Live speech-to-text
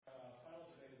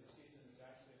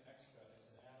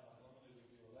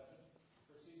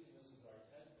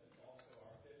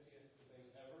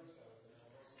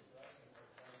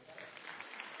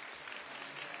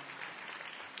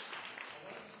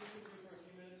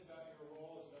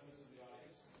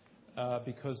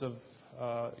because of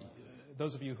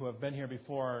those of you who have been here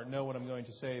before know what I'm going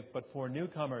to say, but for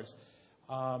newcomers,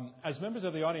 as members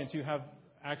of the audience, you have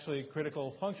actually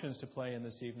critical functions to play in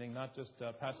this evening, not just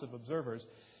passive observers,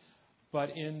 but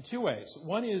in two ways.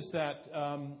 One is that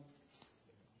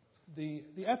the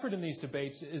effort in these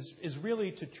debates is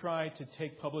really to try to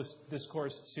take public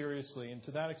discourse seriously. And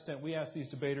to that extent, we ask these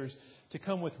debaters to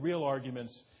come with real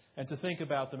arguments and to think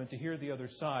about them and to hear the other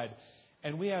side.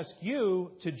 And we ask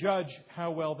you to judge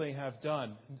how well they have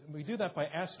done. We do that by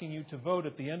asking you to vote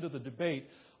at the end of the debate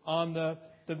on the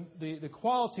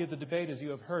quality of the debate as you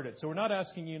have heard it. So we're not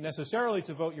asking you necessarily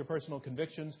to vote your personal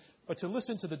convictions, but to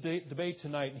listen to the debate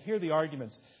tonight and hear the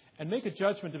arguments and make a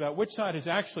judgment about which side has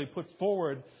actually put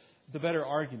forward the better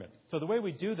argument. So the way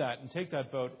we do that and take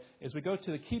that vote is we go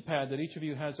to the keypad that each of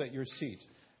you has at your seat.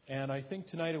 And I think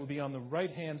tonight it will be on the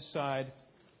right-hand side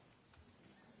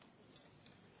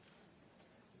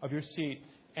of your seat.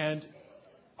 And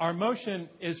our motion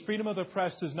is freedom of the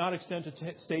press does not extend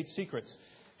to state secrets.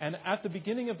 And at the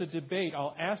beginning of the debate,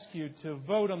 I'll ask you to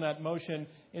vote on that motion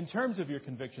in terms of your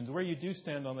convictions, where you do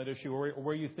stand on that issue or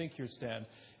where you think you stand.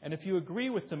 And if you agree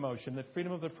with the motion that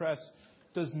freedom of the press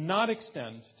does not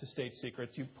extend to state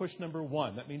secrets, you push number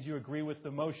 1. That means you agree with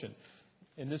the motion.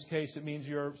 In this case, it means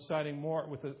you're siding more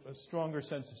with a stronger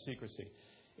sense of secrecy.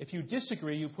 If you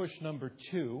disagree, you push number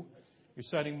 2. You're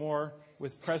siding more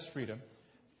with press freedom.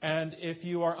 And if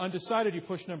you are undecided, you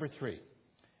push number 3.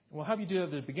 We'll have you do it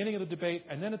at the beginning of the debate,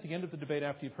 and then at the end of the debate,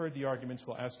 after you've heard the arguments,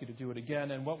 we'll ask you to do it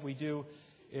again. And what we do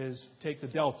is take the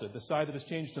delta. The side that has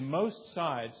changed the most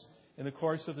sides in the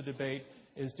course of the debate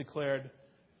is declared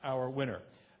our winner.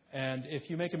 And if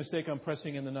you make a mistake on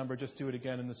pressing in the number, just do it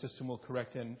again, and the system will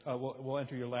correct will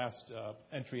enter your last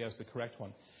entry as the correct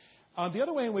one. The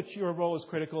other way in which your role is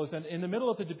critical is that in the middle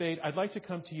of the debate, I'd like to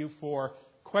come to you for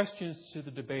questions to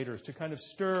the debaters to kind of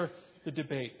stir the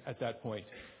debate at that point.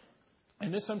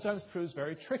 And this sometimes proves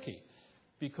very tricky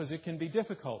because it can be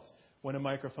difficult when a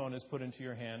microphone is put into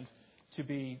your hand to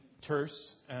be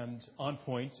terse and on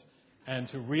point and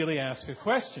to really ask a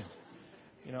question.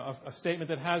 You know, a statement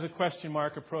that has a question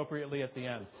mark appropriately at the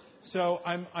end. So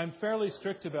I'm fairly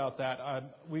strict about that.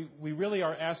 We really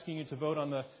are asking you to vote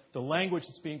on the language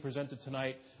that's being presented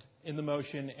tonight in the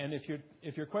motion. And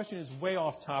if your question is way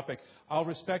off topic, I'll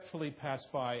respectfully pass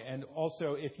by. And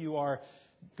also, if you are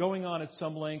going on at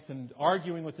some length and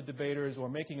arguing with the debaters or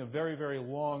making a very, very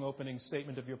long opening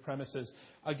statement of your premises,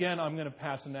 again, I'm going to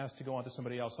pass and ask to go on to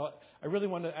somebody else. I really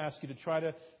want to ask you to try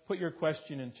to put your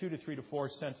question in 2 to 3 to 4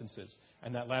 sentences,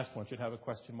 and that last one should have a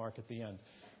question mark at the end.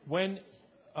 When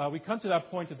we come to that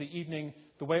point of the evening,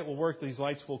 the way it will work, these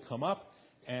lights will come up,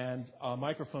 and a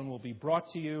microphone will be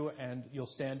brought to you, and you'll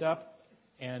stand up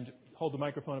and hold the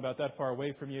microphone about that far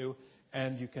away from you,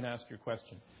 and you can ask your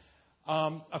question.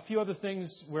 A few other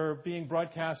things. We're being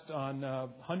broadcast on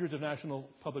hundreds of national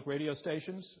public radio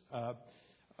stations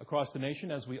across the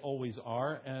nation, as we always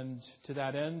are. And to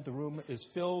that end, the room is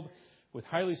filled with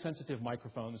highly sensitive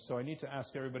microphones. So I need to ask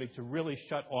everybody to really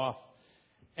shut off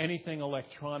anything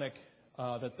electronic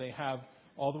that they have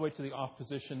all the way to the off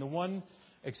position. The one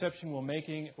exception we're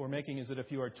making is that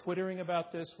if you are twittering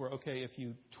about this, we're okay if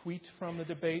you tweet from the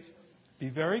debate. Be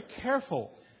very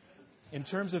careful in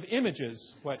terms of images,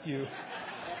 what you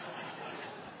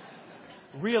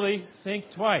really think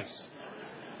twice.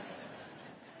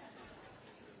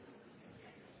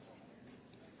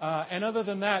 And other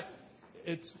than that,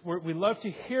 we love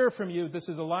to hear from you. This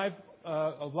is a live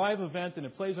event, and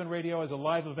it plays on radio as a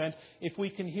live event if we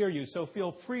can hear you. So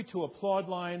feel free to applaud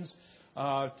lines,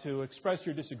 to express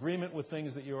your disagreement with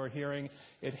things that you are hearing.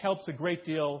 It helps a great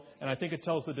deal, and I think it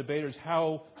tells the debaters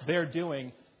how they're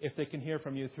doing if they can hear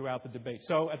from you throughout the debate.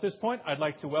 So at this point, I'd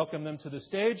like to welcome them to the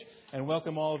stage and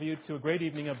welcome all of you to a great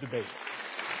evening of debate.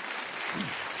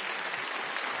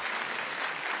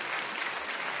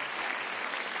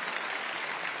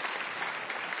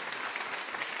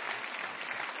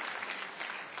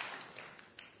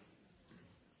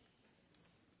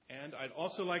 And I'd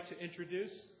also like to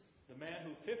introduce the man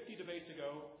who 50 debates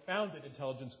ago founded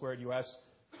Intelligence Squared U.S.,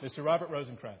 Mr. Robert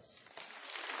Rosenkranz.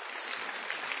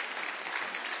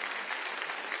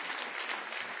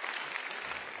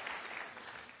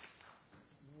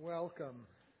 Welcome.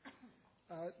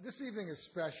 This evening is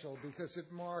special because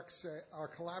it marks our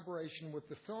collaboration with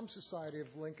the Film Society of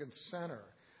Lincoln Center,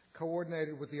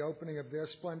 coordinated with the opening of their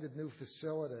splendid new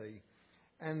facility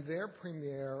and their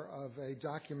premiere of a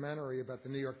documentary about the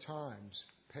New York Times,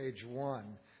 Page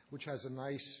One, which has a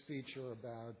nice feature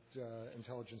about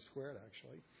Intelligence Squared,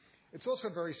 actually. It's also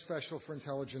very special for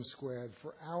Intelligence Squared,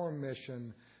 for our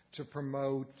mission to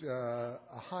promote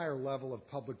a higher level of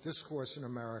public discourse in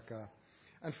America,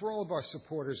 and for all of our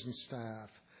supporters and staff,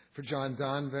 for John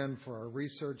Donvan, for our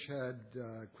research head,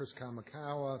 Chris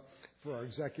Kamikawa, for our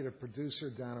executive producer,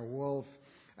 Dana Wolf,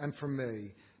 and for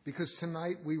me, because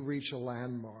tonight we reach a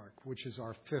landmark, which is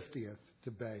our 50th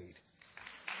debate.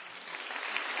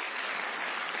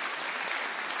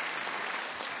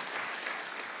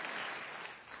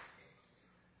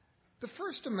 The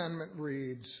First Amendment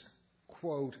reads,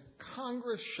 quote,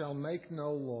 "Congress shall make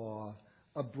no law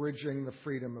abridging the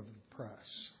freedom of the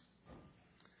press."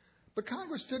 But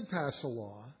Congress did pass a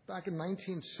law back in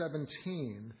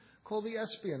 1917 called the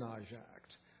Espionage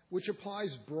Act, which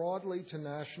applies broadly to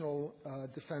national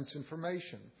defense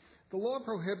information. The law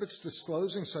prohibits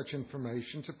disclosing such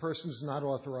information to persons not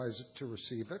authorized to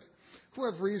receive it, who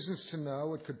have reasons to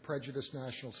know it could prejudice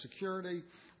national security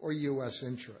or U.S.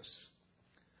 interests.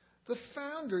 The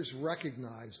founders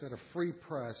recognized that a free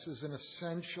press is an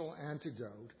essential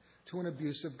antidote to an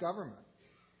abusive government.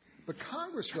 But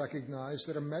Congress recognized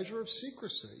that a measure of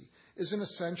secrecy is an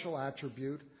essential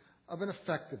attribute of an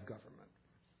effective government.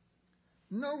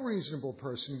 No reasonable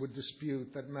person would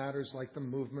dispute that matters like the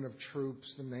movement of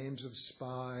troops, the names of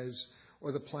spies,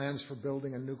 or the plans for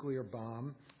building a nuclear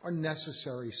bomb are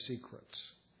necessary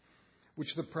secrets,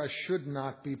 which the press should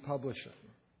not be publishing.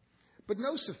 But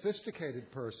no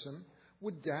sophisticated person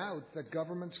would doubt that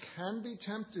governments can be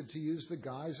tempted to use the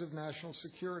guise of national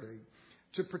security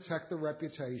to protect the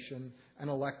reputation and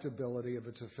electability of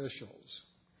its officials.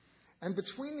 And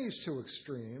between these two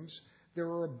extremes, there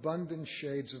are abundant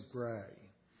shades of gray,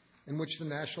 in which the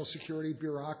national security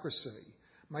bureaucracy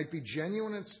might be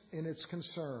genuine in its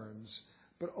concerns,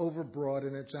 but overbroad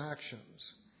in its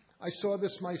actions. I saw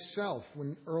this myself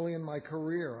when early in my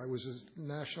career I was a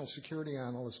national security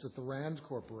analyst at the Rand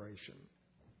Corporation.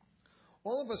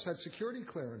 All of us had security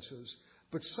clearances,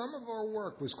 but some of our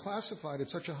work was classified at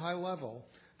such a high level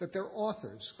that their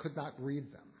authors could not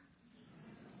read them.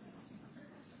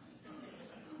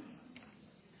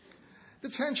 The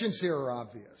tensions here are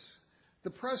obvious.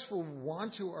 The press will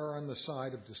want to err on the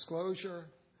side of disclosure,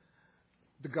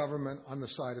 the government on the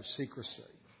side of secrecy.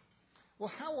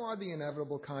 Well, how are the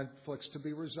inevitable conflicts to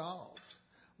be resolved?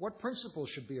 What principles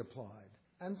should be applied,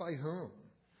 and by whom?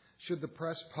 Should the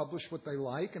press publish what they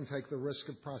like and take the risk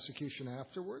of prosecution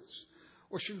afterwards?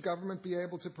 Or should government be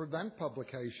able to prevent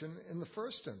publication in the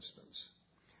first instance?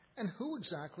 And who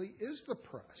exactly is the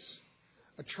press?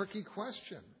 A tricky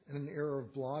question in an era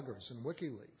of bloggers and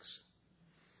WikiLeaks.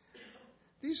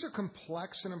 These are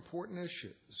complex and important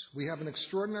issues. We have an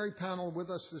extraordinary panel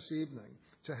with us this evening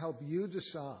to help you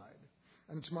decide.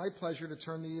 And it's my pleasure to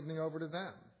turn the evening over to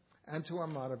them and to our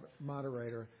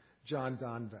moderator, John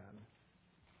Donvan.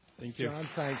 Thank you. John,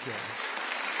 thank you.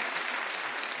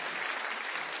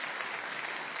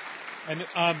 And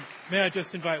may I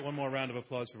just invite one more round of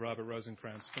applause for Robert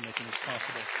Rosencrantz for making this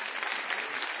possible.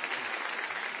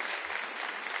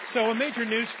 So a major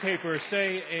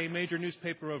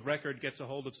newspaper of record gets a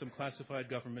hold of some classified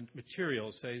government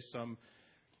material, say some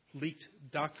leaked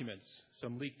documents,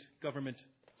 some leaked government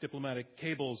diplomatic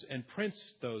cables, and prints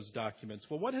those documents.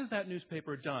 Well, what has that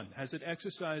newspaper done? Has it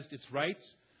exercised its rights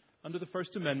under the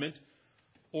First Amendment,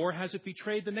 or has it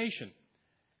betrayed the nation?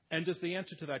 And does the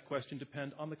answer to that question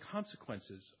depend on the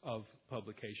consequences of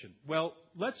publication? Well,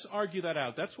 let's argue that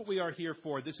out. That's what we are here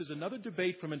for. This is another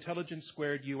debate from Intelligence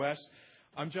Squared U.S.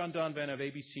 I'm John Donvan of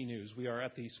ABC News. We are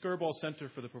at the Skirball Center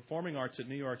for the Performing Arts at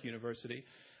New York University.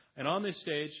 And on this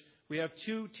stage, we have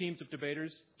two teams of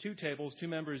debaters, two tables, two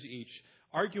members each,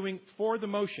 arguing for the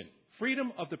motion.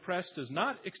 Freedom of the press does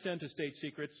not extend to state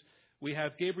secrets. We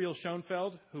have Gabriel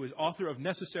Schoenfeld, who is author of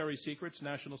Necessary Secrets,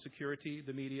 National Security,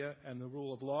 the Media, and the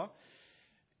Rule of Law,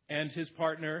 and his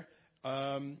partner,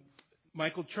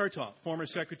 Michael Chertoff, former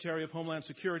Secretary of Homeland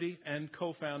Security and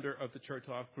co-founder of the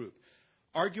Chertoff Group.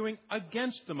 Arguing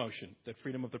against the motion that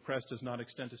freedom of the press does not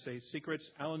extend to state secrets,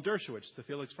 Alan Dershowitz, the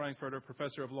Felix Frankfurter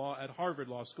Professor of Law at Harvard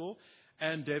Law School,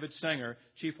 and David Sanger,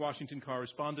 Chief Washington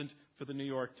Correspondent for the New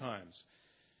York Times.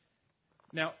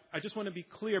 Now, I just want to be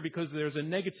clear, because there's a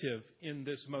negative in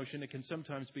this motion. It can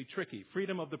sometimes be tricky.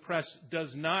 Freedom of the press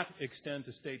does not extend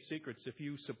to state secrets. If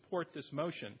you support this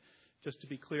motion, just to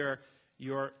be clear,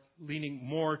 you're leaning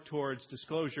more towards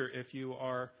disclosure if you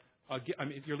are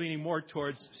you're leaning more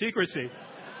towards secrecy.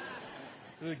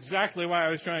 That's exactly why I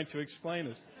was trying to explain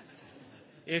this.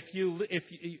 If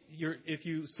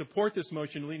you support this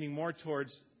motion, leaning more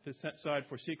towards the side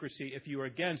for secrecy. If you are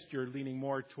against, you're leaning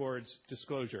more towards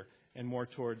disclosure and more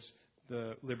towards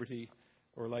the liberty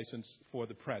or license for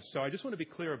the press. So I just want to be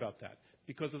clear about that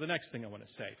because of the next thing I want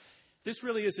to say. This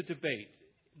really is a debate.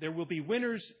 there will be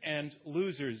winners and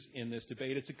losers in this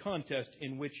debate. It's a contest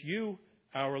in which you,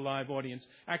 our live audience,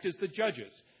 act as the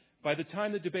judges. By the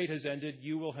time the debate has ended,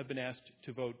 you will have been asked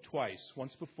to vote twice,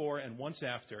 once before and once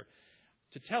after,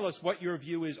 to tell us what your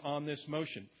view is on this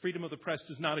motion. Freedom of the press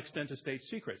does not extend to state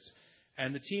secrets.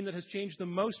 And the team that has changed the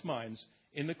most minds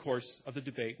in the course of the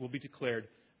debate will be declared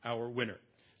our winner.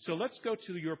 So let's go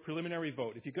to your preliminary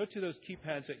vote. If you go to those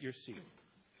keypads at your seat,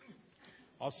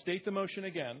 I'll state the motion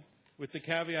again with the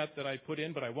caveat that I put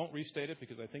in, but I won't restate it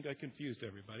because I think I confused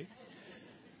everybody.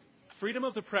 Freedom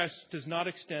of the press does not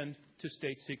extend to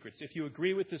state secrets. If you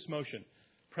agree with this motion,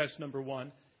 press number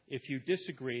 1. If you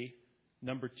disagree,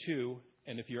 number 2.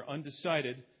 And if you're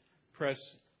undecided, press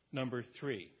number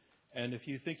 3. And if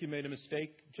you think you made a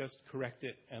mistake, just correct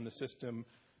it, and the system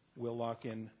will lock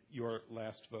in your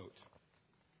last vote.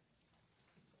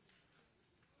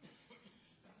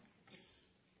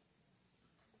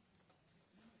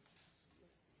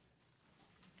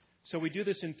 So we do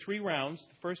this in 3 rounds.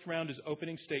 The first round is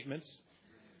opening statements,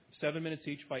 7 minutes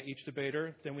each by each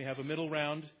debater. Then we have a middle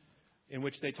round in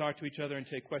which they talk to each other and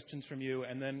take questions from you.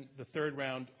 And then the third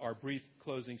round are brief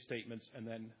closing statements and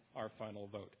then our final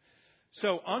vote.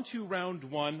 So on to round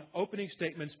 1, opening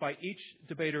statements by each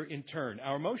debater in turn.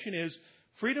 Our motion is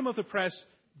freedom of the press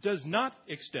does not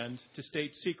extend to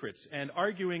state secrets. And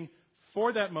arguing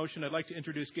for that motion, I'd like to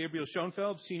introduce Gabriel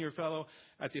Schoenfeld, Senior Fellow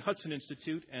at the Hudson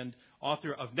Institute and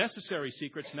author of Necessary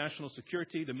Secrets, National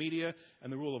Security, the Media,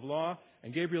 and the Rule of Law.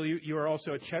 And Gabriel, you are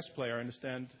also a chess player, I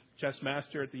understand, chess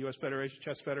master at the U.S.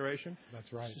 Chess Federation.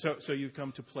 That's right. So you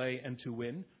come to play and to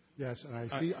win. Yes,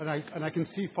 and I can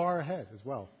see far ahead as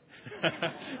well.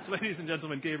 Ladies and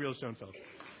gentlemen, Gabriel Schoenfeld.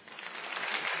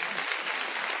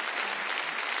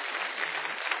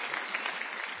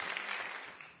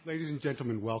 Ladies and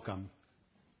gentlemen, welcome.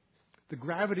 The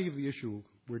gravity of the issue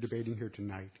we're debating here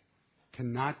tonight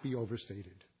cannot be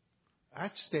overstated.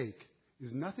 At stake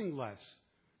is nothing less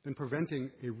than preventing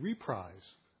a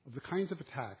reprise of the kinds of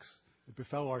attacks that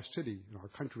befell our city and our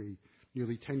country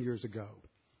nearly 10 years ago.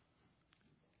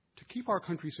 To keep our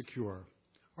country secure,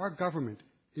 our government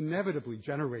inevitably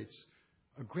generates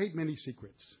a great many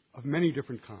secrets of many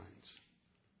different kinds.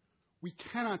 We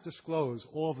cannot disclose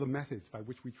all of the methods by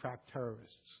which we track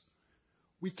terrorists.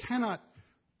 We cannot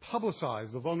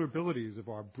publicize the vulnerabilities of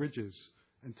our bridges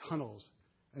and tunnels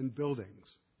and buildings.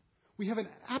 We have an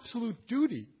absolute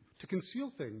duty to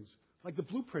conceal things like the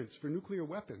blueprints for nuclear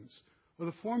weapons or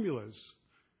the formulas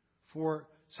for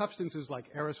substances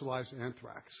like aerosolized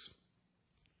anthrax.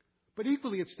 But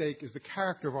equally at stake is the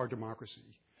character of our democracy.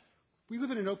 We live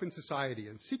in an open society,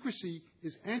 and secrecy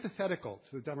is antithetical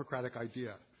to the democratic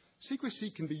idea.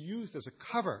 Secrecy can be used as a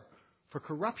cover for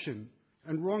corruption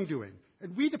and wrongdoing,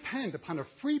 and we depend upon a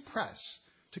free press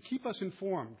to keep us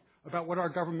informed about what our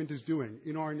government is doing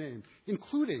in our name,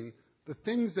 including the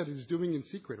things that it is doing in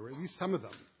secret, or at least some of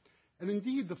them. And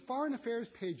indeed, the foreign affairs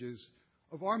pages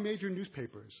of our major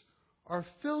newspapers are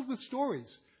filled with stories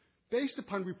based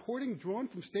upon reporting drawn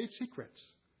from state secrets.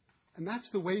 And that's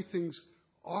the way things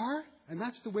are, and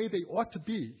that's the way they ought to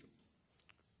be.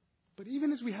 But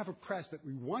even as we have a press that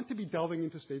we want to be delving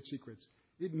into state secrets,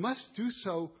 it must do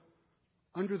so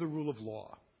under the rule of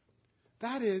law.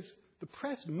 That is, the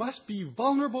press must be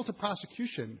vulnerable to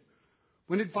prosecution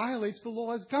when it violates the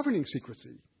laws governing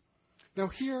secrecy. Now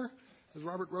here, as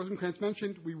Robert Rosencrantz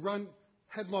mentioned, we run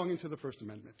headlong into the First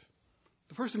Amendment.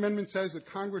 The First Amendment says that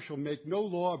Congress shall make no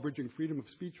law abridging freedom of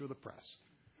speech or the press.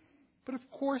 But of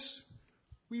course,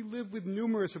 we live with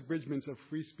numerous abridgments of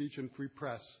free speech and free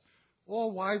press,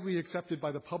 all widely accepted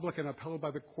by the public and upheld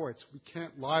by the courts. We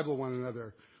can't libel one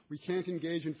another. We can't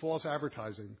engage in false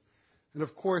advertising. And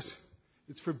of course,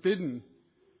 it's forbidden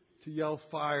to yell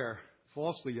fire,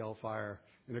 falsely yell fire,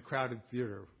 in a crowded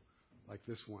theater like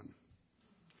this one.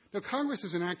 Now, Congress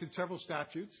has enacted several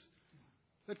statutes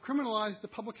that criminalize the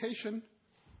publication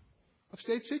of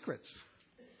state secrets.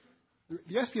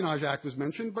 The Espionage Act was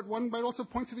mentioned, but one might also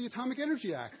point to the Atomic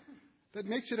Energy Act that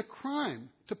makes it a crime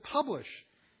to publish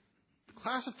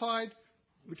classified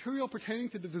material pertaining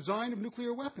to the design of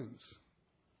nuclear weapons.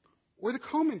 Or the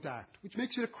Comint Act, which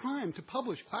makes it a crime to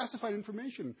publish classified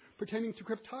information pertaining to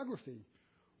cryptography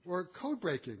or code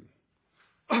breaking.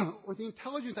 Or the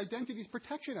Intelligence Identities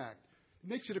Protection Act. It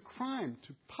makes it a crime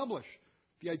to publish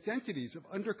the identities of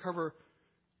undercover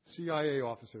CIA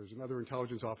officers and other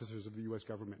intelligence officers of the U.S.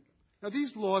 government. Now,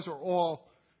 these laws are all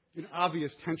in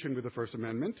obvious tension with the First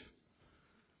Amendment,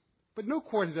 but no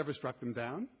court has ever struck them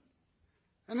down.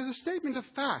 And as a statement of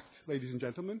fact, ladies and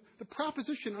gentlemen, the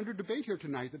proposition under debate here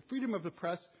tonight that freedom of the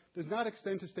press does not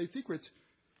extend to state secrets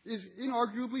is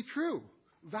inarguably true.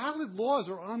 Valid laws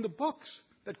are on the books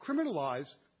that criminalize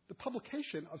the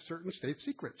publication of certain state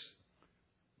secrets.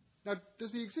 Now,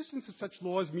 does the existence of such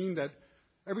laws mean that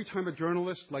every time a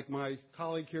journalist, like my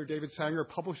colleague here, David Sanger,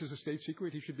 publishes a state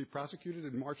secret, he should be prosecuted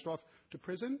and marched off to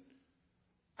prison?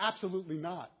 Absolutely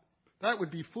not. That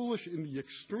would be foolish in the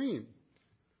extreme.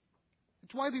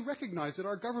 It's widely recognized that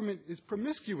our government is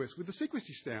promiscuous with the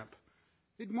secrecy stamp.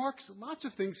 It marks lots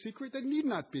of things secret that need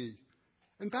not be.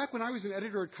 And back when I was an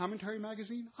editor at Commentary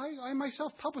magazine, I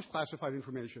myself published classified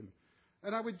information,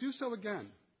 and I would do so again.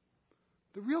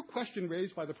 The real question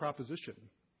raised by the proposition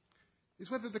is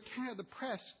whether the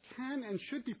press can and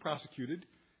should be prosecuted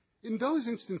in those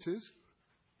instances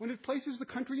when it places the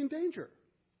country in danger.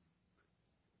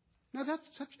 Now,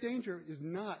 such danger is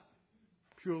not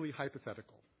purely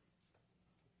hypothetical.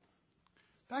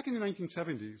 Back in the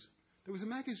 1970s, there was a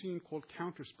magazine called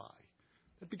Counterspy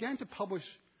that began to publish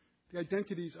the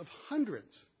identities of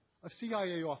hundreds of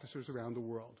CIA officers around the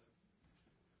world.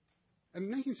 And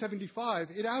in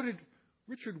 1975, it outed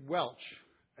Richard Welch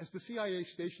as the CIA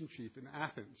station chief in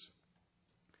Athens.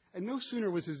 And no sooner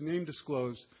was his name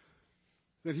disclosed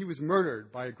than he was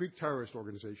murdered by a Greek terrorist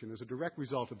organization as a direct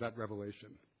result of that revelation.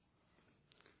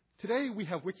 Today, we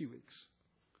have WikiLeaks,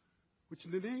 which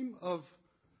in the name of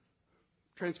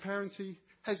transparency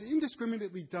has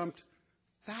indiscriminately dumped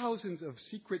thousands of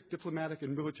secret diplomatic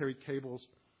and military cables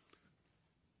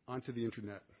onto the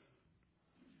Internet.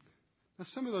 Now,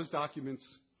 some of those documents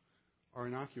are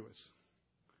innocuous,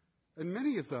 and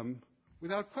many of them,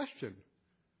 without question,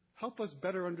 help us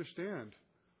better understand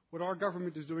what our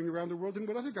government is doing around the world and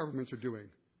what other governments are doing.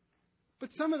 But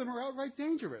some of them are outright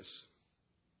dangerous.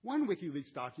 One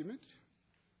WikiLeaks document,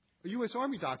 a U.S.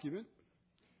 Army document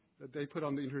that they put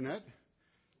on the Internet,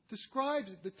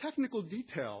 describes the technical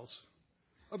details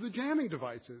of the jamming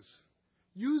devices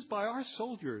used by our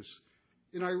soldiers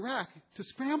in Iraq to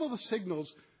scramble the signals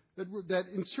that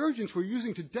insurgents were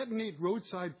using to detonate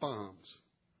roadside bombs.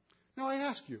 Now, I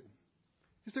ask you,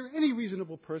 is there any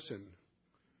reasonable person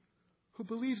who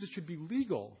believes it should be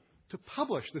legal to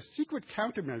publish the secret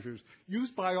countermeasures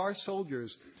used by our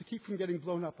soldiers to keep from getting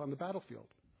blown up on the battlefield?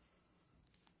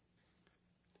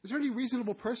 Is there any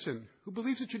reasonable person who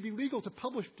believes it should be legal to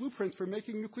publish blueprints for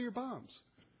making nuclear bombs?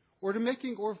 Or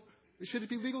should it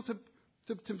be legal to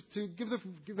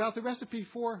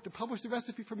publish the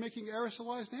recipe for making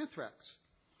aerosolized anthrax?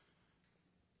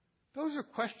 Those are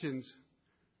questions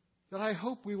that I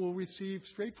hope we will receive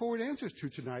straightforward answers to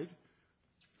tonight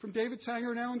from David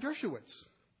Sanger and Alan Dershowitz.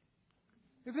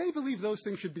 If they believe those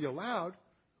things should be allowed,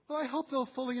 well, I hope they'll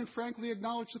fully and frankly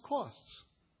acknowledge the costs.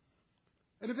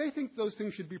 And if they think those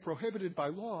things should be prohibited by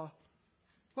law,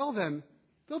 well then,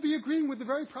 they'll be agreeing with the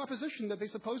very proposition that they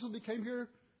supposedly came here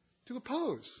to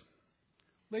oppose.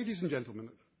 Ladies and gentlemen,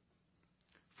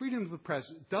 freedom of the press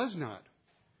does not,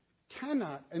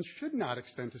 cannot, and should not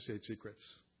extend to state secrets.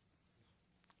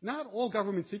 Not all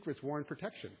government secrets warrant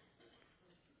protection,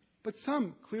 but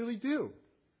some clearly do.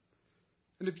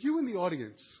 And if you in the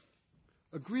audience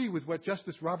agree with what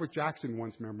Justice Robert Jackson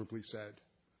once memorably said,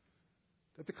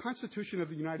 that the Constitution of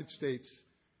the United States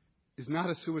is not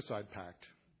a suicide pact,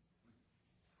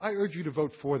 I urge you to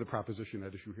vote for the proposition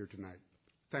at issue here tonight.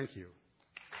 Thank you.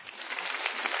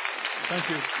 Thank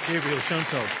you, Gabriel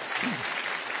Schoenfeld.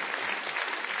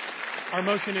 Our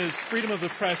motion is freedom of the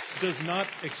press does not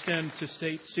extend to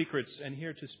state secrets. And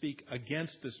here to speak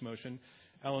against this motion,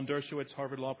 Alan Dershowitz,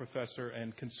 Harvard Law professor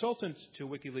and consultant to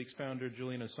WikiLeaks founder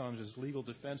Julian Assange's legal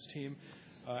defense team.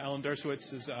 Alan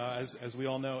Dershowitz is, as we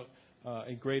all know,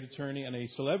 a great attorney and a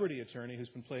celebrity attorney who's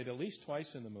been played at least twice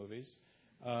in the movies.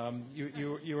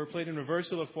 You were played in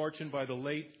Reversal of Fortune by the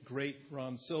late, great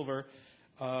Ron Silver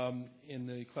in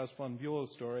the Klaus von Bülow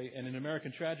story. And in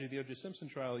American Tragedy, the O.J. Simpson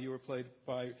trial, you were played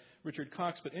by Richard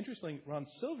Cox. But interestingly, Ron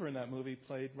Silver in that movie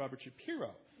played Robert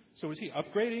Shapiro. So was he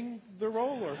upgrading the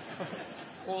role? Or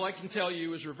All I can tell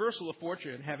you is Reversal of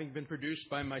Fortune, having been produced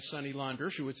by my son Elon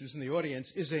Dershowitz, who's in the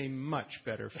audience, is a much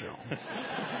better film.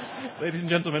 Ladies and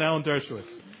gentlemen, Alan Dershowitz.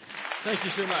 Thank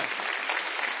you so much.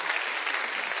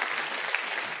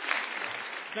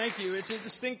 Thank you. It's a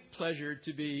distinct pleasure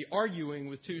to be arguing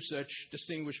with two such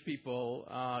distinguished people.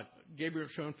 Gabriel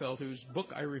Schoenfeld, whose book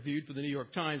I reviewed for the New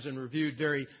York Times and reviewed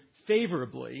very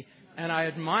favorably, and I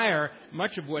admire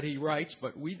much of what he writes,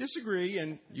 but we disagree,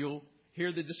 and you'll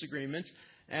hear the disagreements.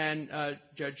 And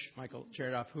Judge Michael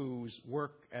Chertoff, whose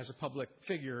work as a public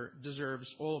figure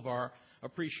deserves all of our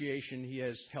appreciation. He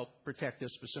has helped protect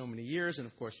us for so many years, and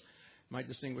of course, my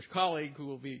distinguished colleague, who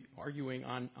will be arguing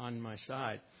on my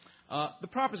side. The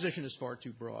proposition is far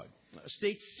too broad.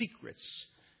 State secrets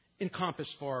encompass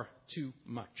far too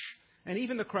much. And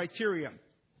even the criteria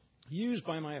used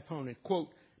by my opponent, quote,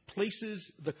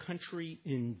 places the country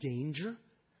in danger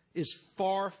is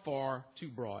far, far too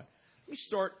broad. Let me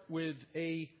start with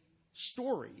a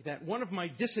story that one of my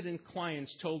dissident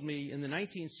clients told me in the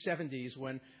 1970s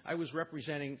when I was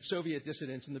representing Soviet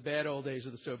dissidents in the bad old days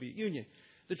of the Soviet Union.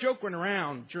 The joke went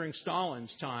around during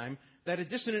Stalin's time that a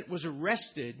dissident was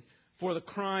arrested for the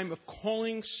crime of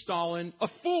calling Stalin a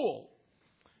fool.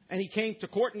 And he came to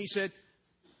court and he said,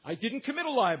 I didn't commit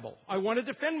a libel. I want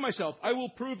to defend myself. I will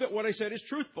prove that what I said is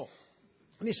truthful.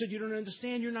 And he said, you don't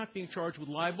understand. You're not being charged with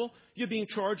libel. You're being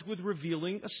charged with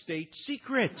revealing a state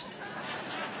secret.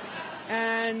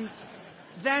 And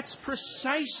that's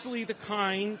precisely the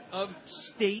kind of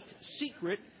state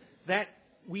secret that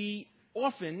we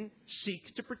often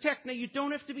seek to protect. Now, you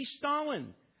don't have to be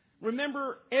Stalin.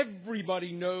 Remember,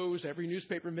 everybody knows, every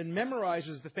newspaperman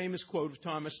memorizes the famous quote of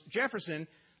Thomas Jefferson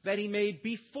that he made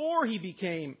before he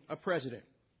became a president.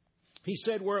 He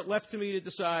said, were it left to me to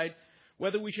decide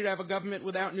whether we should have a government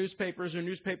without newspapers or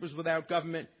newspapers without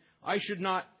government, I should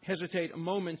not hesitate a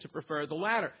moment to prefer the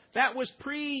latter. That was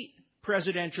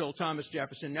pre-presidential Thomas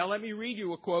Jefferson. Now let me read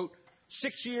you a quote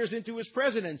 6 years into his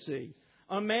presidency.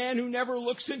 A man who never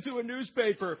looks into a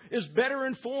newspaper is better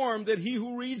informed than he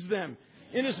who reads them,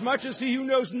 inasmuch as he who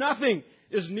knows nothing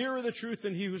is nearer the truth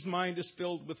than he whose mind is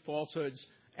filled with falsehoods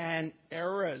and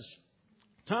errors.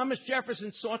 Thomas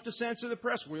Jefferson sought to censor the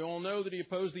press. We all know that he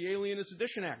opposed the Alien and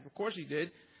Sedition Act. Of course he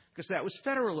did, because that was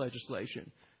federal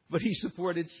legislation. But he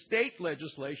supported state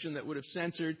legislation that would have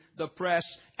censored the press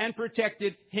and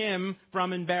protected him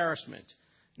from embarrassment.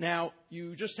 Now,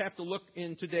 you just have to look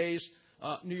in today's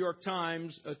New York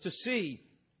Times to see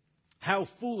how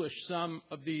foolish some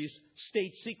of these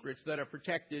state secrets that are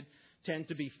protected tend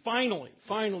to be.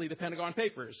 Finally, the Pentagon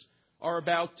Papers are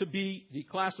about to be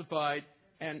declassified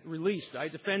and released. I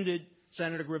defended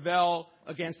Senator Gravel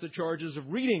against the charges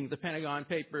of reading the Pentagon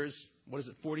Papers,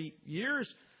 40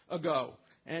 years ago.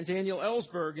 And Daniel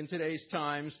Ellsberg in today's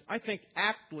Times, I think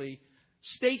aptly,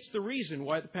 states the reason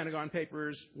why the Pentagon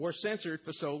Papers were censored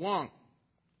for so long.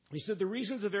 He said the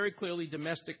reasons are very clearly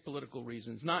domestic political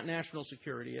reasons, not national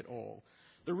security at all.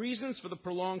 The reasons for the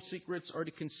prolonged secrets are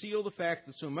to conceal the fact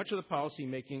that so much of the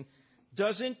policymaking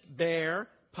doesn't bear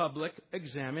public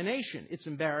examination. It's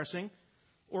embarrassing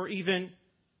or even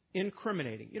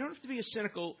incriminating. You don't have to be as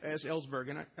cynical as Ellsberg,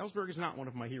 and Ellsberg is not one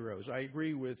of my heroes. I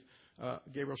agree with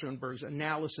Gabriel Schoenberg's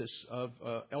analysis of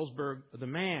Ellsberg, the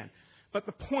man. But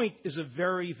the point is a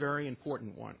very, very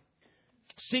important one.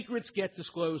 Secrets get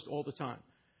disclosed all the time.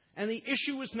 And the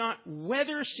issue is not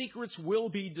whether secrets will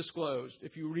be disclosed.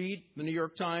 If you read the New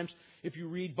York Times, if you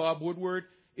read Bob Woodward,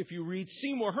 if you read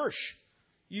Seymour Hersh,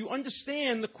 you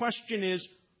understand the question is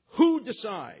who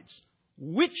decides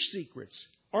which secrets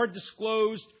are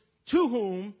disclosed to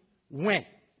whom, when.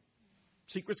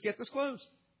 Secrets get disclosed.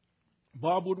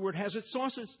 Bob Woodward has its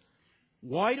sources.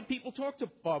 Why do people talk to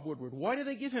Bob Woodward? Why do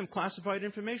they give him classified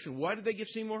information? Why do they give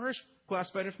Seymour Hersh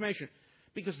classified information?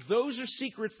 Because those are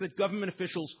secrets that government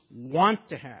officials want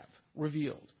to have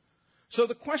revealed. So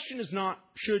the question is not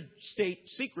should state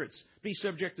secrets be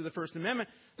subject to the First Amendment.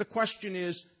 The question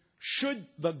is should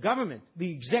the government,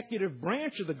 the executive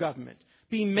branch of the government,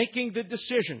 be making the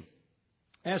decision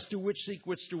as to which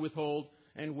secrets to withhold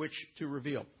and which to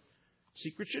reveal.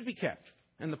 Secrets should be kept,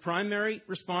 and the primary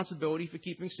responsibility for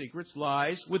keeping secrets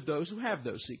lies with those who have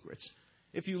those secrets.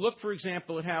 If you look, for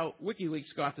example, at how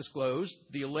WikiLeaks got disclosed,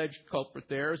 the alleged culprit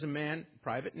there is a man,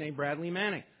 private, named Bradley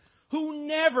Manning, who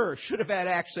never should have had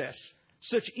access,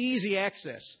 such easy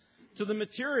access, to the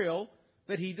material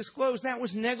that he disclosed. That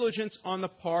was negligence on the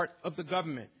part of the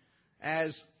government.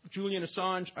 As Julian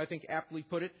Assange, I think, aptly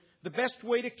put it, the best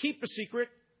way to keep a secret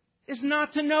is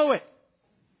not to know it.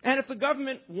 And if the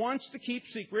government wants to keep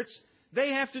secrets,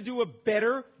 they have to do a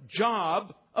better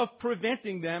job of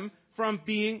preventing them from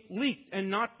being leaked and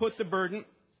not put the burden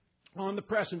on the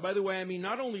press. And by the way, I mean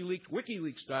not only leaked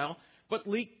WikiLeaks style, but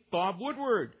leaked Bob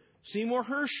Woodward, Seymour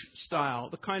Hersh style,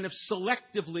 the kind of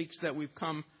selective leaks that we've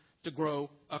come to grow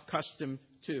accustomed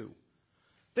to.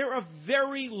 There are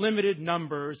very limited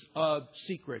numbers of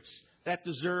secrets that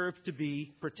deserve to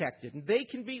be protected. And they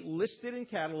can be listed and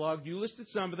cataloged. You listed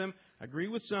some of them. I agree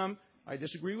with some. I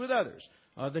disagree with others.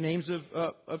 The names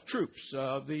of troops,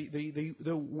 the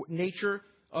nature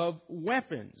of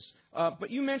weapons. But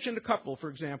you mentioned a couple, for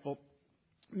example,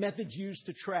 methods used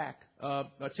to track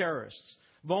terrorists,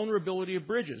 vulnerability of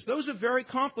bridges. Those are very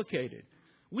complicated.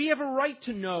 We have a right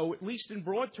to know, at least in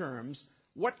broad terms,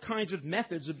 what kinds of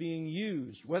methods are being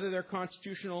used, whether they're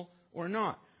constitutional or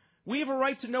not. We have a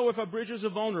right to know if our bridges are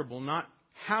vulnerable, not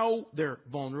how they're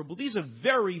vulnerable. These are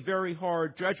very, very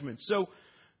hard judgments. So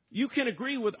you can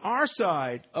agree with our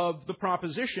side of the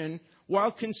proposition while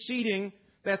conceding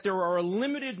that there are a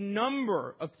limited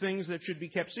number of things that should be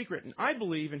kept secret. And I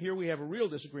believe, and here we have a real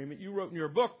disagreement, you wrote in your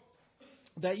book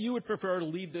that you would prefer to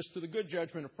leave this to the good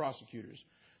judgment of prosecutors,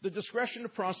 the discretion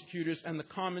of prosecutors, and the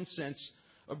common sense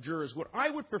of jurors. What I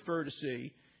would prefer to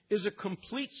see is a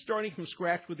complete starting from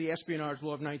scratch with the Espionage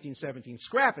Law of 1917.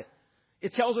 Scrap it.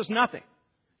 It tells us nothing.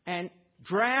 And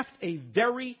draft a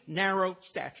very narrow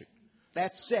statute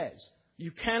that says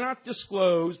you cannot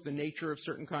disclose the nature of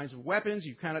certain kinds of weapons.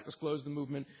 You cannot disclose the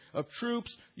movement of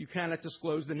troops. You cannot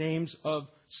disclose the names of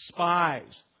spies.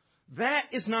 That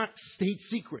is not state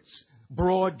secrets,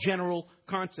 broad, general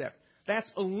concept.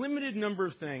 That's a limited number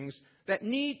of things that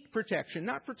need protection,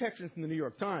 not protection from the New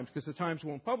York Times, because the Times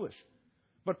won't publish,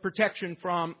 but protection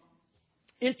from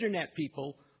Internet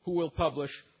people who will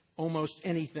publish almost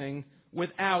anything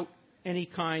without any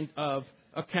kind of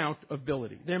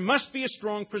accountability. There must be a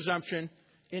strong presumption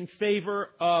in favor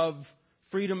of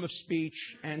freedom of speech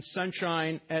and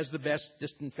sunshine as the best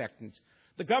disinfectant.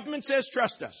 The government says,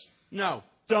 trust us. No,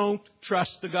 don't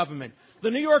trust the government. The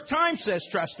New York Times says,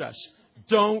 trust us.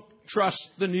 Don't trust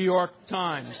the New York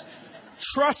Times.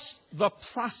 Trust the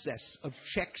process of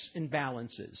checks and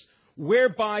balances,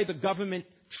 whereby the government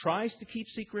tries to keep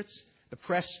secrets, the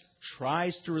press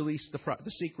tries to release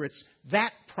the secrets.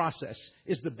 That process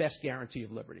is the best guarantee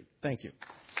of liberty. Thank you.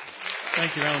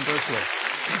 Thank you, Alan Dershowitz.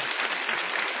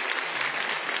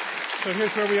 So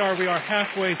here's where we are. We are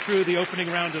halfway through the opening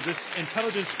round of this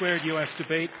Intelligence Squared U.S.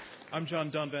 debate. I'm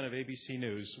John Donvan of ABC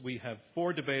News. We have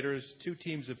 4 debaters, 2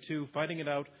 teams of 2, fighting it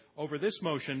out over this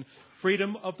motion: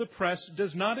 freedom of the press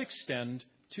does not extend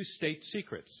to state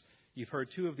secrets. You've heard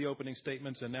 2 of the opening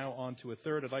statements, and now on to a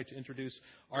third. I'd like to introduce,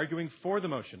 arguing for the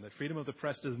motion that freedom of the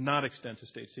press does not extend to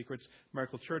state secrets,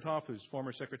 Michael Chertoff, who's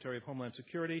former Secretary of Homeland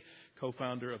Security,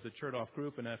 co-founder of the Chertoff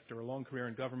Group, and after a long career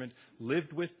in government,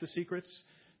 lived with the secrets,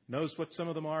 knows what some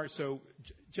of them are. So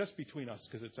just between us,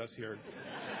 because it's us here,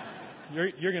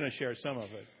 you're going to share some of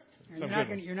it. You're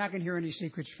not going to hear any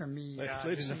secrets from me.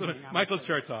 Ladies and gentlemen, Michael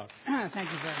Chertoff. Thank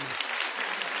you very much.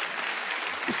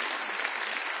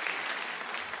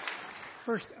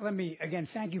 First, let me, again,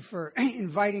 thank you for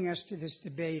inviting us to this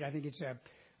debate. I think it's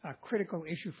a critical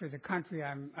issue for the country.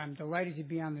 I'm delighted to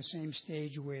be on the same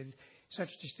stage with such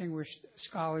distinguished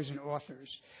scholars and authors.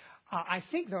 I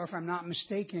think, though, if I'm not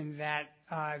mistaken, that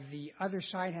the other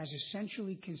side has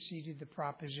essentially conceded the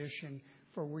proposition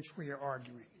for which we are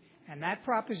arguing. And that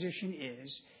proposition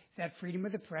is that freedom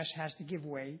of the press has to give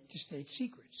way to state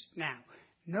secrets. Now,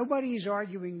 nobody is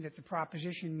arguing that the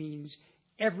proposition means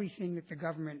everything that the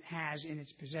government has in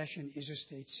its possession is a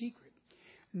state secret.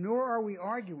 Nor are we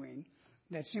arguing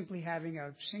that simply having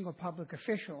a single public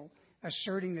official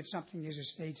asserting that something is a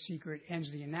state secret ends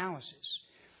the analysis.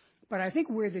 But I think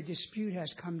where the dispute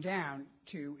has come down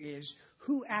to is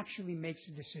who actually makes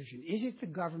the decision. Is it the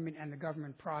government and the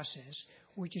government process,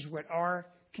 which is what our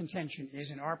contention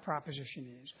is and our proposition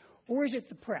is, or is it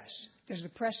the press? Does the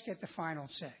press get the final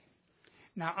say?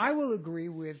 Now, I will agree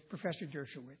with Professor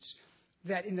Dershowitz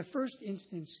that in the first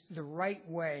instance, the right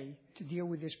way to deal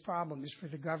with this problem is for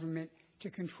the government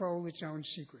to control its own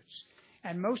secrets.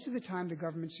 And most of the time, the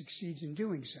government succeeds in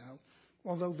doing so,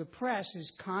 although the press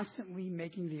is constantly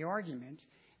making the argument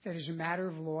that as a matter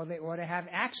of law, they ought to have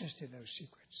access to those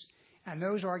secrets. And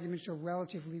those arguments are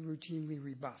relatively routinely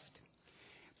rebuffed.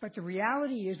 But the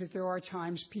reality is that there are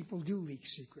times people do leak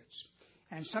secrets.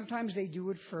 And sometimes they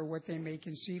do it for what they may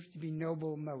conceive to be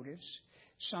noble motives.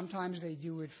 Sometimes they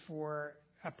do it for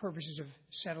purposes of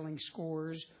settling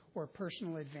scores or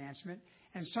personal advancement.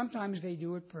 And sometimes they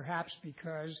do it perhaps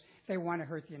because they want to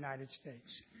hurt the United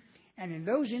States. And in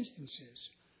those instances,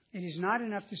 it is not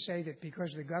enough to say that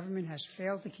because the government has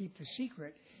failed to keep the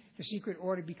secret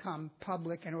ought to become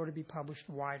public and ought to be published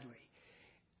widely.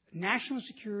 National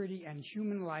security and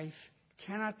human life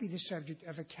cannot be the subject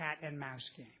of a cat and mouse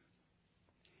game.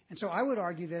 And so I would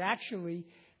argue that actually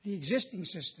the existing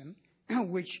system,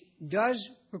 which does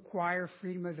require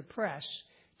freedom of the press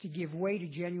to give way to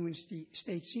genuine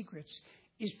state secrets,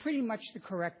 is pretty much the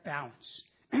correct balance.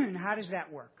 And how does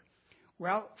that work?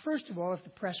 Well, first of all, if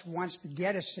the press wants to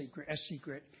get a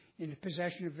secret in the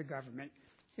possession of the government,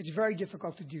 it's very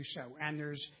difficult to do so. And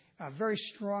there's a very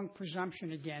strong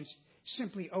presumption against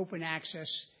simply open access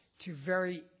to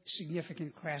very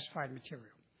significant classified material.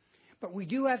 But we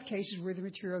do have cases where the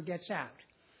material gets out.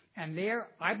 And there,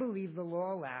 I believe the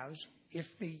law allows, if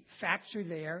the facts are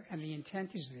there and the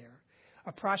intent is there,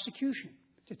 a prosecution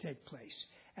to take place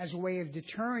as a way of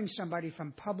deterring somebody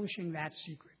from publishing that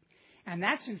secret. And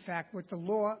that's, in fact, what the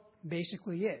law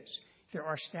basically is. There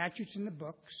are statutes in the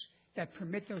books that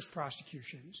permit those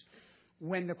prosecutions.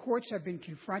 when the courts have been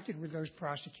confronted with those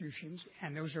prosecutions,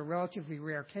 and those are relatively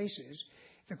rare cases,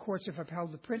 the courts have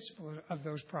upheld the principle of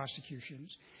those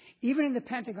prosecutions. Even in the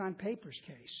Pentagon Papers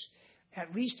case,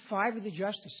 at least 5 of the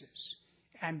justices,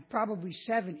 and probably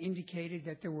 7, indicated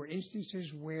that there were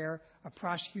instances where a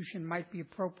prosecution might be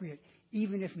appropriate,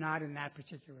 even if not in that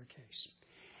particular case.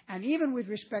 And even with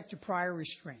respect to prior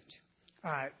restraint,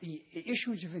 the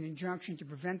issuance of an injunction to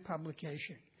prevent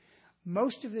publication,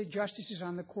 most of the justices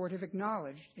on the court have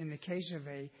acknowledged, in the case of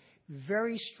a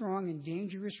very strong and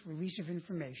dangerous release of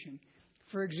information,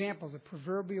 for example, the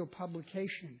proverbial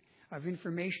publication of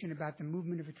information about the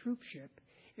movement of a troop ship,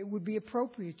 it would be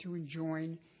appropriate to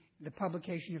enjoin the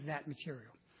publication of that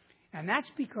material. And that's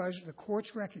because the courts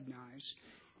recognize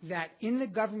that in the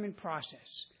government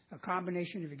process, a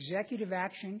combination of executive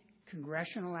action,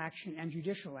 congressional action, and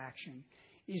judicial action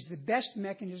is the best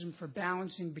mechanism for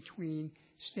balancing between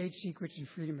state secrets and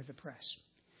freedom of the press.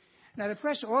 Now, the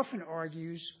press often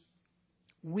argues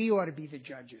we ought to be the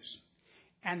judges.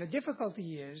 And the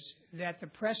difficulty is that the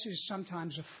press is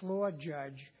sometimes a flawed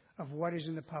judge of what is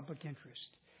in the public interest.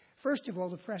 First of all,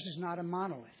 the press is not a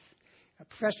monolith.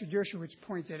 Professor Dershowitz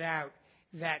pointed out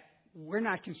that we're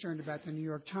not concerned about the New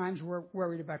York Times. We're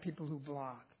worried about people who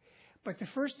blog. But the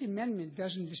First Amendment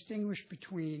doesn't distinguish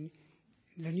between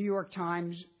the New York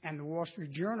Times and the Wall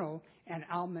Street Journal and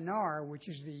Al-Manar, which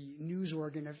is the news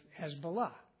organ of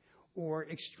Hezbollah, or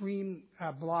extreme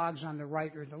blogs on the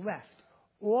right or the left.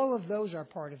 All of those are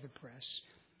part of the press,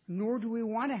 nor do we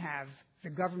want to have the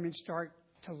government start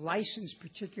to license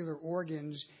particular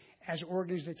organs as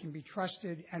organs that can be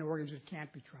trusted and organs that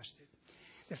can't be trusted.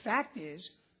 The fact is,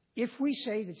 if we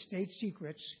say that state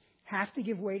secrets have to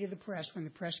give way to the press when the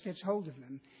press gets hold of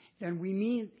them, then we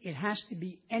mean it has to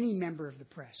be any member of the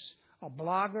press, a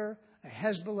blogger, a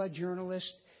Hezbollah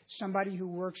journalist, somebody who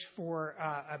works for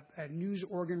a news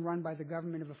organ run by the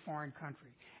government of a foreign country.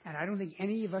 And I don't think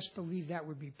any of us believe that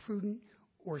would be prudent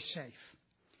or safe.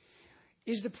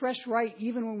 Is the press right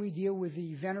even when we deal with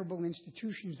the venerable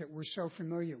institutions that we're so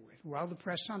familiar with? Well, the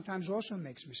press sometimes also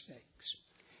makes mistakes.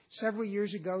 Several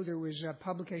years ago, there was a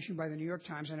publication by the New York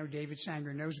Times, I know David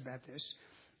Sanger knows about this,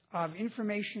 of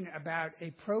information about a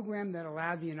program that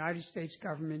allowed the United States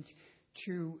government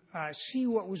to see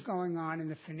what was going on in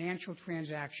the financial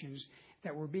transactions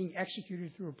that were being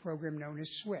executed through a program known as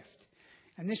SWIFT.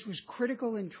 And this was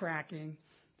critical in tracking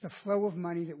the flow of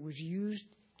money that was used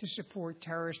to support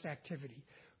terrorist activity.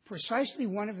 Precisely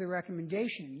one of the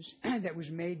recommendations that was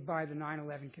made by the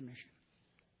 9/11 Commission.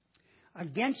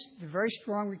 Against the very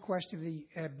strong request of the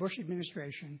Bush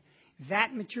administration,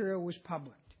 that material was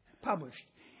published.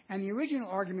 And the original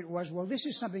argument was, well, this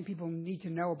is something people need to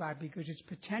know about because it's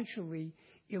potentially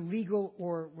illegal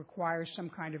or requires some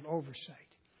kind of oversight.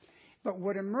 But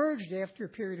what emerged after a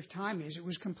period of time is it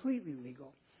was completely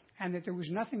legal and that there was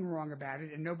nothing wrong about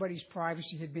it and nobody's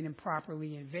privacy had been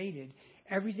improperly invaded.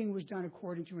 Everything was done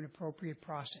according to an appropriate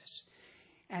process.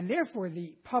 And therefore,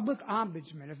 the public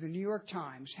ombudsman of the New York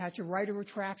Times had to write a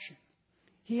retraction.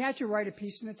 He had to write a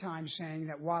piece in the Times saying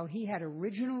that while he had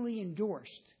originally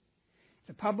endorsed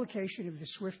the publication of the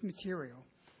SWIFT material,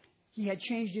 he had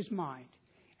changed his mind.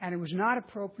 And it was not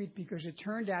appropriate because it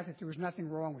turned out that there was nothing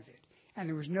wrong with it. And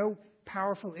there was no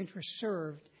powerful interest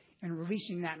served in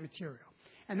releasing that material.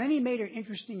 And then he made an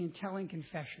interesting and telling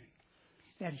confession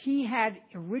that he had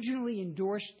originally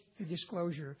endorsed the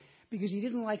disclosure because he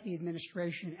didn't like the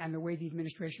administration and the way the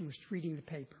administration was treating the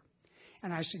paper.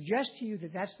 And I suggest to you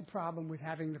that that's the problem with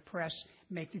having the press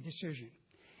make the decision.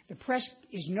 The press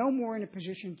is no more in a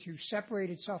position to separate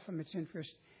itself from its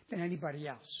interest than anybody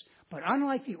else. But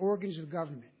unlike the organs of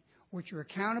government, which are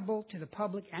accountable to the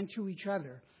public and to each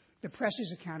other, the press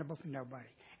is accountable to nobody.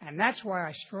 And that's why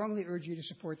I strongly urge you to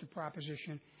support the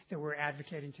proposition that we're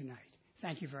advocating tonight.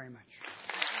 Thank you very much.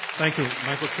 Thank you,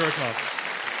 Michael Chertoff.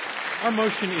 Our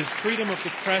motion is freedom of the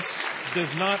press does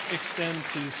not extend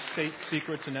to state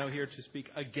secrets. And now here to speak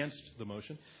against the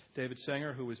motion, David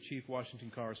Sanger, who is Chief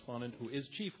Washington Correspondent for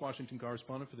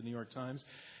the New York Times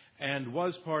and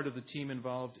was part of the team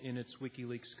involved in its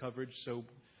WikiLeaks coverage. So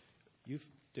you've,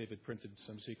 David, printed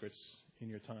some secrets in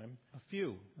your time. A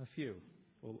few.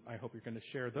 Well, I hope you're going to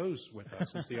share those with us,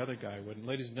 since the other guy wouldn't.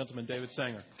 Ladies and gentlemen, David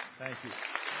Sanger. Thank you.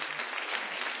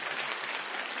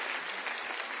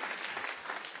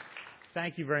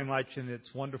 Thank you very much, and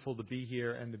it's wonderful to be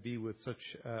here and to be with such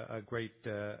a great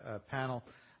panel.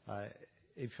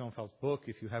 Abe Schoenfeld's book,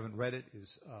 if you haven't read it, is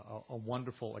a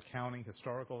wonderful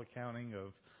historical accounting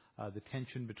of the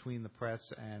tension between the press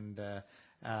and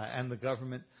the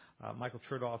government. Michael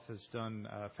Chertoff has done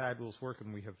fabulous work,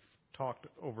 and we have talked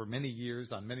over many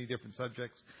years on many different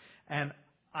subjects. And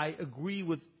I agree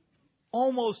with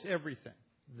almost everything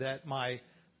that my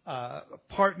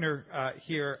partner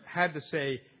here had to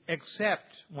say,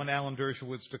 except when Alan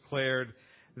Dershowitz declared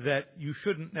that you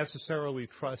shouldn't necessarily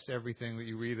trust everything that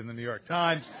you read in the New York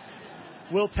Times.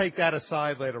 We'll take that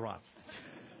aside later on.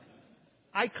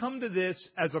 I come to this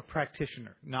as a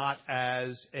practitioner, not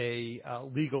as a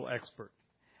legal expert.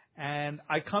 And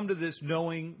I come to this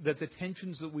knowing that the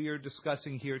tensions that we are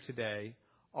discussing here today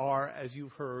are, as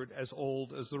you've heard, as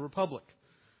old as the Republic.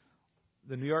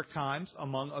 The New York Times,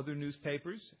 among other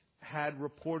newspapers, had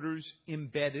reporters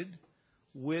embedded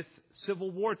with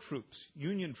Civil War troops,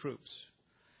 Union troops.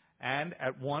 And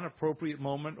at one appropriate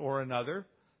moment or another,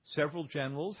 several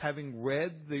generals, having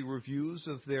read the reviews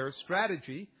of their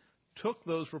strategy, took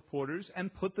those reporters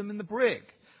and put them in the brig.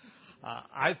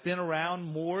 I've been around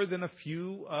more than a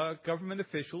few government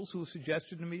officials who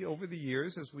suggested to me over the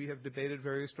years, as we have debated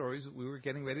various stories that we were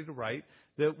getting ready to write,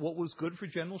 that what was good for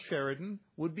General Sheridan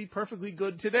would be perfectly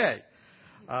good today.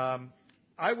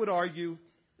 I would argue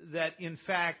that, in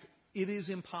fact, it is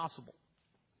impossible.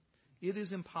 It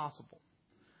is impossible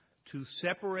to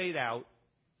separate out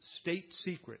state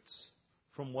secrets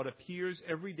from what appears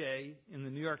every day in the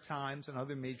New York Times and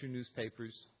other major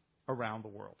newspapers around the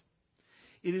world.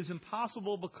 It is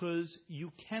impossible because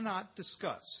you cannot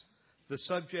discuss the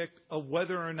subject of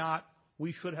whether or not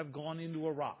we should have gone into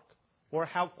Iraq, or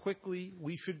how quickly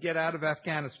we should get out of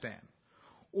Afghanistan,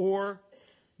 or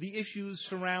the issues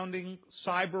surrounding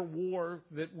cyber war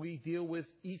that we deal with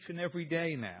each and every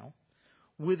day now,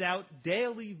 without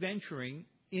daily venturing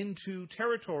into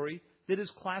territory that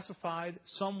is classified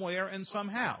somewhere and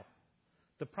somehow.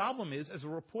 The problem is, as a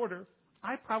reporter,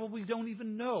 I probably don't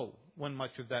even know when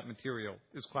much of that material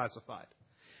is classified.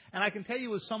 And I can tell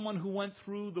you, as someone who went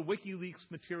through the WikiLeaks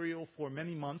material for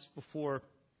many months before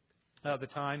the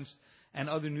Times and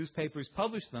other newspapers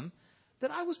published them,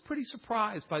 that I was pretty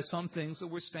surprised by some things that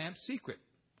were stamped secret.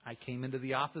 I came into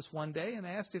the office one day and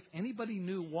asked if anybody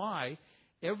knew why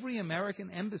every American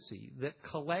embassy that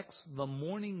collects the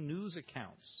morning news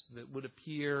accounts that would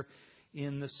appear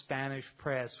in the Spanish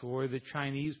press or the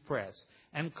Chinese press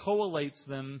and collates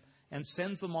them and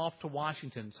sends them off to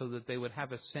Washington so that they would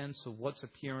have a sense of what's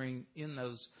appearing in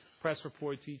those press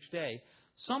reports each day.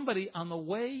 Somebody on the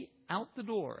way out the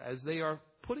door, as they are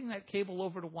putting that cable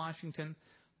over to Washington,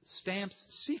 stamps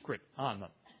secret on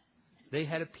them. They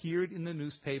had appeared in the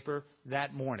newspaper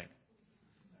that morning.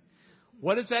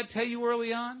 What does that tell you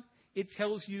early on? It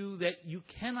tells you that you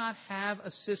cannot have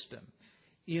a system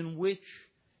in which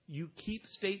you keep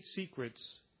state secrets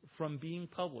from being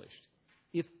published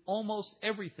if almost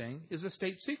everything is a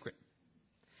state secret.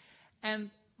 And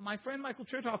my friend Michael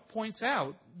Chertoff points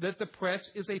out that the press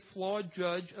is a flawed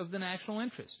judge of the national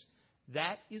interest.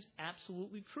 That is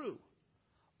absolutely true.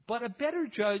 But a better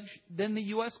judge than the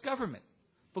U.S. government.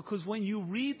 Because when you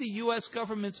read the U.S.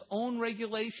 government's own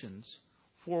regulations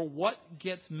for what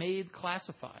gets made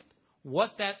classified,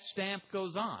 what that stamp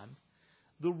goes on,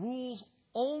 the rules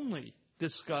only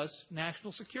discuss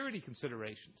national security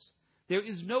considerations. There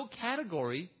is no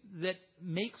category that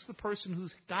makes the person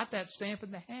who's got that stamp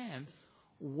in the hand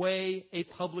weigh a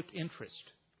public interest.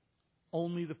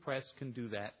 Only the press can do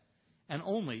that, and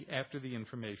only after the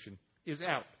information is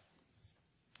out.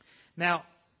 Now,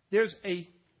 there's a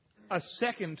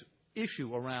second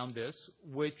issue around this,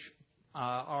 which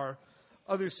our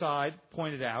other side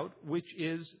pointed out, which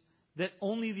is that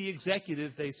only the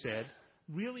executive, they said,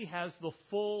 really has the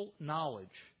full knowledge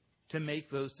to make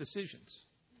those decisions.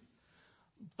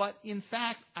 But in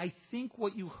fact, I think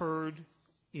what you heard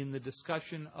in the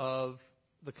discussion of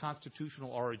the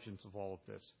constitutional origins of all of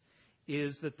this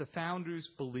is that the founders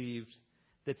believed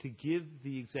that to give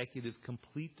the executive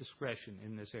complete discretion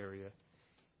in this area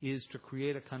is to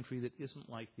create a country that isn't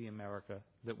like the America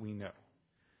that we know.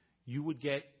 You would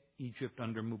get Egypt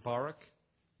under Mubarak.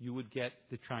 You would get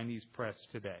the Chinese press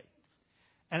today.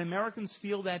 And Americans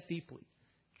feel that deeply.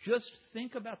 Just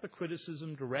think about the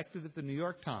criticism directed at the New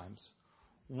York Times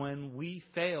when we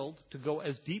failed to go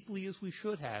as deeply as we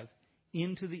should have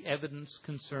into the evidence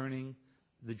concerning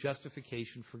the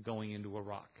justification for going into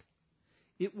Iraq.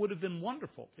 It would have been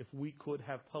wonderful if we could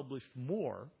have published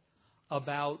more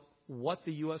about what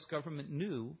the U.S. government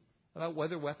knew about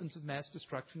whether weapons of mass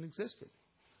destruction existed.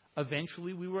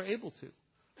 Eventually, we were able to.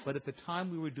 But at the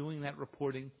time we were doing that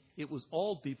reporting, it was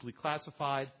all deeply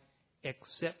classified,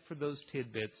 except for those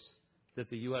tidbits that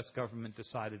the U.S. government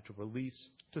decided to release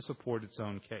to support its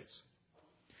own case.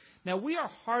 Now, we are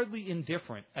hardly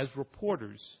indifferent as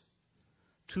reporters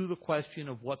to the question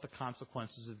of what the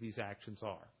consequences of these actions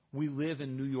are. We live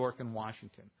in New York and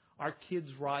Washington. Our kids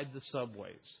ride the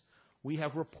subways. We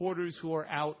have reporters who are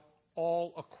out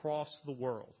all across the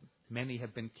world. Many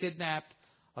have been kidnapped.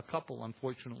 A couple,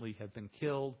 unfortunately, have been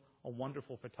killed. A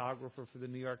wonderful photographer for the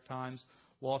New York Times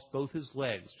lost both his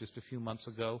legs just a few months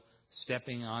ago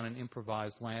stepping on an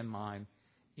improvised landmine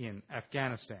in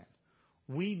Afghanistan.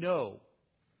 We know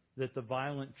that the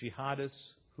violent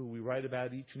jihadists who we write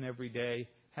about each and every day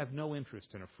have no interest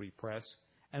in a free press,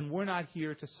 and we're not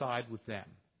here to side with them.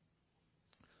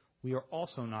 We are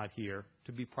also not here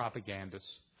to be propagandists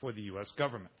for the U.S.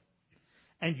 government.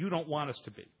 And you don't want us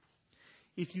to be.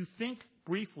 If you think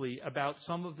briefly about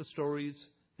some of the stories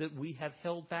that we have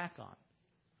held back on,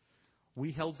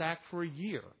 we held back for a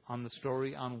year on the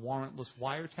story on warrantless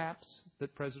wiretaps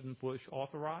that President Bush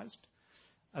authorized.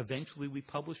 Eventually we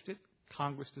published it.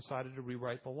 Congress decided to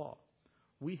rewrite the law.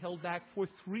 We held back for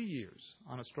 3 years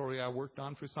on a story I worked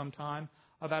on for some time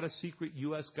about a secret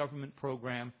U.S. government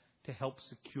program to help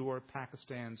secure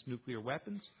Pakistan's nuclear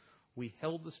weapons. We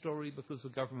held the story because the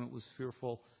government was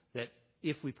fearful that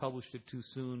if we published it too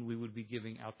soon, we would be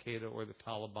giving al-Qaeda or the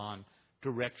Taliban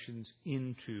directions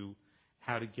into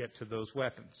how to get to those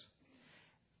weapons.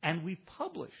 And we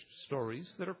published stories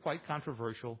that are quite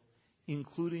controversial,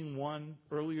 including one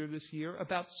earlier this year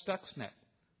about Stuxnet,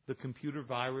 the computer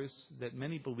virus that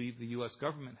many believe the U.S.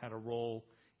 government had a role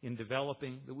in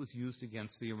developing that was used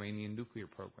against the Iranian nuclear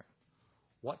program.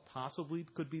 What possibly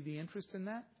could be the interest in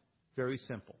that? Very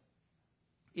simple.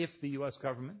 If the U.S.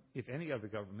 government, if any other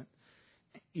government,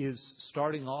 is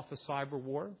starting off a cyber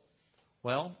war,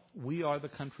 well, we are the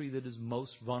country that is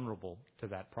most vulnerable to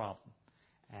that problem,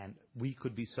 and we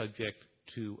could be subject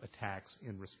to attacks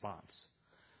in response.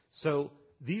 So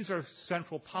these are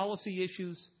central policy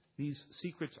issues. These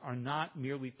secrets are not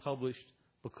merely published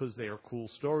because they are cool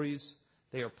stories.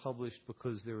 They are published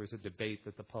because there is a debate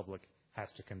that the public has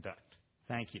to conduct.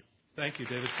 Thank you. Thank you,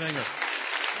 David Sanger.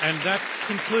 And that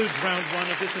concludes round one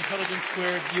of this Intelligence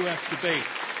Squared U.S. debate,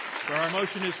 where our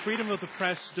motion is freedom of the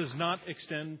press does not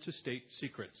extend to state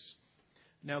secrets.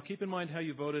 Now, keep in mind how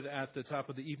you voted at the top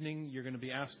of the evening. You're going to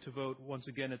be asked to vote once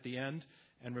again at the end,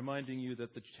 and reminding you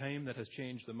that the team that has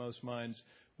changed the most minds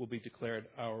will be declared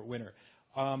our winner.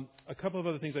 A couple of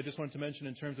other things I just wanted to mention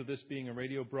in terms of this being a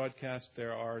radio broadcast.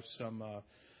 There are some,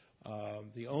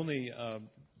 the only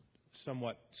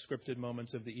somewhat scripted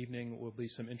moments of the evening will be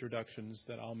some introductions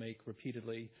that I'll make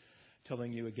repeatedly,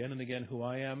 telling you again and again who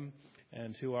I am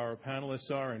and who our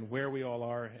panelists are and where we all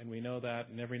are, and we know that.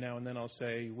 And every now and then I'll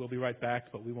say, we'll be right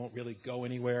back, but we won't really go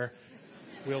anywhere.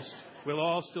 We'll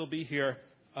all still be here.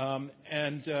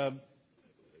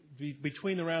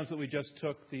 Between the rounds that we just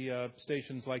took, the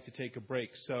stations like to take a break.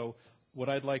 So what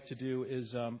I'd like to do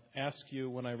is ask you,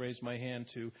 when I raise my hand,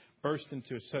 to burst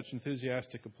into such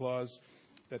enthusiastic applause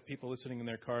that people listening in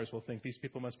their cars will think, these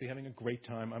people must be having a great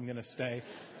time. I'm going to stay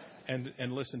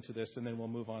and listen to this, and then we'll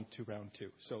move on to round two.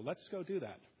 So let's go do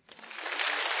that.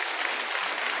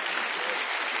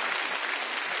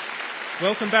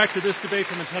 Welcome back to this debate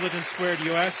from Intelligence Squared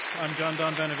U.S. I'm John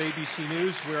Donvan of ABC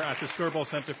News. We're at the Skirball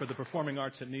Center for the Performing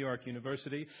Arts at New York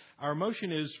University. Our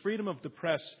motion is freedom of the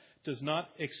press does not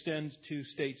extend to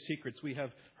state secrets. We have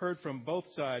heard from both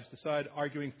sides, the side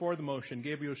arguing for the motion,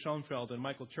 Gabriel Schoenfeld and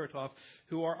Michael Chertoff,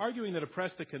 who are arguing that a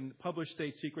press that can publish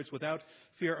state secrets without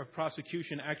fear of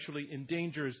prosecution actually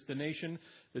endangers the nation.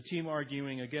 The team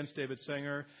arguing against David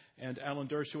Sanger and Alan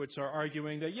Dershowitz are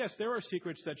arguing that, yes, there are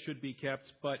secrets that should be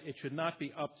kept, but it should not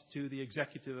be up to the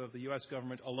executive of the U.S.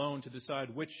 government alone to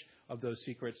decide which of those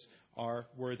secrets are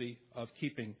worthy of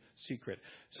keeping secret.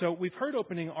 So we've heard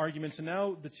opening arguments, and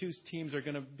now the two teams are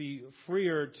going to be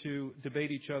freer to debate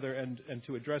each other and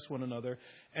to address one another.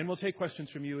 And we'll take questions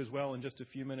from you as well in just a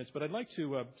few minutes. But I'd like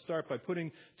to start by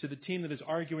putting to the team that is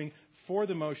arguing for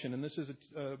the motion, and this is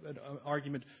an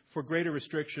argument for greater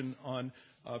restriction on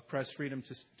press freedom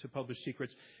to publish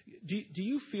secrets. Do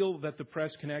you feel that the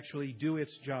press can actually do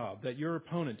its job, that your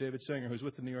opponent, David Sanger, who's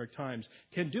with the New York Times,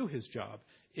 can do his job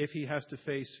if he has to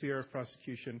face fear of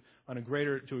prosecution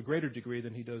to a greater degree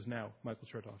than he does now? Michael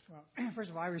Chertoff. Well, first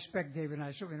of all, I respect David, and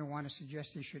I certainly don't want to suggest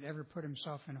he should ever put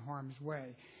himself in harm's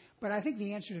way. But I think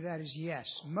the answer to that is yes.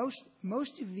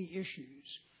 Most of the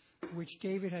issues which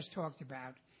David has talked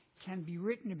about can be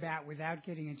written about without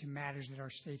getting into matters that are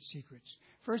state secrets.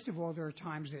 First of all, there are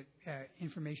times that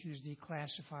information is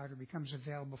declassified or becomes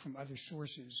available from other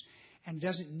sources and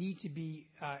doesn't need to be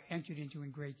entered into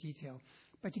in great detail.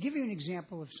 But to give you an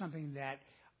example of something that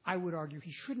I would argue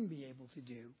he shouldn't be able to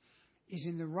do is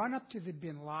in the run-up to the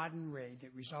bin Laden raid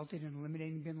that resulted in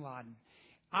eliminating bin Laden,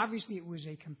 obviously it was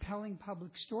a compelling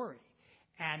public story.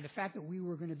 And the fact that we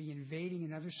were going to be invading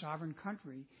another sovereign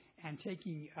country and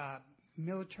taking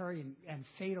military and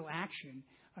fatal action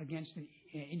against an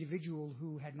individual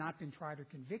who had not been tried or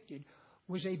convicted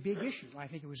was a big issue. I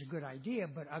think it was a good idea,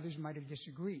 but others might have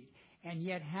disagreed. And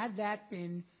yet, had that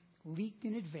been leaked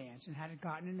in advance and had it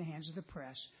gotten in the hands of the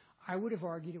press, I would have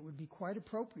argued it would be quite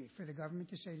appropriate for the government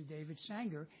to say to David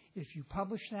Sanger, if you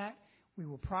publish that, we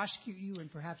will prosecute you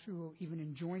and perhaps we will even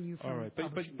enjoin you from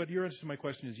publishing. But your answer to my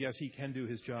question is yes, he can do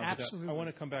his job. Absolutely. I want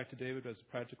to come back to David as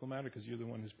a practical matter because you're the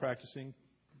one who's practicing.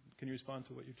 Can you respond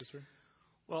to what you just heard?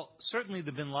 Well, certainly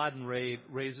the bin Laden raid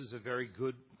raises a very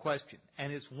good question,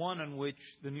 and it's one on which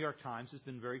the New York Times has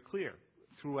been very clear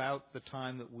throughout the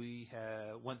time that we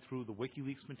went through the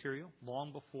WikiLeaks material.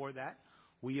 Long before that,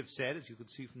 we have said, as you could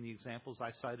see from the examples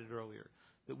I cited earlier,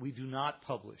 that we do not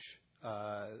publish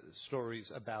stories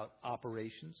about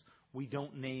operations. We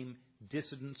don't name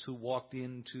dissidents who walked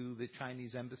into the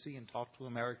Chinese embassy and talked to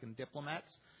American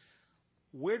diplomats.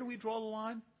 Where do we draw the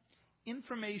line?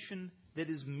 Information that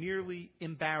is merely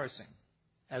embarrassing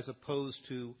as opposed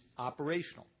to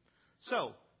operational.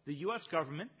 So the U.S.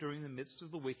 government, during the midst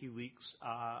of the WikiLeaks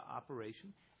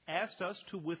operation, asked us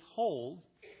to withhold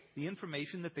the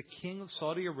information that the King of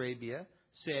Saudi Arabia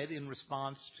said in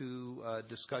response to a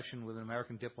discussion with an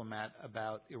American diplomat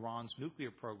about Iran's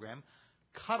nuclear program,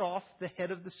 cut off the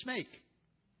head of the snake.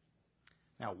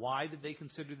 Now, why did they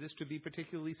consider this to be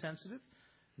particularly sensitive?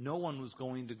 No one was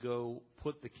going to go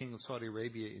put the King of Saudi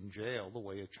Arabia in jail the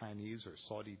way a Chinese or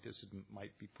Saudi dissident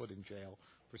might be put in jail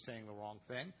for saying the wrong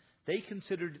thing. They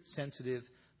considered it sensitive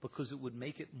because it would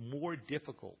make it more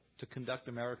difficult to conduct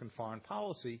American foreign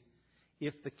policy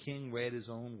if the king read his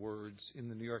own words in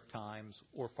the New York Times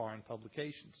or foreign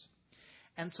publications.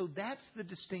 And so that's the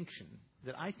distinction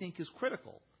that I think is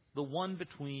critical, the one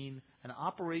between an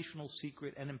operational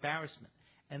secret and embarrassment.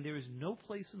 And there is no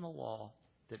place in the law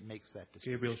that makes that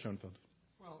distinction. Gabriel Schoenfeld.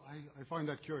 Well, I find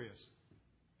that curious.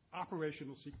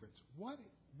 Operational secrets. What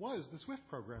was the SWIFT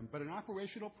program but an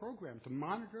operational program to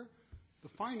monitor the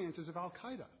finances of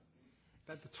Al-Qaeda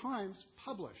that the Times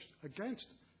published against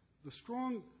the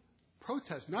strong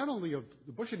protest not only of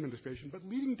the Bush administration but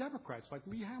leading Democrats like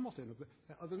Lee Hamilton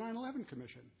of the 9/11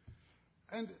 Commission.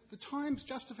 And the Times'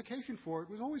 justification for it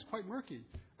was always quite murky.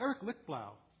 Eric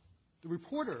Lichtblau, the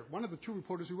reporter, one of the two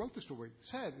reporters who wrote the story,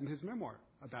 said in his memoir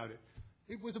about it,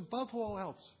 it was above all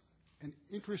else an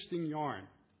interesting yarn.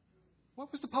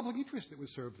 What was the public interest that was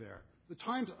served there? The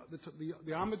Times,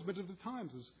 the ombudsman of the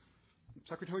Times, as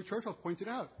Secretary Churchill pointed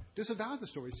out, disavowed the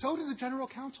story. So did the General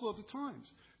Counsel of the Times.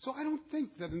 So I don't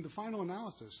think that in the final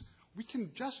analysis we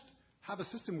can just have a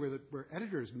system where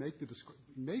editors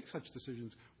make such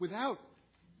decisions without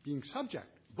being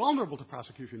vulnerable to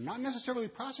prosecution, not necessarily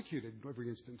prosecuted in every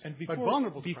instance, but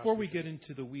vulnerable to prosecution. Before we get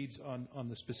into the weeds on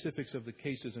the specifics of the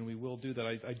cases, and we will do that,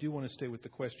 I do want to stay with the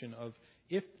question of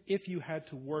if you had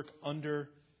to work under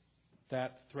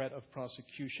that threat of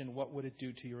prosecution, what would it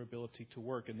do to your ability to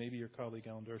work? And maybe your colleague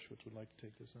Alan Dershowitz would like to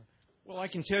take this on. Well, I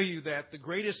can tell you that the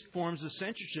greatest forms of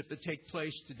censorship that take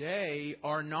place today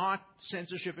are not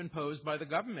censorship imposed by the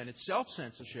government. It's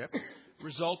self-censorship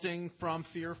resulting from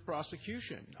fear of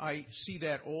prosecution. I see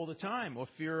that all the time, or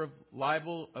fear of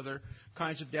libel, other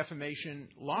kinds of defamation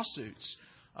lawsuits.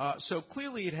 So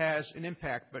clearly it has an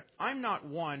impact, but I'm not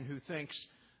one who thinks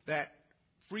that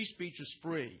free speech is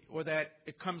free or that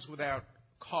it comes without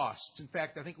costs. In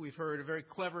fact, I think we've heard a very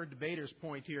clever debater's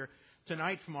point here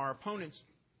tonight from our opponents,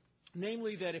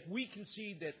 namely that if we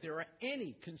concede that there are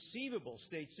any conceivable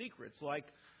state secrets, like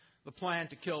the plan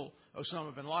to kill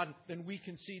Osama bin Laden, then we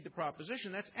concede the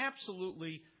proposition. That's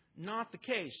absolutely not the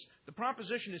case. The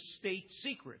proposition is state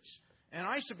secrets. And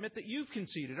I submit that you've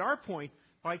conceded our point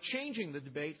by changing the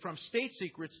debate from state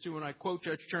secrets to, and I quote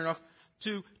Judge Chernoff,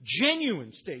 to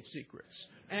genuine state secrets.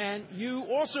 And you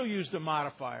also used a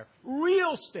modifier,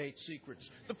 real state secrets.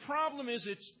 The problem is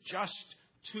it's just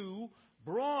too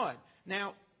broad.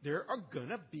 Now, there are going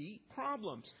to be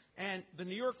problems. And the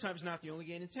New York Times is not the only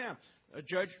game in town.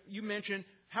 Judge, you mentioned,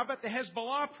 how about the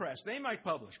Hezbollah press? They might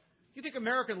publish. You think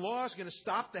American law is going to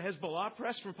stop the Hezbollah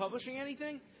press from publishing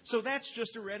anything? So that's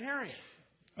just a red herring.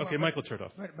 Okay, Michael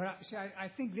Chertoff. But see, I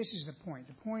think this is the point.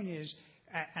 The point is,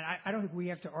 and I don't think we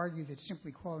have to argue that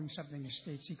simply calling something a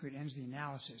state secret ends the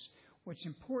analysis. What's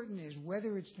important is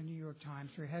whether it's the New York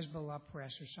Times or Hezbollah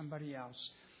press or somebody else,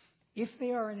 if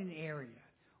they are in an area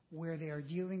where they are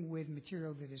dealing with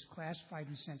material that is classified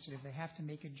and sensitive, they have to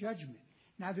make a judgment.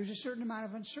 Now, there's a certain amount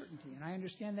of uncertainty, and I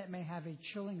understand that may have a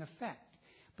chilling effect.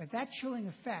 But that chilling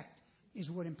effect is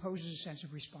what imposes a sense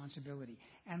of responsibility.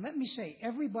 And let me say,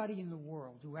 everybody in the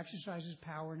world who exercises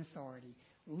power and authority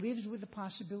lives with the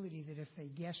possibility that if they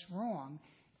guess wrong,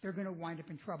 they're going to wind up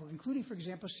in trouble, including, for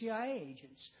example, CIA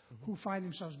agents who find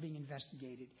themselves being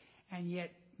investigated. And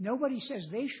yet nobody says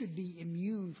they should be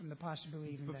immune from the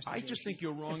possibility of investigation. I just think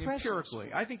you're wrong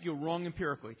empirically. I think you're wrong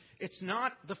empirically. It's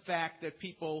not the fact that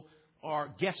people are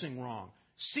guessing wrong.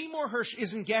 Seymour Hersh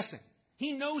isn't guessing.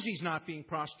 He knows he's not being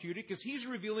prosecuted because he's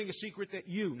revealing a secret that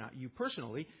you, not you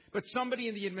personally, but somebody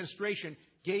in the administration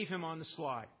gave him on the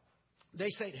slide. They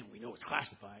say to him, we know it's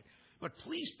classified, but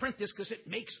please print this because it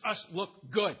makes us look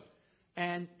good.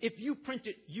 And if you print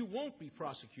it, you won't be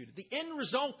prosecuted. The end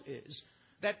result is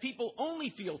that people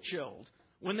only feel chilled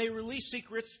when they release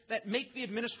secrets that make the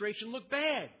administration look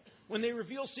bad. When they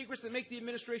reveal secrets that make the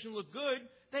administration look good,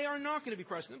 they are not going to be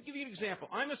prosecuted. Let me give you an example.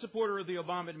 I'm a supporter of the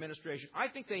Obama administration. I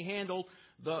think they handled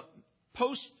the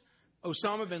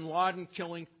post-Osama bin Laden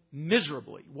killing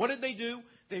miserably. What did they do?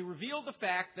 They revealed the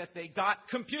fact that they got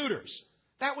computers.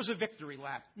 That was a victory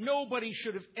lap. Nobody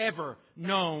should have ever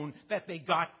known that they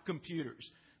got computers.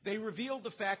 They revealed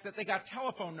the fact that they got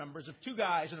telephone numbers of two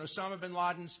guys in Osama bin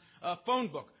Laden's phone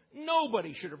book.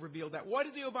 Nobody should have revealed that. Why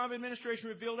did the Obama administration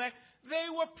reveal that?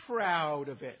 They were proud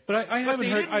of it. But I haven't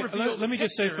heard. Let me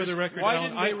just say for the record,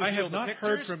 Alan, I have not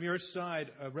heard from your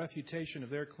side a refutation of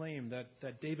their claim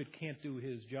that David can't do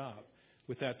his job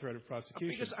with that threat of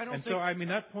prosecution. Because I don't and think, so, I mean,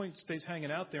 that point stays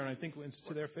hanging out there, and I think it's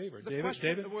to their favor.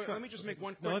 David? Let me just make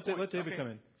one quick point. Let David okay. come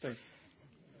in. Thanks.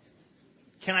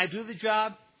 Can I do the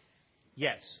job?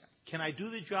 Yes. Can I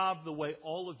do the job the way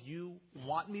all of you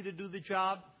want me to do the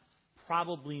job?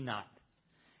 Probably not.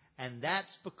 And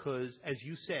that's because, as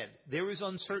you said, there is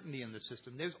uncertainty in the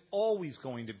system. There's always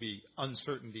going to be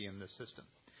uncertainty in the system.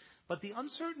 But the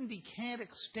uncertainty can't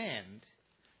extend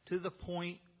to the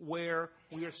point where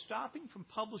we are stopping from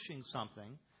publishing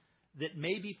something that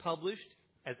may be published,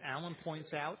 as Alan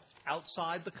points out,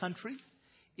 outside the country.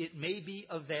 It may be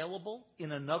available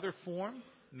in another form,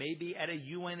 maybe at a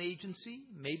UN agency,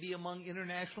 maybe among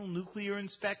international nuclear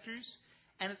inspectors,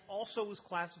 and it also is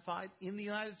classified in the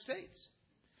United States.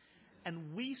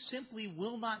 And we simply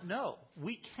will not know.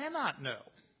 We cannot know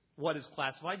what is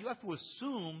classified. You have to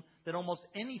assume that almost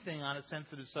anything on a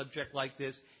sensitive subject like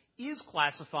this is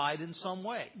classified in some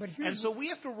way. And so we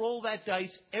have to roll that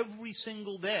dice every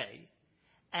single day,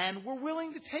 and we're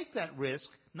willing to take that risk,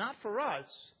 not for us,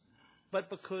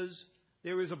 but because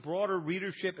there is a broader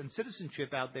readership and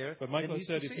citizenship out there. But Michael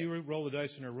said if you roll the dice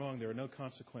and are wrong, there are no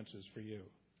consequences for you.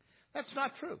 That's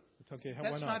not true. It's okay.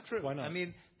 That's why not? not true. Why not? I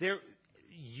mean,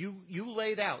 you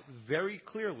laid out very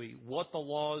clearly what the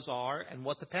laws are and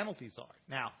what the penalties are.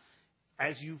 Now,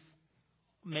 as you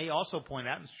may also point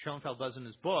out, Mr. Schoenfeld does in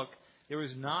his book, there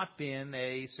has not been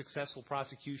a successful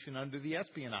prosecution under the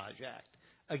Espionage Act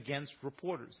against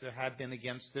reporters. There have been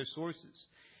against their sources.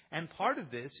 And part of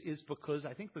this is because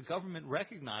I think the government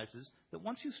recognizes that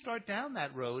once you start down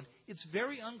that road, it's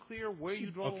very unclear where you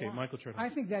draw the line. Okay, Michael Chertoff. I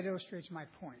think that illustrates my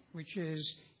point, which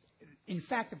is, in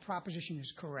fact, the proposition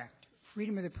is correct.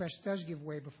 Freedom of the press does give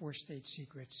way before state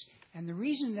secrets. And the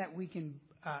reason that we can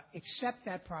accept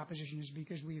that proposition is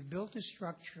because we have built a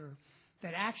structure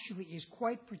that actually is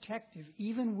quite protective,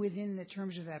 even within the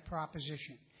terms of that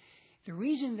proposition. The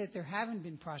reason that there haven't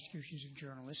been prosecutions of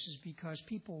journalists is because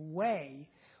people weigh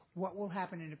what will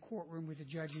happen in a courtroom with a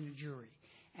judge and a jury.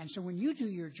 And so when you do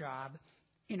your job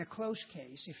in a close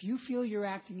case, if you feel you're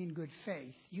acting in good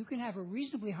faith, you can have a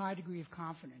reasonably high degree of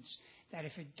confidence that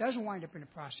if it does wind up in a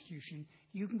prosecution,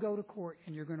 you can go to court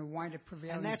and you're going to wind up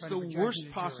prevailing. And that's the worst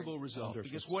possible result,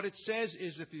 because what it says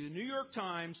is if you're the New York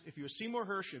Times, if you're Seymour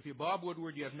Hersh, if you're Bob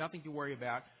Woodward, you have nothing to worry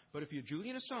about. But if you're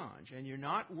Julian Assange and you're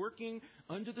not working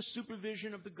under the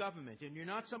supervision of the government and you're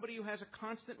not somebody who has a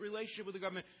constant relationship with the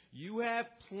government, you have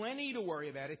plenty to worry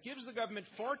about. It gives the government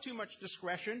far too much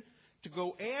discretion to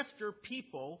go after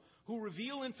people who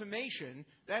reveal information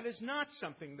that is not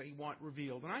something they want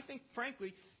revealed. And I think,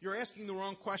 frankly, you're asking the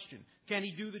wrong question. Can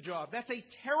he do the job? That's a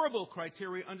terrible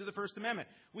criteria under the First Amendment.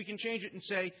 We can change it and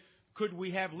say, could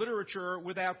we have literature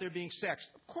without there being sex?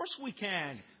 Of course we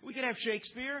can. We could have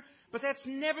Shakespeare. But that's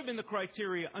never been the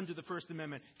criteria under the First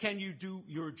Amendment. Can you do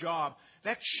your job?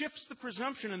 That shifts the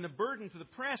presumption and the burden to the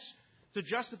press to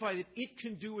justify that it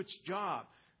can do its job.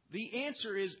 The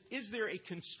answer is there a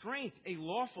constraint, a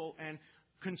lawful and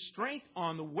constraint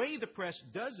on the way the press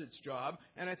does its job?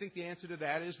 And I think the answer to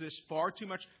that is there's far too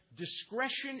much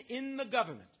discretion in the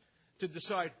government to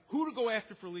decide who to go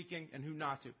after for leaking and who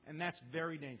not to. And that's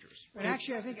very dangerous. But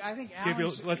actually, I think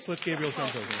Gabriel, let's let Gabriel come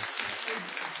over.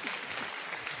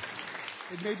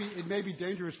 It may be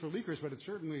dangerous for leakers, but it's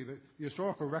certainly the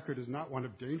historical record is not one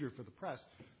of danger for the press.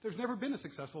 There's never been a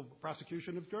successful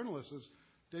prosecution of journalists, as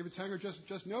David Sanger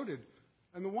just noted.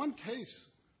 And the one case,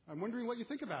 I'm wondering what you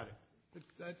think about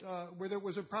it, where there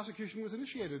was a prosecution was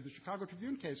initiated, the Chicago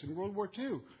Tribune case in World War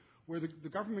II, where the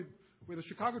government where the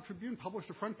Chicago Tribune published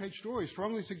a front-page story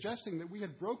strongly suggesting that we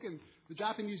had broken the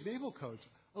Japanese naval codes,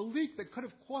 a leak that could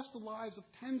have cost the lives of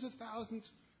tens of thousands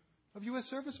of U.S.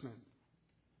 servicemen.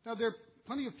 Now, there are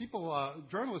plenty of people,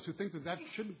 journalists, who think that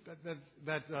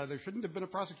there shouldn't have been a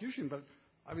prosecution, but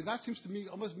I mean, that seems to me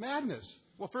almost madness.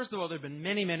 Well, first of all, there have been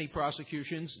many, many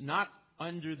prosecutions, not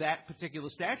under that particular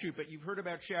statute, but you've heard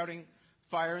about shouting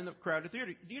fire in the crowded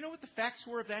theater. Do you know what the facts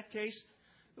were of that case?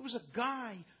 There was a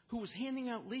guy who was handing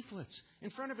out leaflets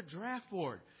in front of a draft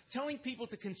board, telling people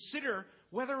to consider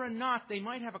whether or not they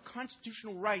might have a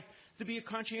constitutional right to be a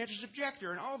conscientious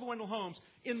objector. And Oliver Wendell Holmes,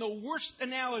 in the worst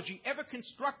analogy ever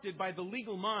constructed by the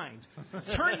legal mind,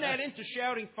 turned that into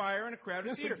shouting fire in a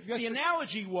crowded theater. The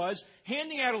analogy was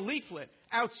handing out a leaflet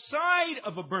outside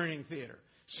of a burning theater,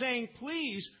 saying,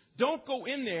 please, don't go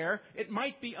in there. It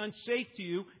might be unsafe to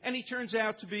you. And he turns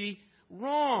out to be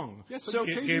wrong. Yes, so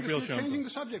you're changing the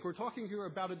subject. We're talking here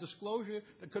about a disclosure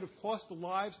that could have cost the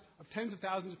lives of tens of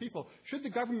thousands of people. Should the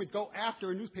government go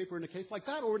after a newspaper in a case like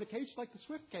that, or in a case like the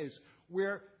Swift case,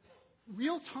 where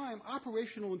real-time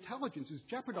operational intelligence is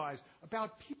jeopardized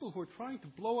about people who are trying to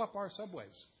blow up our subways?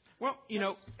 Well, you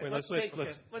know, let's take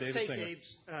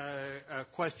Dave's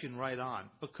question right on,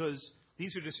 because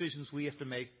these are decisions we have to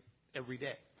make every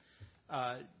day.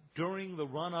 During the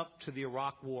run-up to the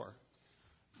Iraq War,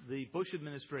 the Bush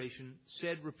administration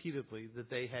said repeatedly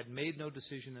that they had made no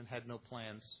decision and had no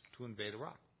plans to invade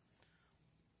Iraq.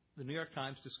 The New York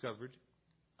Times discovered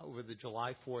over the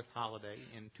July 4th holiday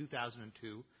in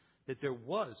 2002 that there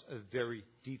was a very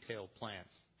detailed plan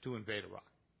to invade Iraq.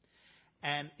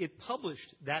 And it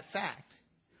published that fact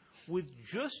with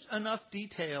just enough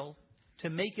detail to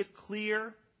make it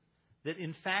clear that,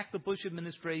 in fact, the Bush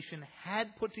administration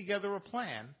had put together a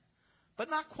plan, but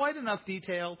not quite enough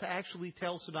detail to actually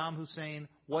tell Saddam Hussein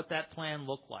what that plan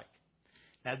looked like.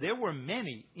 Now, there were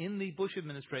many in the Bush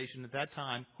administration at that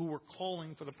time who were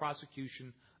calling for the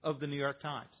prosecution of the New York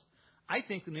Times. I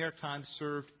think the New York Times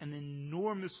served an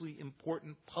enormously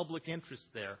important public interest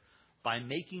there by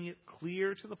making it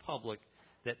clear to the public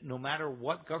that no matter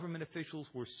what government officials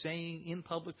were saying in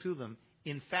public to them,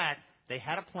 in fact, they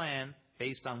had a plan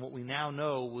based on what we now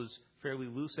know was fairly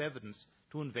loose evidence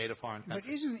to invade a foreign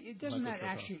country. But doesn't that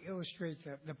actually illustrate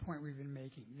the point we've been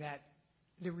making, that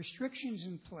the restrictions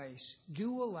in place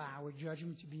do allow a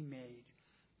judgment to be made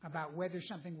about whether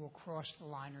something will cross the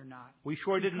line or not? We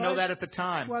sure didn't know that at the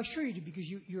time. Well, sure you do, because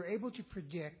you're able to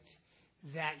predict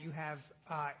that you have,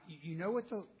 you know what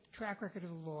the track record of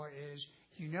the law is.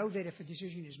 You know that if a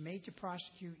decision is made to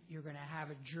prosecute, you're going to have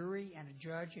a jury and a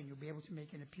judge, and you'll be able to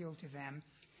make an appeal to them.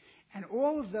 And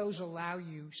all of those allow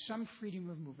you some freedom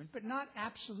of movement, but not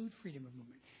absolute freedom of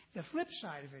movement. The flip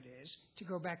side of it is, to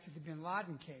go back to the bin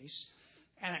Laden case,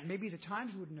 and maybe the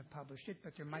Times wouldn't have published it,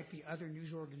 but there might be other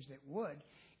news organs that would.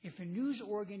 If a news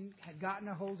organ had gotten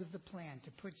a hold of the plan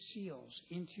to put SEALs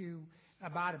into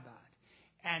Abbottabad,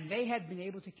 and they had been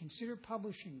able to consider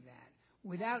publishing that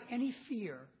without any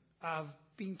fear of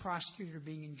being prosecuted or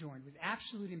being enjoined, with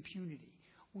absolute impunity,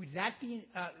 would that be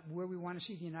where we want to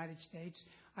see the United States?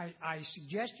 I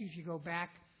suggest you, if you go back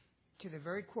to the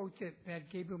very quote that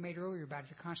Gabriel made earlier about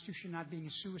the Constitution not being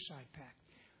a suicide pact,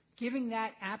 giving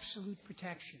that absolute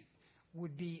protection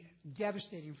would be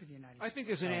devastating for the United States. I think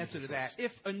there's an answer to that.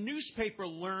 If a newspaper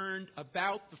learned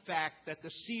about the fact that the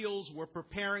SEALs were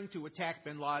preparing to attack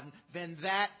bin Laden, then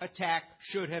that attack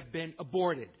should have been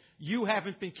aborted. You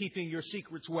haven't been keeping your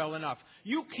secrets well enough.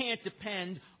 You can't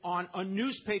depend on a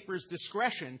newspaper's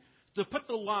discretion to put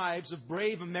the lives of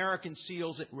brave American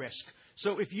SEALs at risk.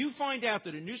 So if you find out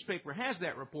that a newspaper has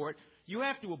that report, you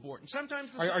have to abort. And sometimes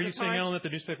are you saying, Alan, that the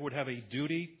newspaper would have a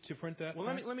duty to print that? Well,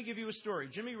 let me give you a story.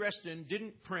 Jimmy Reston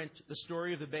didn't print the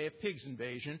story of the Bay of Pigs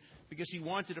invasion because he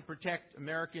wanted to protect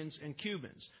Americans and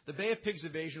Cubans. The Bay of Pigs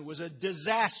invasion was a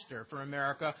disaster for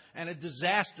America and a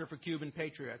disaster for Cuban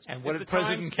patriots. And what did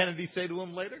President Kennedy say to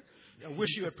him later? I wish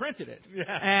you had printed it. Yeah.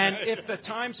 And if the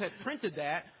Times had printed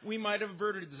that, we might have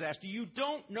averted a disaster. You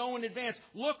don't know in advance.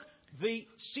 Look, the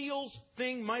SEALs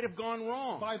thing might have gone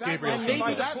wrong. By that Gabriel, logic,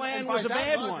 maybe the plan was a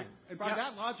bad one. And by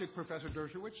that logic, Professor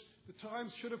Dershowitz, the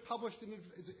Times should have published,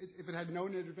 if it had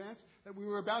known in advance, that we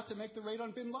were about to make the raid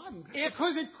on bin Laden.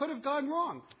 Because it could have gone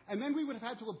wrong. And then we would have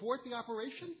had to abort the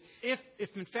operation? If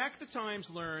in fact the Times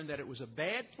learned that it was a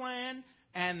bad plan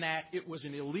and that it was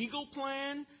an illegal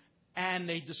plan and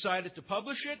they decided to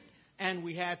publish it and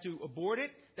we had to abort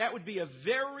it, that would be a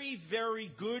very, very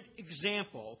good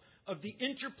example of the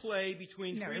interplay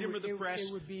between freedom of the press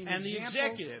and the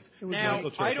executive. Now,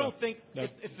 I don't think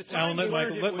if the Times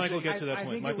Alan, let Michael get to that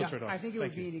point. Michael, I think it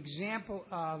would be an example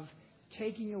of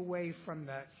taking away from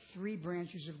the three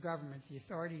branches of government the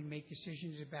authority to make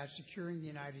decisions about securing the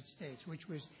United States, which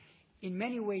was in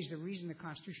many ways the reason the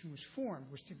Constitution was formed,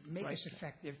 was to make us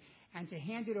effective, and to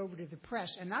hand it over to the press,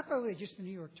 and not only just the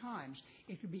New York Times,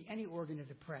 it could be any organ of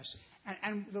the press.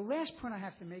 And the last point I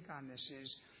have to make on this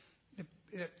is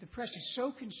the press is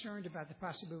so concerned about the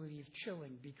possibility of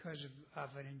chilling because of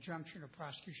an injunction or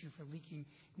prosecution for leaking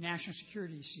national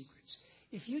security secrets.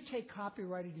 If you take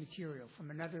copyrighted material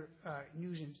from another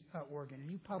news organ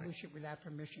and you publish it without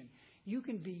permission, you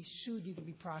can be sued, you can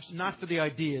be prosecuted. Not for the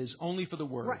ideas, only for the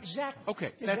words. Right, exactly.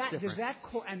 Okay, that's different.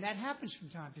 And that happens from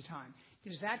time to time.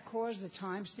 Does that cause the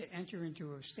Times to enter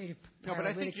into a state of paralytic hysteria? No, but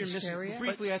I think you're missing,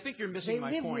 briefly, I think you're missing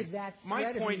my point. They live with that my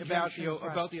threat point of about the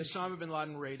prosecution. Osama bin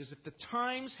Laden raid is if the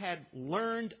Times had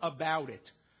learned about it,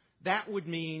 that would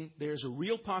mean there's a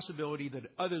real possibility that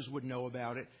others would know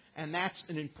about it, and that's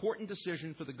an important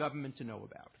decision for the government to know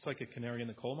about. It's like a canary in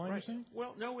the coal mine, Right. you're saying?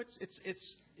 Well, no, it's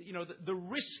the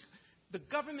risk. The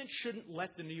government shouldn't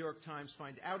let the New York Times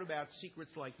find out about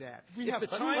secrets like that.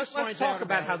 Let's talk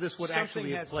about how this would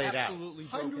actually have played out.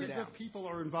 Hundreds of people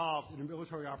are involved in a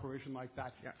military operation like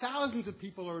that. Yeah. Thousands of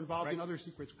people are involved in Right. other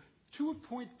secrets.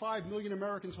 2.5 million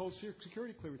Americans hold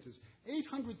security clearances.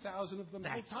 800,000 of them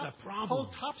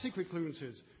hold top secret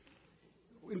clearances.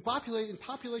 In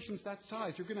populations that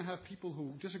size, you're going to have people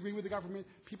who disagree with the government,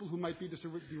 people who might be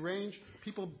deranged,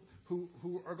 people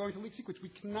who are going to leak secrets. We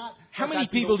cannot. How many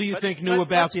people do you think knew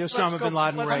about the Osama bin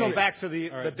Laden raid? Let's go back to the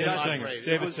All right, bin Laden David raid.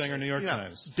 David Singer, New York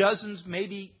Times. Dozens,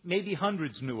 maybe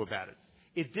hundreds knew about it.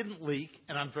 It didn't leak,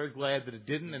 and I'm very glad that it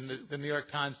didn't, and the New York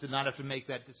Times did not have to make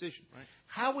that decision. Right.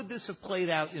 How would this have played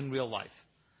out in real life?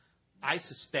 I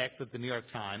suspect that the New York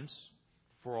Times,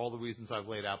 for all the reasons I've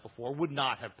laid out before, would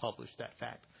not have published that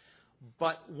fact.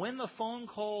 But when the phone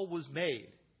call was made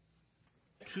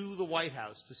to the White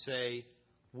House to say,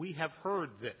 we have heard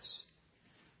this,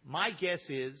 my guess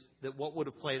is that what would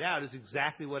have played out is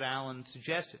exactly what Alan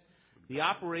suggested. The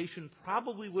operation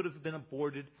probably would have been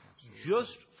aborted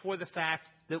just for the fact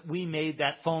that we made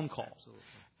that phone call. Absolutely.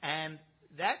 And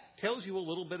that tells you a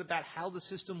little bit about how the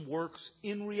system works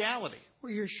in reality.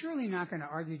 Well, you're surely not going to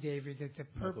argue, David, that the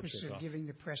purpose of giving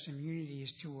the press immunity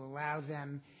is to allow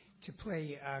them to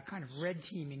play kind of red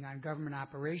teaming on government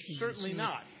operations. Certainly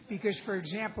not. Because, for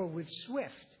example, with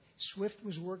SWIFT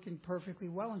was working perfectly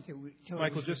well until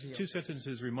Michael, just two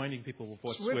sentences reminding people of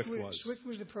what SWIFT was. SWIFT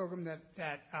was the program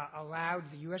that allowed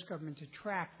the U.S. government to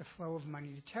track the flow of money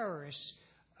to terrorists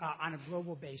on a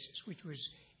global basis, which was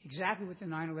exactly what the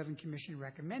 9/11 Commission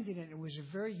recommended, and it was a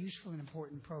very useful and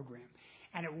important program.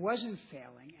 And it wasn't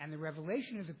failing, and the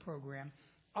revelation of the program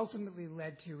ultimately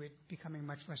led to it becoming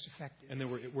much less effective.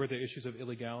 And were there issues of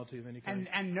illegality of any kind?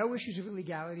 And no issues of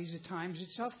illegality, as the Times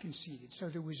itself conceded. So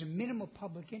there was a minimal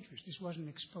public interest. This wasn't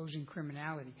exposing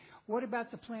criminality. What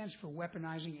about the plans for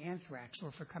weaponizing anthrax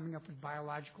or for coming up with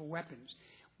biological weapons?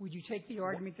 Would you take the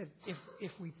argument that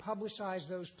if we publicize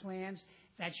those plans,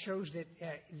 that shows that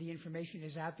the information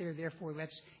is out there, therefore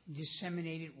let's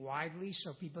disseminate it widely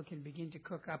so people can begin to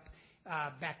cook up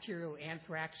bacterial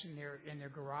anthrax in their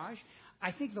garage?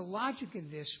 I think the logic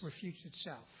of this refutes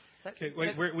itself. Okay,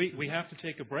 wait, we have to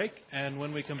take a break, and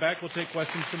when we come back, we'll take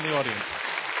questions from the audience.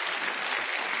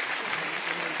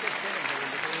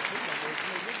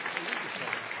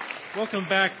 Welcome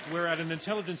back. We're at an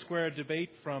Intelligence Squared debate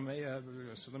from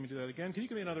so let me do that again. Can you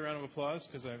give me another round of applause?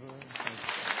 Because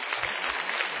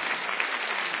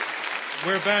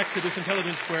we're back to this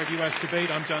Intelligence Squared U.S. debate.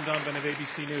 I'm John Donovan of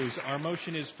ABC News. Our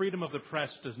motion is freedom of the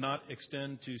press does not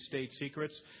extend to state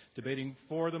secrets. Debating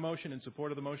for the motion, in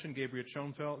support of the motion, Gabriel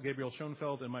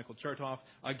Schoenfeld and Michael Chertoff.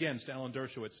 Against, Alan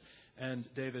Dershowitz and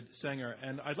David Sanger.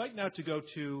 And I'd like now to go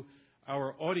to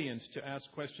our audience to ask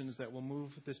questions that will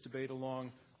move this debate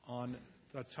along on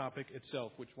the topic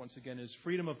itself, which once again is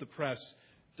freedom of the press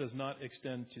does not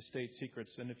extend to state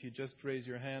secrets. And if you just raise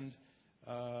your hand,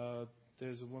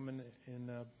 there's a woman in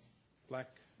a black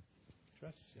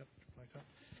dress. Yep, black top.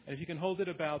 And if you can hold it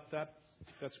about that,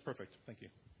 that's perfect. Thank you.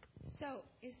 So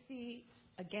is the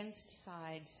against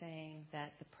side saying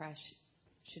that the press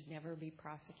should never be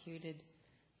prosecuted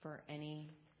for any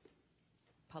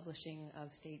publishing of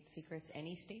state secrets,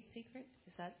 any state secret?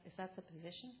 Is that the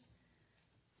position?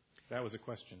 That was a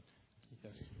question.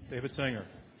 Yes. David Sanger.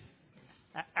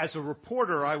 As a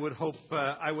reporter, I would hope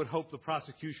the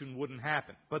prosecution wouldn't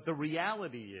happen. But the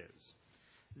reality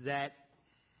is that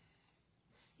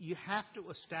you have to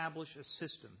establish a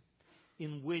system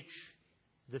in which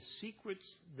the secrets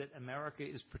that America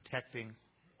is protecting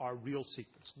are real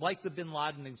secrets, like the bin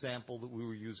Laden example that we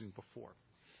were using before.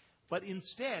 But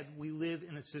instead, we live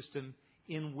in a system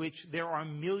in which there are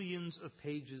millions of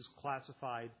pages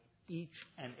classified each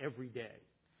and every day.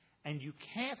 And you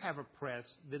can't have a press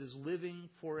that is living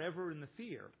forever in the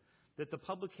fear that the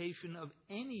publication of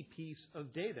any piece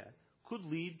of data could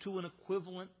lead to an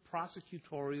equivalent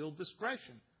prosecutorial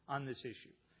discretion on this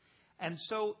issue. And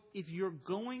so if you're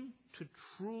going to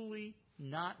truly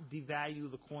not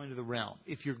devalue the coin of the realm,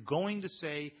 if you're going to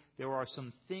say there are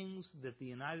some things that the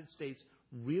United States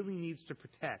really needs to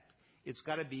protect, it's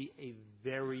got to be a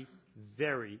very,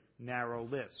 very narrow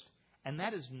list. And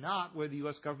that is not where the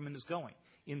U.S. government is going.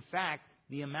 In fact,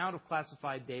 the amount of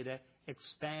classified data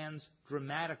expands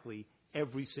dramatically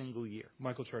every single year.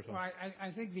 Michael Chertoff. Well,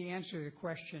 I think the answer to the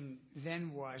question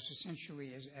then was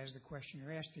essentially, as the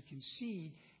questioner asked, to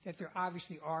concede that there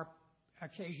obviously are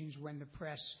occasions when the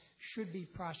press should be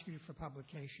prosecuted for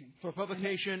publication. For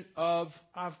publication of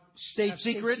state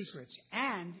secrets?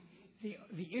 And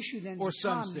the issue then or becomes,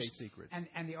 some state secrets.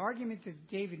 And the argument that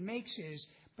David makes is,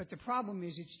 but the problem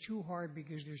is it's too hard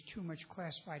because there's too much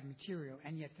classified material.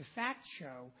 And yet the facts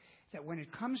show that when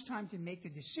it comes time to make the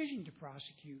decision to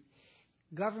prosecute,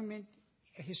 government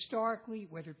historically,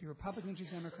 whether it be Republicans or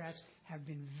Democrats, have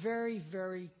been very,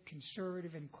 very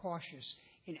conservative and cautious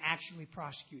in actually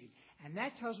prosecuting. And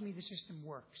that tells me the system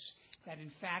works, that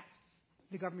in fact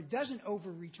the government doesn't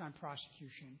overreach on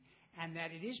prosecution, and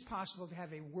that it is possible to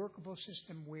have a workable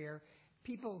system where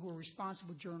people who are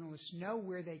responsible journalists know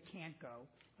where they can't go,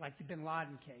 like the bin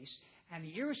Laden case, and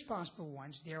the irresponsible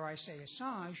ones, dare I say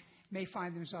Assange, may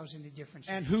find themselves in a different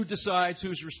situation. And who decides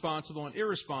who's responsible and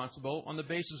irresponsible on the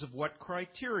basis of what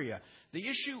criteria? The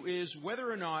issue is whether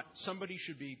or not somebody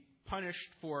should be punished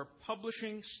for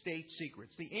publishing state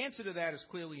secrets. The answer to that is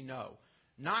clearly no.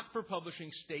 Not for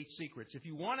publishing state secrets. If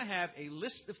you want to have a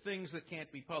list of things that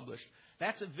can't be published,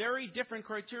 that's a very different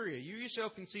criteria. You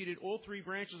yourself conceded all three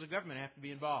branches of government have to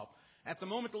be involved. At the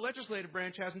moment, the legislative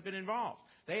branch hasn't been involved.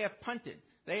 They have punted.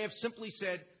 They have simply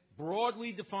said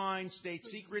broadly defined state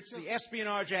secrets, the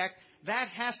Espionage Act, that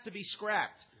has to be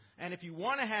scrapped. And if you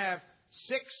want to have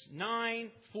 6,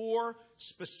 9, 4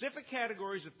 specific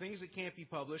categories of things that can't be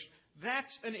published,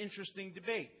 that's an interesting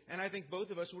debate. And I think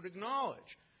both of us would acknowledge.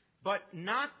 But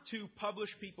not to punish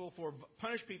people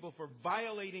for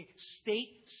violating state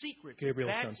secrets. Gabriel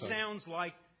that Shenton. Sounds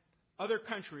like other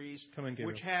countries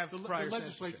which have prior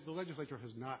censorship. The legislature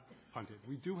has not punted.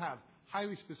 We do have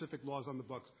highly specific laws on the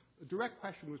books. A direct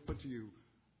question was put to you,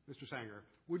 Mr. Sanger.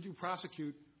 Would you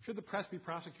prosecute, should the press be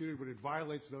prosecuted when it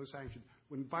violates those sanctions,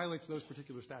 when it violates those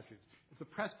particular statutes? If the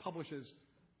press publishes,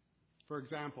 for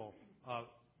example,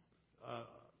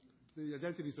 the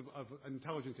identities of an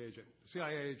intelligence agent, a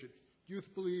CIA agent, do you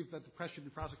believe that the press should be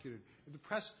prosecuted? If the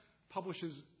press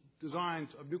publishes designs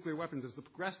of nuclear weapons, as the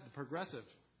progressive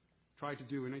tried to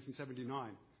do in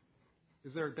 1979,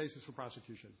 is there a basis for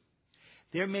prosecution?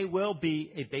 There may well be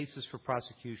a basis for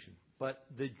prosecution, but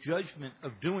the judgment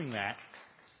of doing that,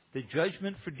 the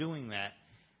judgment for doing that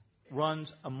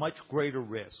runs a much greater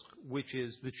risk, which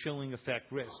is the chilling effect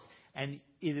risk. And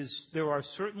there are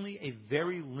certainly a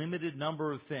very limited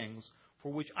number of things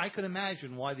for which I could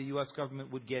imagine why the U.S.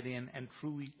 government would get in and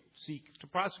truly seek to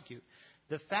prosecute.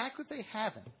 The fact that they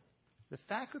haven't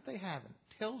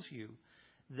tells you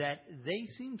that they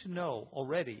seem to know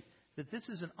already that this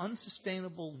is an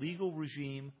unsustainable legal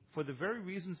regime for the very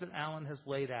reasons that Alan has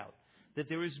laid out, that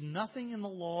there is nothing in the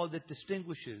law that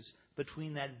distinguishes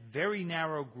between that very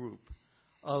narrow group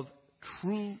of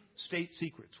true state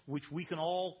secrets, which we can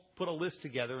all put a list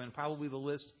together, and probably the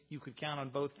list you could count on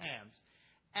both hands,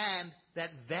 and that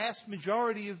vast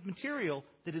majority of material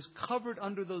that is covered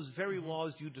under those very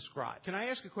laws you described. Can I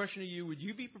ask a question to you? Would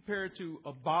you be prepared to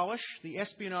abolish the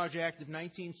Espionage Act of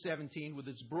 1917 with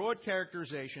its broad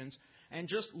characterizations and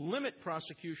just limit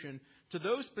prosecution to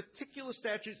those particular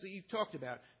statutes that you've talked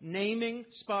about, naming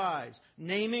spies,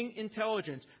 naming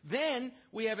intelligence? Then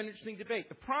we have an interesting debate.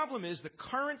 The problem is the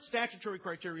current statutory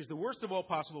criteria is the worst of all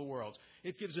possible worlds.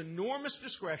 It gives enormous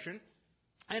discretion,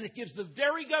 and it gives the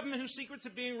very government whose secrets are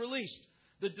being released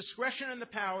the discretion and the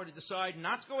power to decide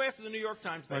not to go after the New York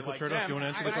Times. They like them. Do you want to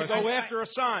answer the but question? go after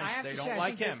Assange. They don't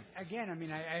like him. Again, I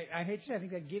mean, I hate to say, I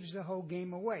think that gives the whole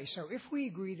game away. So if we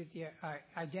agree that the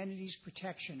Identities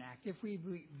Protection Act, if we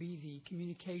be the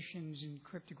Communications and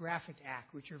Cryptographic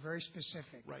Act, which are very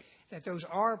specific, right, that those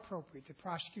are appropriate, the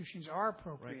prosecutions are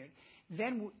appropriate, right,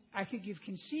 then I think you've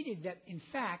conceded that, in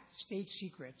fact, state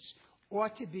secrets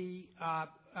ought to be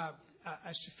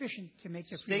sufficient to make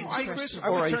the state secrets. I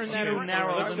would turn that around.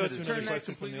 narrow. Let's go to another turn that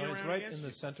question from the completely audience, around. right in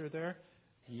the center there.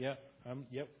 Yep,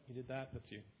 you did that.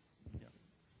 That's you. Yep.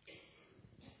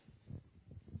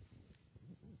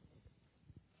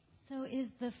 So is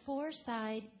the for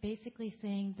side basically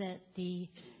saying that the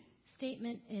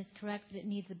statement is correct, but it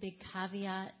needs a big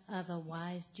caveat of a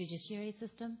wise judiciary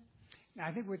system? Now,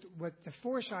 I think what the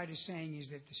for side is saying is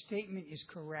that the statement is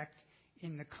correct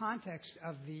in the context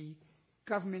of the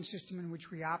government system in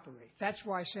which we operate. That's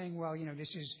why saying, well,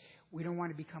 we don't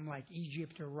want to become like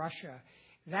Egypt or Russia.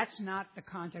 That's not the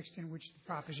context in which the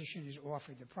proposition is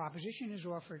offered. The proposition is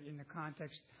offered in the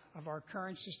context of our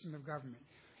current system of government,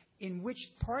 in which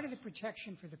part of the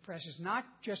protection for the press is not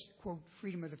just, quote,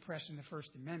 freedom of the press in the First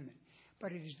Amendment,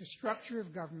 but it is the structure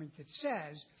of government that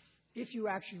says if you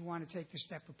actually want to take the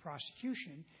step of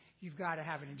prosecution, you've got to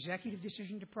have an executive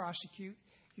decision to prosecute.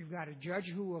 You've got a judge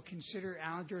who will consider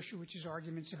Alan Dershowitz's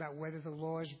arguments about whether the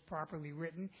law is properly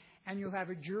written, and you'll have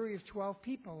a jury of 12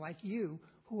 people like you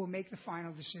who will make the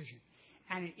final decision.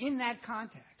 And in that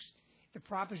context, the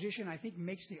proposition, I think,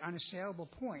 makes the unassailable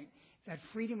point that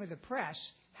freedom of the press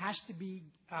has to be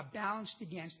balanced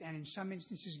against and in some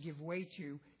instances give way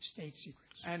to state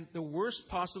secrets. And the worst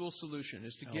possible solution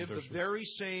is to give the very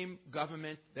same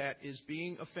government that is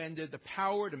being offended the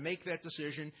power to make that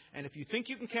decision. And if you think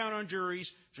you can count on juries,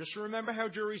 just remember how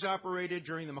juries operated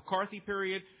during the McCarthy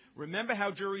period. Remember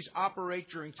how juries operate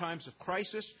during times of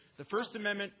crisis. The First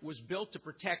Amendment was built to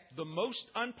protect the most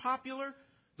unpopular,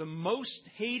 the most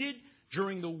hated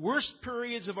during the worst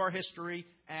periods of our history,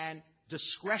 and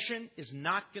discretion is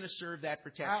not going to serve that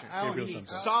protection. We need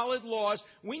solid laws.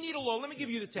 We need a law. Let me give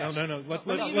you the test. No. No. If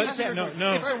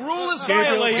a rule is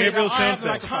violated, Gabriel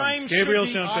Schoenfeld,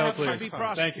 please. Should be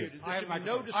prosecuted. Thank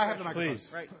you. I have the microphone. Please.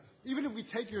 Right. Even if we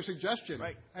take your suggestion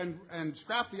and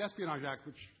scrap the Espionage Act,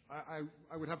 which I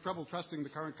would have trouble trusting the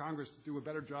current Congress to do a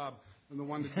better job than the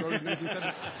one that wrote in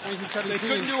 1917. They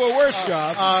couldn't do a worse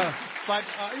job. But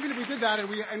even if we did that and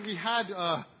we had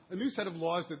a new set of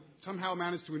laws that somehow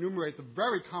managed to enumerate the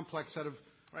very complex set of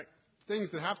things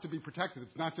that have to be protected.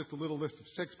 It's not just a little list of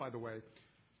 6, by the way.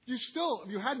 If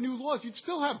you had new laws, you'd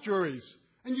still have juries,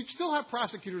 and you'd still have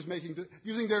prosecutors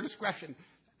using their discretion.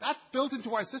 That's built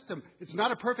into our system. It's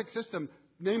not a perfect system.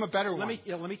 Name a better one.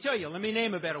 Let me tell you. Let me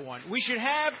name a better one. We should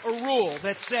have a rule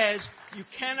that says you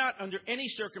cannot, under any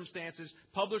circumstances,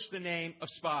 publish the name of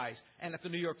spies. And if the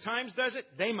New York Times does it,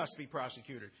 they must be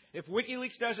prosecuted. If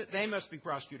WikiLeaks does it, they must be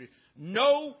prosecuted.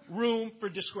 No room for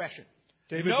discretion.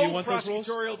 David, do you want those rules?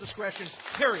 No prosecutorial discretion,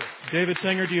 period. David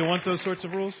Sanger, do you want those sorts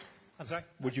of rules? I'm sorry?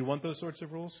 Would you want those sorts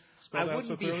of rules? I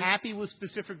wouldn't be happy with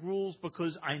specific rules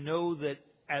because I know that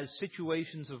as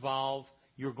situations evolve,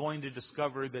 you're going to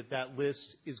discover that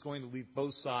list is going to leave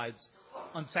both sides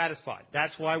unsatisfied.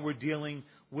 That's why we're dealing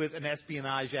with an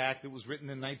Espionage Act that was written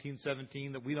in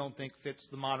 1917 that we don't think fits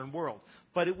the modern world.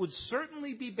 But it would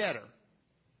certainly be better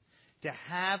to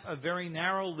have a very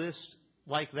narrow list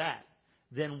like that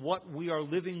than what we are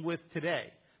living with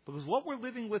today. Because what we're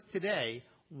living with today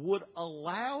would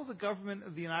allow the government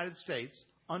of the United States,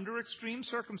 under extreme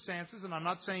circumstances, and I'm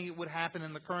not saying it would happen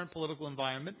in the current political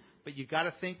environment, but you've got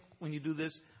to think when you do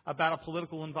this about a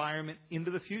political environment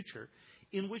into the future,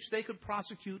 in which they could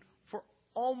prosecute for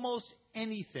almost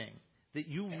anything that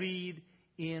you read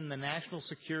in the national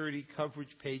security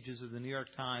coverage pages of the New York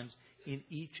Times in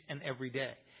each and every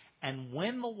day. And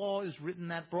when the law is written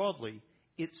that broadly,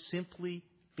 it simply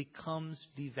becomes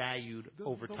devalued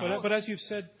over time. But as you've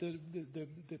said, the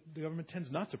government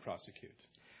tends not to prosecute.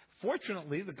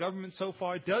 Fortunately, the government so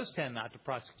far does tend not to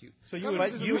prosecute. So you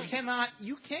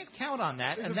can't count on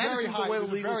that, and that isn't the way the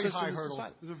legal system is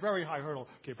decided. There's a very high hurdle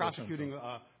prosecuting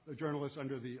a journalist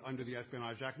under the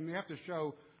Espionage Act, and they have to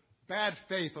show bad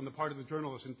faith on the part of the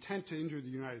journalist, intent to injure the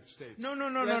United States. No.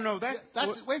 Let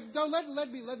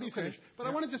me finish. But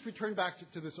I want to just return back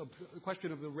to this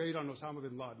question of the raid on Osama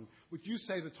bin Laden, which you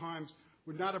say the Times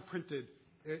would not have printed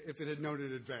if it had known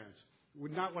in advance.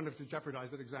 Would not want to jeopardize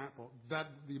that example, that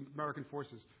the American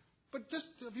forces. But just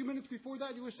a few minutes before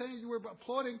that, you were saying you were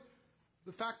applauding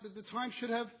the fact that the Times should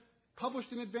have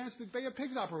published in advance the Bay of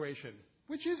Pigs operation.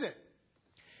 Which is it?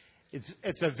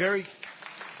 It's a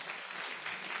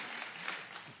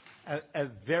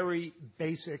very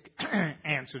basic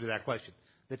answer to that question.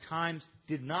 The Times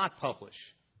did not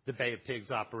publish the Bay of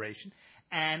Pigs operation,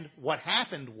 and what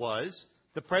happened was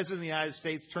the President of the United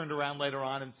States turned around later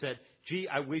on and said, gee,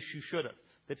 I wish you should have.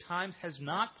 The Times has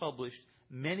not published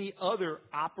many other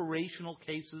operational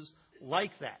cases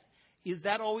like that. Is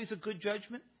that always a good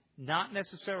judgment? Not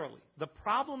necessarily. The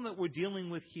problem that we're dealing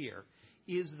with here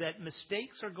is that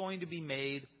mistakes are going to be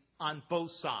made on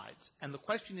both sides. And the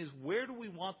question is, where do we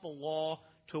want the law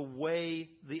to weigh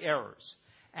the errors?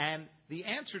 And the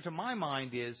answer to my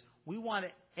mind is we want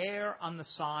to err on the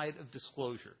side of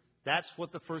disclosure. That's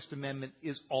what the First Amendment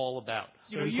is all about.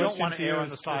 So You your don't want to question err here on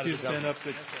the is side if of the you stand government.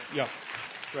 up yeah,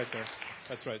 right there.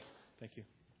 That's right. Thank you.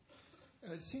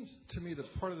 It seems to me that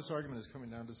part of this argument is coming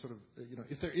down to sort of,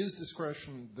 if there is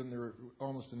discretion, then there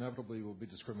almost inevitably will be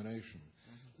discrimination.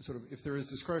 Mm-hmm. Sort of, if there is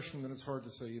discretion, then it's hard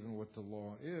to say even what the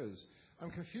law is.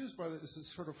 I'm confused by this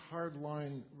sort of hard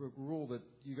line rule that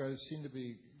you guys seem to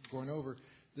be going over,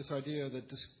 this idea that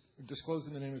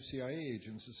disclosing the name of CIA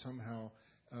agents is somehow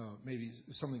maybe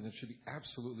something that should be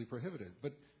absolutely prohibited.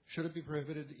 But should it be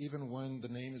prohibited even when the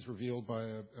name is revealed by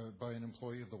an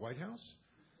employee of the White House?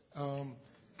 Well,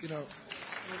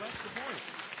 that's the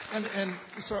point. And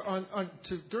so on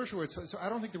to Dershowitz, so I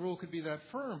don't think the rule could be that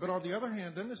firm. But on the other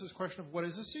hand, then there's this question of what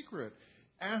is a secret?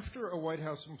 After a White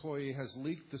House employee has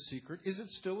leaked the secret, is it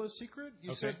still a secret?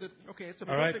 You said that. Okay, it's a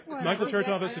all right. Well, Michael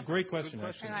Chertoff, that's a great question.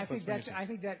 Actually. And I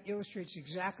think that illustrates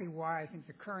exactly why I think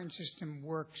the current system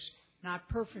works not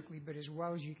perfectly, but as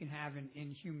well as you can have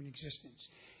in human existence.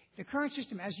 The current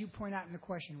system, as you point out in the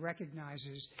question,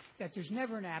 recognizes that there's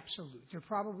never an absolute. There are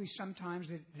probably some times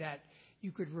that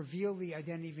you could reveal the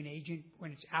identity of an agent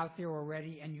when it's out there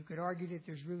already, and you could argue that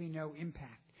there's really no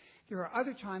impact. There are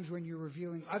other times when you're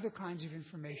revealing other kinds of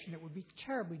information that would be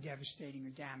terribly devastating or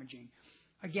damaging.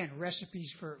 Again,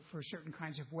 recipes for certain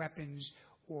kinds of weapons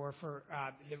or for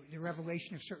the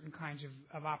revelation of certain kinds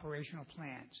of operational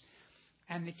plans.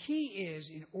 And the key is,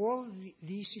 in all of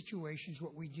these situations,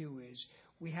 what we do is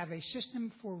we have a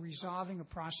system for resolving a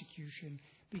prosecution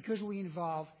because we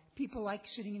involve people like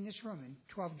sitting in this room and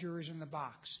 12 jurors in the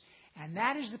box. And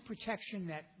that is the protection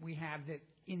that we have, that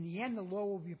in the end the law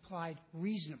will be applied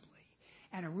reasonably.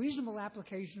 And a reasonable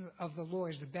application of the law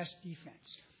is the best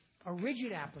defense. A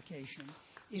rigid application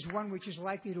is one which is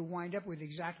likely to wind up with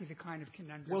exactly the kind of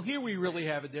conundrum. Well, here we really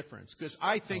have a difference, because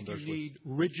I think you need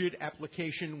rigid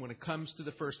application when it comes to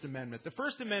the First Amendment. The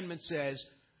First Amendment says,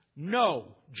 no,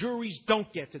 juries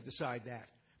don't get to decide that,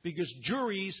 because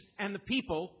juries and the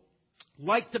people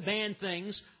like to ban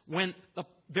things when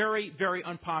very, very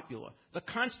unpopular. The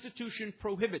Constitution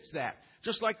prohibits that,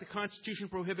 just like the Constitution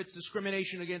prohibits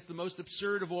discrimination against the most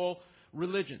absurd of all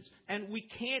religions. And we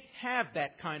can't have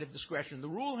that kind of discretion. The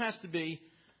rule has to be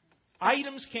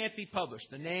items can't be published.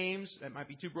 The names, that might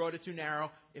be too broad or too narrow.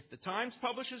 If the Times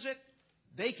publishes it,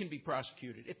 they can be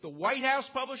prosecuted. If the White House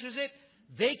publishes it,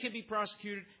 they can be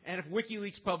prosecuted, and if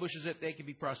WikiLeaks publishes it, they can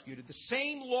be prosecuted. The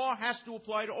same law has to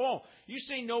apply to all. You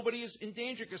say nobody is in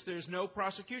danger because there is no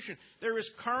prosecution. There is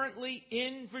currently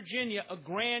in Virginia a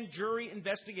grand jury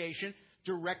investigation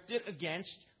directed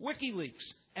against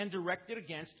WikiLeaks and directed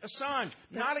against Assange,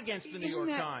 not against the New York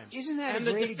Times. Isn't that and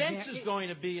a the great defense is going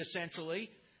to be essentially,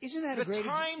 isn't that the a great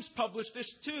Times published this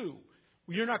too.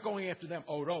 You're not going after them.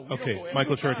 Oh, no. We Okay, don't go after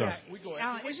Michael the Chertoff. Times. We go after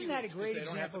Alan, isn't that a WikiLeaks great because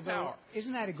they don't have the example, power. though?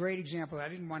 Isn't that a great example? I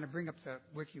didn't want to bring up the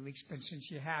WikiLeaks, but since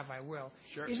you have, I will.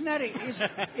 Sure. Isn't that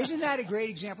a great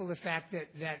example of the fact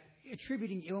that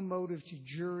attributing ill motive to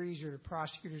juries or to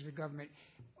prosecutors or the government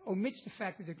omits the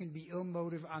fact that there can be ill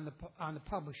motive on the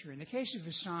publisher? In the case of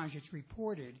Assange, it's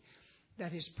reported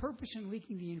that his purpose in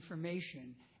leaking the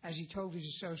information, as he told his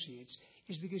associates,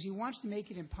 is because he wants to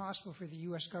make it impossible for the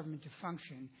U.S. government to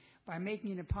function by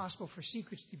making it impossible for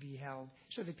secrets to be held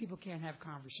so that people can't have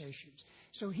conversations.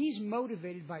 So he's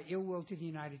motivated by ill will to the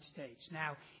United States.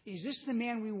 Now, is this the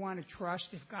man we want to trust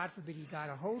if, God forbid, he got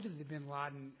a hold of the bin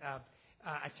Laden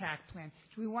attack plan?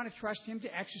 Do we want to trust him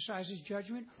to exercise his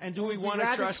judgment? And do we want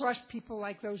to trust people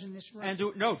like those in this room? And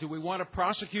do we want a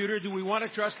prosecutor? Do we want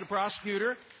to trust the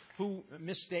prosecutor who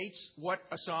misstates what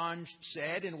Assange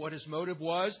said and what his motive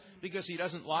was because he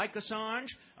doesn't like Assange?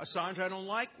 Assange I don't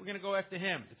like, we're going to go after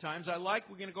him. The Times I like,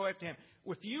 we're going to go after him.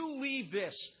 If you leave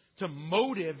this to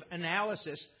motive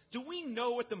analysis, do we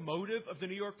know what the motive of the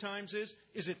New York Times is?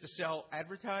 Is it to sell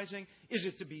advertising? Is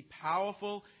it to be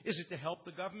powerful? Is it to help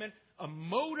the government? A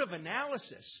motive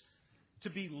analysis to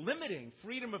be limiting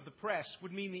freedom of the press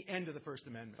would mean the end of the First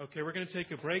Amendment. Okay, we're going to take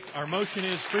a break. Our motion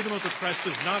is freedom of the press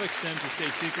does not extend to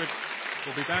state secrets.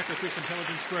 We'll be back with this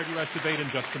Intelligence Squared U.S. debate in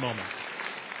just a moment.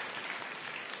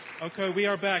 Okay, we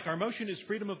are back. Our motion is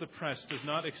freedom of the press does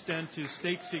not extend to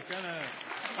state secrets.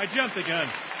 I jumped again.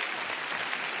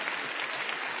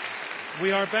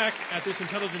 We are back at this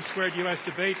Intelligence Squared U.S.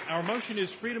 debate. Our motion is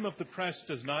freedom of the press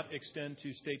does not extend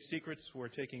to state secrets. We're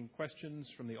taking questions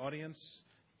from the audience.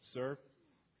 Sir,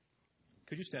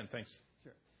 could you stand? Thanks.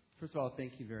 Sure. First of all,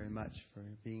 thank you very much for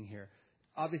being here.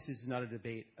 Obviously, this is not a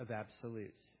debate of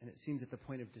absolutes, and it seems that the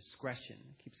point of discretion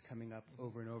keeps coming up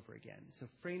over and over again. So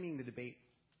framing the debate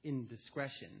in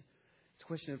discretion, it's a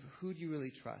question of who do you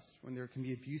really trust when there can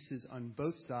be abuses on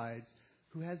both sides,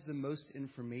 who has the most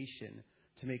information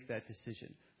to make that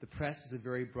decision. The press is a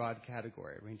very broad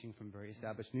category, ranging from very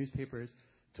established newspapers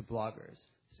to bloggers.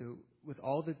 So with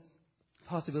all the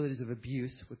possibilities of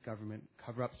abuse with government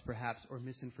cover-ups perhaps, or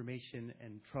misinformation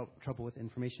and trouble with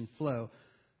information flow,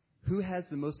 who has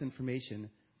the most information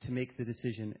to make the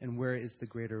decision, and where is the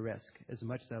greater risk? As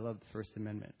much as I love the First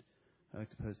Amendment, I'd like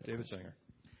to pose that David question. Sanger.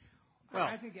 Well,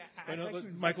 I think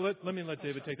Michael, let me let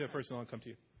David take that first, and I'll come to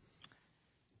you.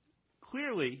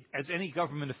 Clearly, as any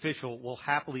government official will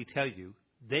happily tell you,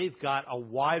 they've got a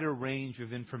wider range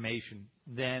of information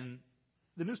than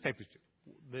the newspapers do.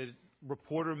 The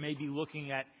reporter may be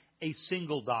looking at a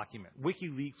single document.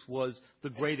 WikiLeaks was the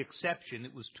great exception.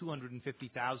 It was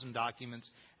 250,000 documents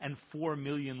and 4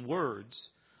 million words.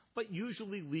 But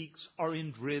usually leaks are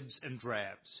in dribs and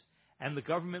drabs. And the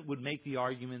government would make the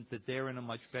argument that they're in a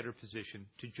much better position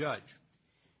to judge.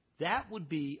 That would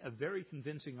be a very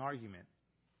convincing argument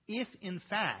if, in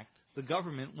fact, the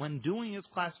government, when doing its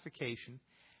classification,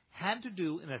 had to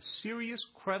do in a serious,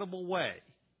 credible way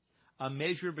a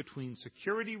measure between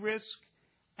security risk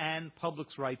and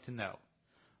public's right to know.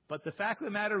 But the fact of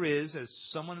the matter is, as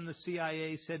someone in the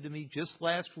CIA said to me just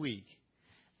last week,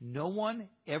 no one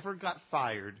ever got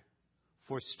fired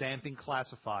for stamping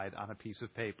classified on a piece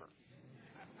of paper.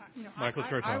 Michael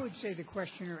Chertoff. I would say the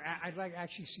questioner, I'd like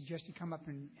actually suggest to come up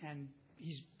and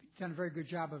he's done a very good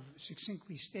job of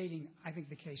succinctly stating, I think,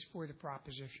 the case for the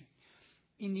proposition.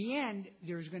 In the end,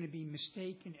 there's going to be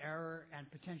mistake and error and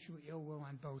potential ill will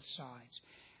on both sides.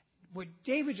 What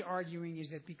David's arguing is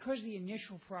that because the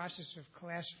initial process of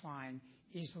classifying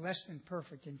is less than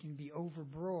perfect and can be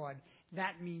overbroad,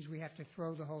 that means we have to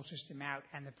throw the whole system out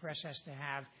and the press has to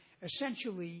have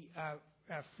essentially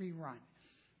a free run.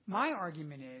 My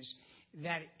argument is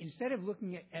that instead of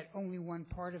looking at only one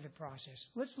part of the process,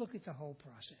 let's look at the whole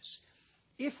process.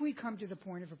 If we come to the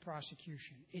point of a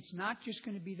prosecution, it's not just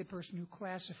going to be the person who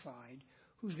classified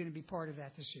who's going to be part of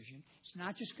that decision. It's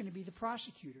not just going to be the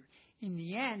prosecutor. In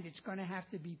the end, it's going to have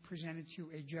to be presented to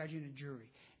a judge and a jury.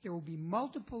 There will be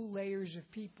multiple layers of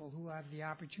people who have the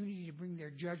opportunity to bring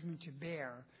their judgment to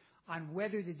bear on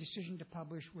whether the decision to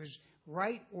publish was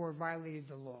right or violated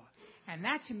the law. And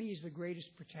that, to me, is the greatest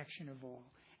protection of all.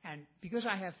 And because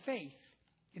I have faith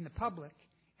in the public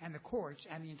and the courts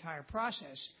and the entire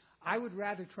process, I would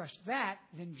rather trust that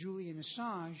than Julian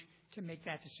Assange to make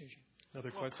that decision. Another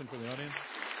question from the audience?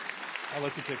 I'll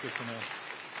let you take this one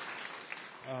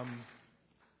out.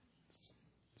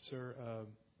 Sir,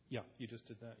 yeah, you just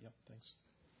did that. Yeah, thanks.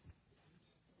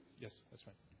 Yes, that's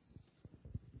right.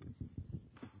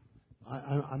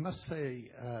 I must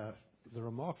say, the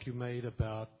remark you made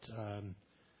about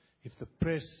if the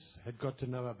press had got to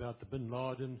know about the bin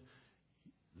Laden,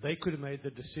 they could have made the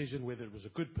decision whether it was a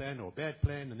good plan or a bad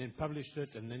plan and then published it,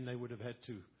 and then they would have had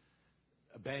to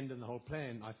abandon the whole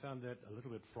plan. I found that a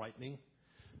little bit frightening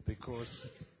because,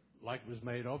 like was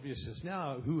made obvious just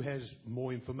now, who has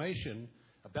more information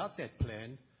about that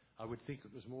plan? I would think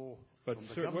it was more from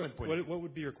the government point of view. What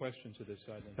would be your question to this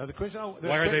side then? Now, the question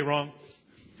why are they wrong?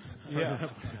 Yeah.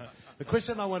 The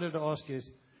question I wanted to ask is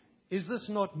this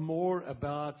not more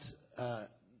about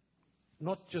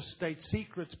not just state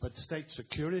secrets but state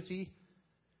security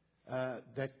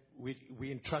that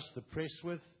we entrust the press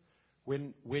with?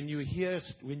 When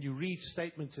you read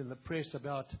statements in the press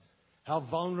about how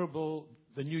vulnerable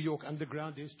the New York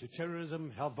underground is to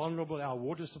terrorism, how vulnerable our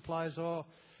water supplies are,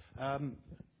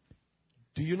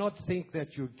 do you not think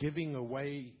that you're giving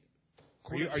away?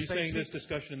 Are you saying this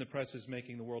discussion in the press is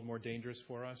making the world more dangerous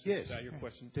for us? Yes. Is that your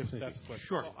question? Definitely. That's the question.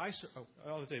 Sure. Well,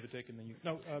 I'll let David take it, and then you.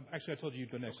 No, actually, I told you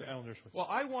you'd go next. Alan Dershowitz. Well,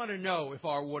 I want to know if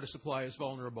our water supply is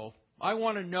vulnerable. I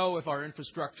want to know if our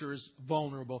infrastructure is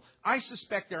vulnerable. I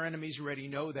suspect our enemies already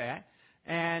know that.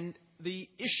 And the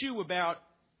issue about,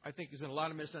 I think there's a lot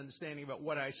of misunderstanding about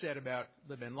what I said about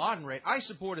the bin Laden raid. I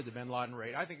supported the bin Laden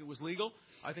raid. I think it was legal.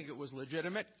 I think it was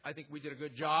legitimate. I think we did a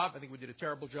good job. I think we did a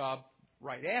terrible job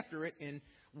right after it in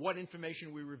what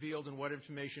information we revealed and what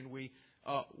information we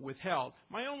withheld.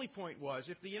 My only point was,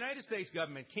 if the United States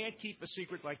government can't keep a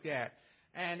secret like that,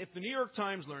 and if the New York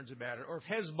Times learns about it, or if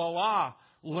Hezbollah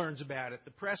learns about it,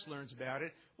 the press learns about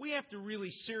it, we have to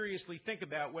really seriously think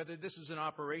about whether this is an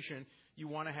operation you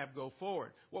want to have go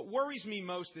forward. What worries me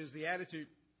most is the attitude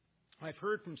I've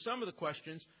heard from some of the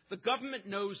questions. The government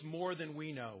knows more than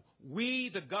we know. We,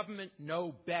 the government,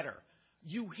 know better.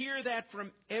 You hear that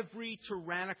from every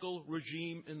tyrannical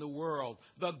regime in the world.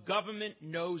 The government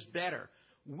knows better.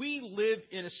 We live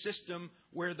in a system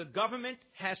where the government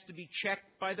has to be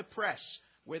checked by the press,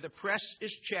 where the press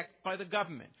is checked by the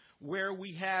government, where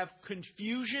we have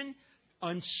confusion,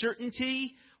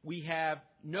 uncertainty, we have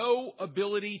no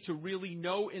ability to really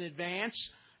know in advance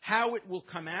How it will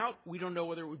come out, we don't know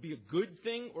whether it would be a good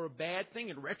thing or a bad thing.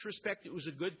 In retrospect, it was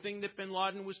a good thing that bin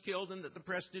Laden was killed and that the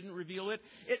press didn't reveal it.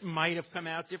 It might have come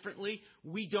out differently.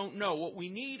 We don't know. What we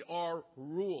need are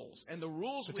rules. And the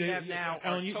rules we have now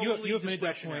are totally you have made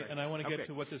that discretionary. point, and I want to get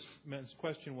to what this man's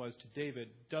question was to David.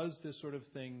 Does this sort of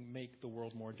thing make the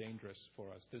world more dangerous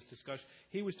for us? This discussion,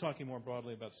 he was talking more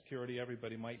broadly about security.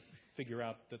 Everybody might figure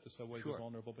out that the subways are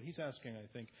vulnerable, but he's asking, I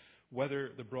think, whether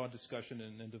the broad discussion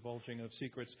and divulging of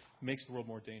secrets makes the world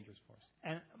more dangerous for us.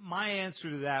 And my answer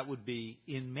to that would be,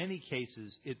 in many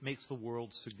cases, it makes the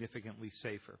world significantly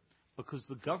safer because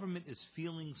the government is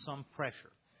feeling some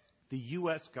pressure, the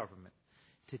U.S. government,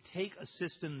 to take a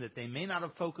system that they may not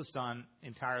have focused on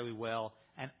entirely well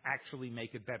and actually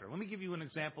make it better. Let me give you an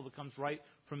example that comes right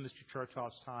from Mr.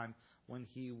 Chertoff's time when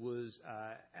he was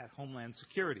at Homeland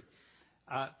Security.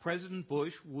 President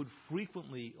Bush would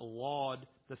frequently laud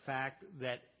the fact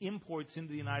that imports into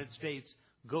the United States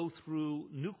go through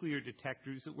nuclear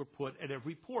detectors that were put at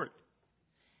every port.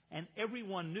 And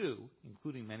everyone knew,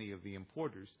 including many of the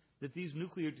importers, that these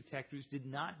nuclear detectors did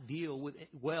not deal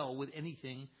well with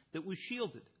anything that was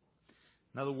shielded.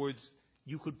 In other words,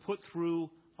 you could put through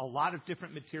a lot of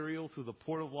different material through the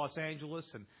Port of Los Angeles,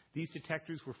 and these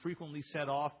detectors were frequently set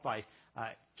off by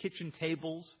kitchen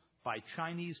tables, by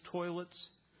Chinese toilets.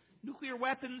 Nuclear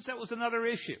weapons, that was another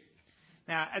issue.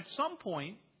 Now, at some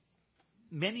point,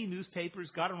 many newspapers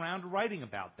got around to writing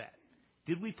about that.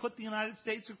 Did we put the United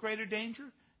States at greater danger?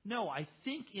 No, I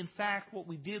think, in fact, what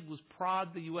we did was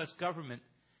prod the U.S. government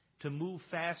to move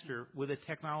faster with a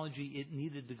technology it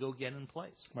needed to go get in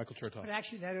place. Michael Chertoff. But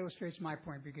actually, that illustrates my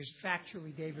point, because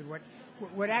factually, David,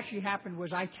 what actually happened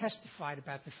was I testified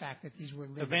about the fact that these were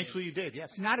limited. Eventually you did, yes.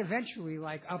 Not eventually,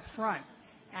 like up front.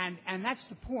 And that's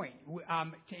the point,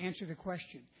 to answer the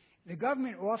question. The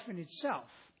government often itself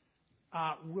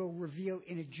will reveal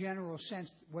in a general sense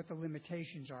what the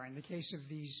limitations are. In the case of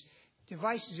these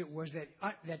devices, it was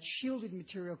that shielded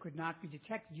material could not be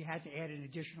detected. You had to add an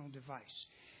additional device.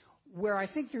 Where I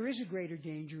think there is a greater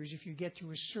danger is if you get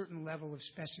to a certain level of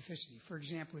specificity. For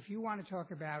example, if you want to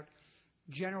talk about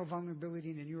general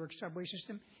vulnerability in the New York subway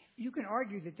system, you can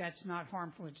argue that that's not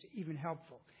harmful, it's even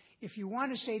helpful. If you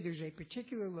want to say there's a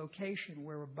particular location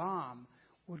where a bomb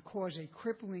would cause a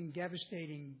crippling,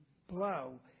 devastating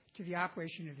blow to the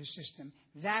operation of the system,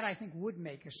 that I think would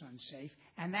make us unsafe,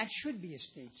 and that should be a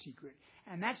state secret.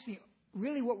 And that's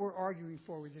really what we're arguing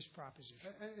for with this proposition.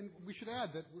 And we should add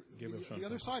that the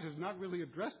other side has not really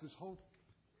addressed this whole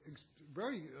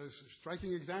very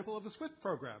striking example of the SWIFT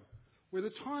program, where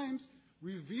the Times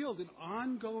revealed an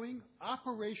ongoing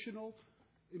operational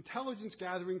intelligence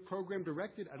gathering program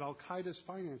directed at al-Qaeda's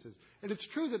finances. And it's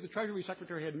true that the Treasury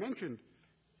Secretary had mentioned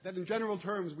that in general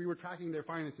terms we were tracking their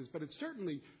finances, but it's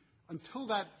certainly, until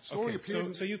that story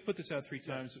appeared... So you've put this out 3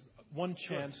 times. One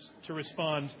chance to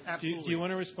respond. Absolutely. Do you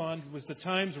want to respond? Was the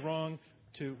Times wrong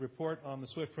to report on the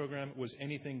SWIFT program? Was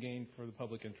anything gained for the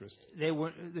public interest?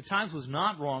 The Times was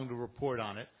not wrong to report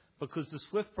on it because the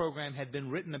SWIFT program had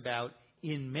been written about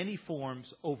in many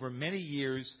forms over many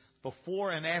years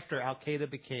before and after al-Qaeda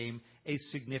became a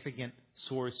significant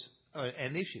source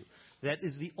and issue. That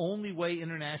is the only way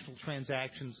international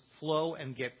transactions flow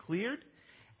and get cleared,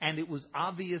 and it was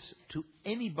obvious to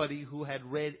anybody who had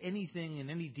read anything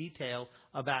in any detail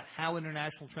about how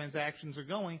international transactions are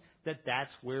going that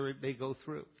that's where they go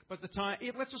through. But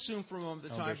let's assume for a moment the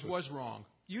Times was wrong.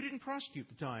 You didn't prosecute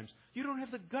the Times. You don't have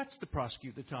the guts to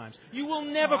prosecute the Times. You will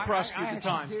never prosecute the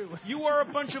Times. You are a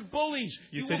bunch of bullies.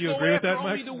 You said you agree with that,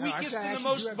 Mike? Only the weakest and the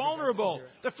most vulnerable.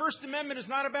 The First Amendment is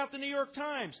not about the New York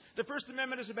Times. The First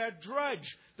Amendment is about Drudge.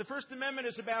 The First Amendment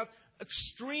is about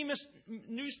extremist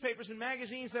newspapers and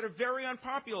magazines that are very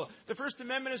unpopular. The First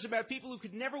Amendment is about people who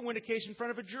could never win a case in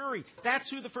front of a jury. That's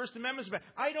who the First Amendment is about.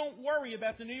 I don't worry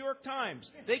about the New York Times.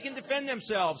 They can defend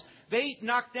themselves. They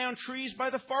knock down trees by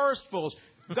the forestfuls.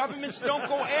 Governments don't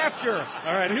go after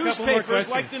newspapers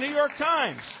like the New York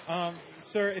Times.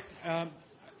 Sir,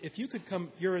 if you could come,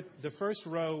 you're at the first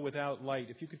row without light.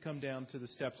 If you could come down to the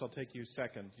steps, I'll take you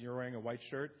second. You're wearing a white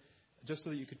shirt, just so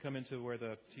that you could come into where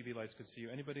the TV lights could see you.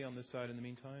 Anybody on this side in the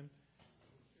meantime?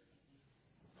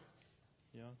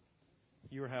 Yeah?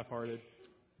 You were half-hearted.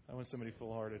 I want somebody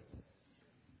full-hearted.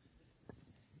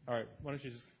 All right. Why don't you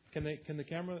just... Can the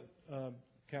camera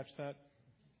catch that?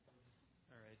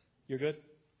 All right. You're good?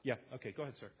 Yeah. Okay. Go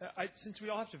ahead, sir. Since we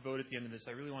all have to vote at the end of this,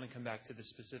 I really want to come back to the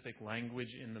specific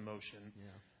language in the motion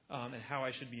and how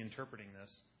I should be interpreting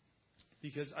this.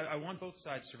 Because I want both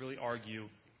sides to really argue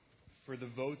for the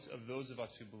votes of those of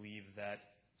us who believe that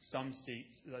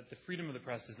that the freedom of the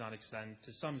press does not extend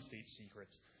to some state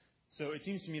secrets. So it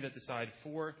seems to me that the side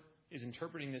for is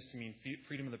interpreting this to mean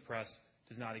freedom of the press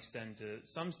does not extend to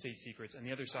some state secrets, and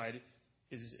the other side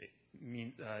is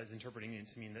interpreting it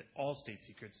to mean that all state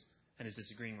secrets and is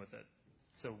disagreeing with it.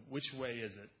 So which way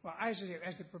is it? Well, as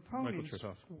the proponents,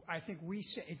 I think we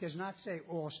say it does not say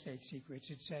all state secrets.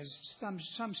 It says some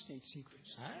state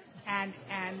secrets, and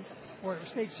or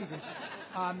state secrets.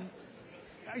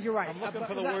 You're right. I'm looking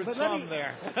for the word "some"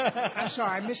 there. I'm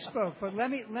sorry, I misspoke. But let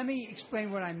me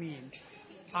explain what I mean.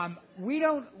 We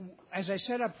don't, as I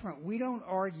said up front, we don't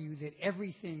argue that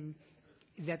everything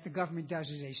that the government does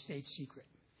is a state secret.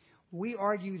 We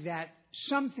argue that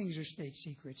some things are state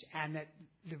secrets, and that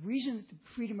the reason that the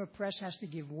freedom of press has to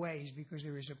give way is because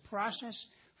there is a process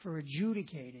for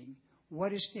adjudicating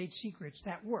what is state secrets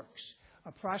that works.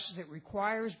 A process that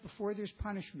requires, before there's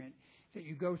punishment, that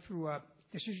you go through a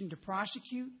decision to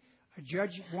prosecute, a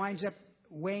judge winds up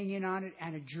weighing in on it,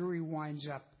 and a jury winds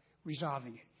up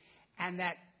resolving it. And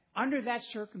that under that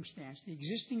circumstance, the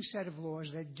existing set of laws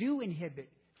that do inhibit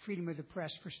freedom of the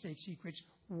press for state secrets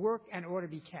work and ought to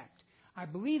be kept. I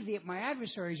believe that my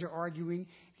adversaries are arguing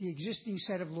the existing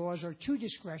set of laws are too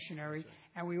discretionary,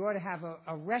 and we ought to have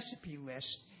a recipe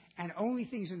list, and only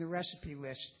things in the recipe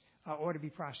list ought to be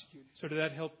prosecuted. So did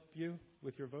that help you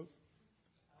with your vote?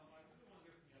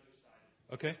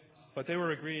 Okay, but they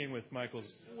were agreeing with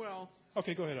Michael's. Well,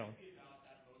 okay, go ahead, Alan.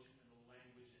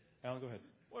 Alan, go ahead.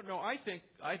 Well, no, I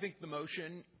think the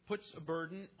motion puts a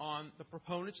burden on the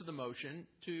proponents of the motion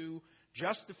to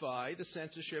justify the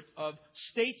censorship of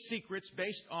state secrets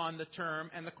based on the term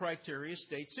and the criteria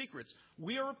state secrets.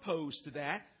 We are opposed to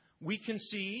that. We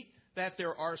concede that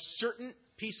there are certain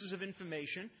pieces of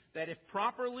information that, if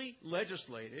properly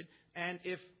legislated and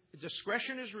if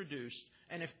discretion is reduced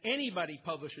and if anybody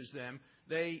publishes them,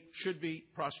 they should be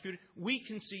prosecuted. We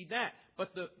concede that.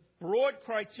 But the broad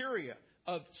criteria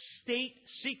of state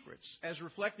secrets, as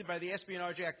reflected by the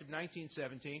Espionage Act of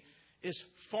 1917, is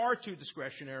far too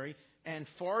discretionary and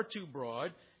far too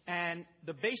broad. And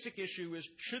the basic issue is,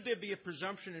 should there be a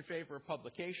presumption in favor of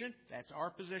publication? That's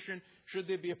our position. Should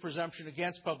there be a presumption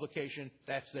against publication?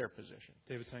 That's their position.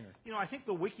 David Sanger. You know, I think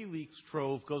the WikiLeaks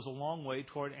trove goes a long way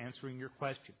toward answering your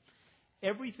question.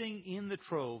 Everything in the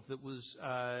trove that was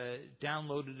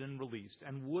downloaded and released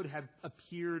and would have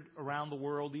appeared around the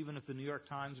world even if the New York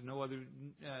Times or no other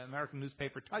American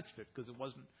newspaper touched it, because it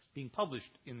wasn't being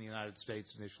published in the United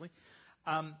States initially,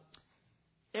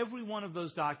 every one of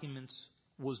those documents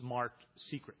was marked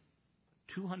secret.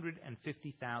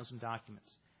 250,000 documents.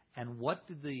 And what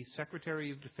did the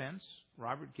Secretary of Defense,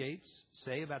 Robert Gates,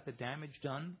 say about the damage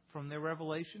done from their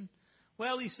revelation?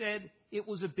 Well, he said it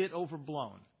was a bit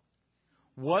overblown.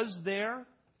 Was there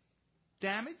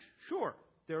damage? Sure.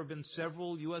 There have been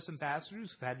several U.S. ambassadors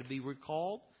who've had to be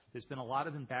recalled. There's been a lot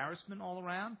of embarrassment all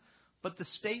around. But the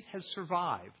state has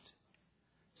survived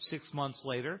 6 months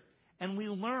later, and we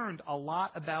learned a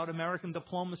lot about American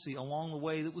diplomacy along the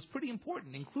way that was pretty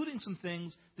important, including some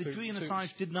things that Julian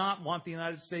Assange did not want the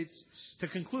United States to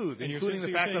conclude, including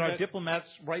the fact that our diplomats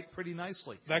write pretty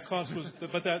nicely. That cost was,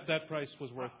 but that price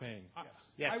was worth paying.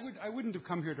 Yes. I wouldn't have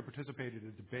come here to participate in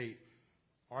a debate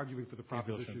arguing for the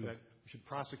proposition that we should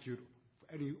prosecute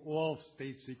all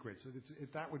state secrets.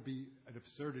 That would be an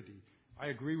absurdity. I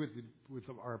agree with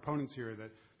our opponents here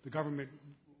that the government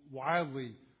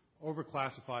wildly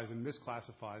overclassifies and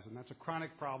misclassifies, and that's a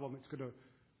chronic problem. It's a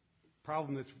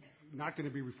problem that's not going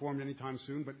to be reformed anytime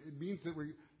soon, but it means that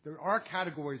there are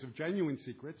categories of genuine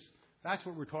secrets. That's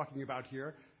what we're talking about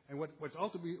here. And what's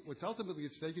ultimately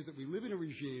at stake is that we live in a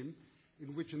regime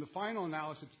in which, in the final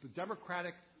analysis, the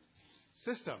democratic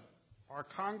system, our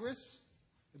Congress,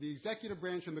 the executive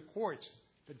branch, and the courts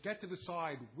that get to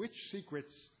decide which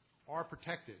secrets are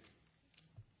protected.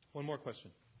 One more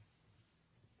question.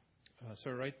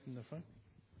 Sir, right in the front.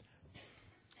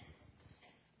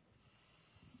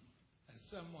 As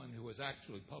someone who has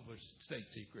actually published state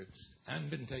secrets and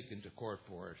been taken to court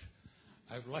for it,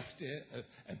 I'd like to,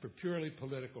 and for purely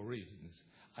political reasons,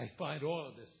 I find all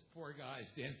of this, four guys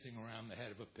dancing around the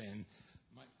head of a pin.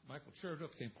 Michael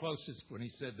Chertoff came closest when he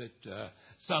said that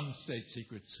some state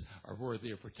secrets are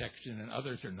worthy of protection and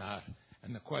others are not.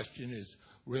 And the question is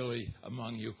really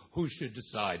among you, who should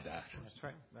decide that? That's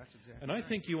right. That's exactly And I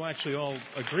think you actually all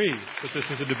agree that this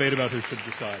is a debate about who should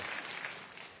decide.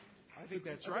 I think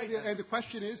that's right. And the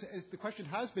question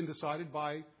has been decided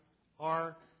by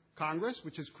our Congress,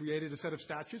 which has created a set of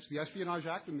statutes, the Espionage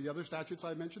Act and the other statutes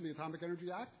I mentioned, the Atomic Energy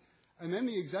Act. And then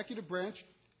the executive branch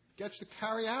gets to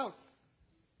carry out,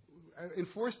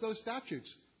 enforce those statutes.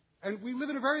 And we live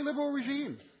in a very liberal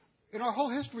regime. In our whole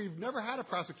history, we've never had a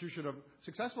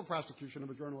successful prosecution of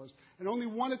a journalist, and only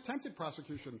one attempted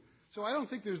prosecution. So I don't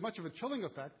think there's much of a chilling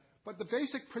effect. But the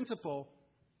basic principle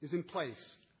is in place,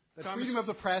 that Thomas, freedom of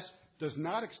the press does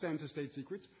not extend to state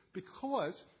secrets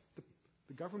because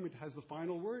the government has the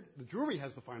final word, the jury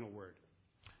has the final word.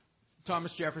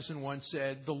 Thomas Jefferson once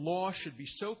said, "The law should be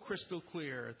so crystal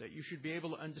clear that you should be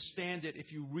able to understand it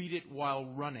if you read it while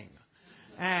running."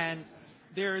 And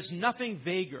there is nothing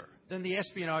vaguer than the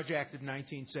Espionage Act of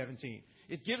 1917.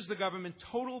 It gives the government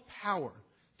total power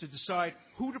to decide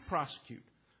who to prosecute.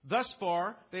 Thus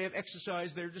far, they have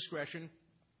exercised their discretion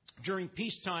during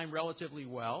peacetime relatively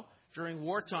well, during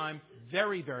wartime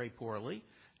very, very poorly,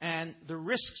 and the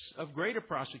risks of greater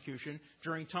prosecution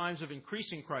during times of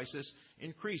increasing crisis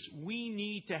increase. We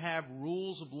need to have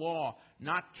rules of law,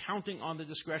 not counting on the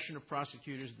discretion of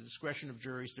prosecutors, the discretion of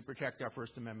juries to protect our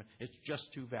First Amendment. It's just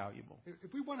too valuable.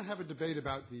 If we want to have a debate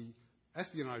about the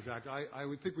Espionage Act, I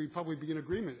would think we'd probably be in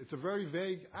agreement. It's a very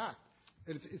vague act.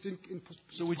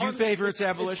 So would you favor its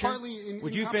abolition?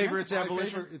 Would you favor its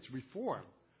abolition? I favor its reform.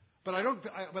 But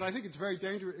I think it's very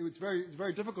dangerous. It's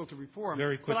very difficult to reform.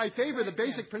 Very quick. But I favor the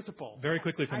basic principle. Very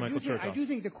quickly from Michael Chertoff. I do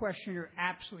think the questioner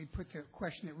absolutely put the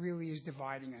question that really is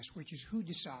dividing us, which is who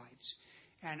decides.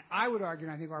 And I would argue,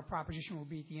 and I think our proposition will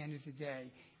be at the end of the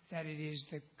day, that it is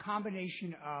the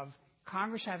combination of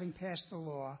Congress having passed the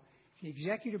law, the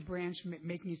executive branch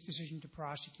making its decision to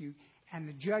prosecute, and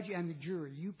the judge and the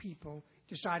jury, you people,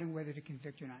 deciding whether to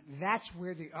convict or not. That's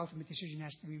where the ultimate decision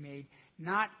has to be made,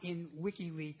 not in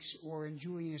WikiLeaks or in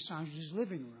Julian Assange's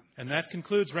living room. And that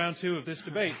concludes round 2 of this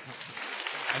debate.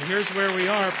 And here's where we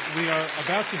are. We are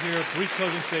about to hear brief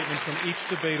closing statements from each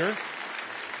debater.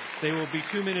 They will be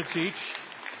 2 minutes each.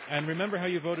 And remember how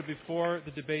you voted before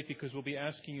the debate, because we'll be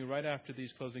asking you right after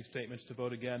these closing statements to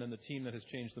vote again, and the team that has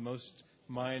changed the most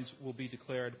minds will be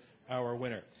declared our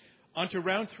winner. On to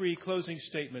round 3, closing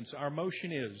statements. Our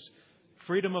motion is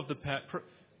freedom of the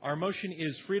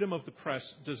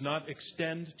press does not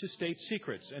extend to state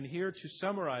secrets. And here to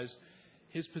summarize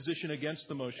his position against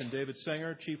the motion, David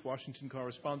Sanger, Chief Washington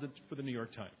Correspondent for the New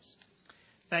York Times.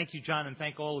 Thank you, John, and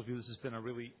thank all of you. This has been a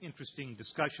really interesting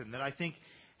discussion that I think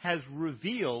has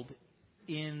revealed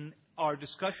in our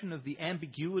discussion of the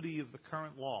ambiguity of the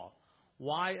current law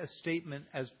why a statement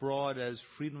as broad as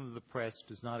freedom of the press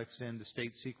does not extend to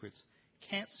state secrets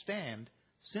can't stand,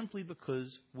 simply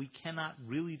because we cannot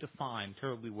really define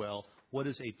terribly well what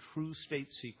is a true state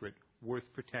secret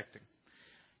worth protecting.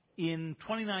 In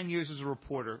 29 years as a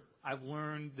reporter, I've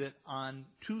learned that on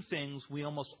 2 things we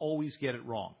almost always get it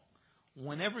wrong.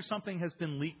 Whenever something has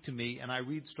been leaked to me and I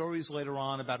read stories later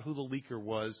on about who the leaker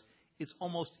was, it's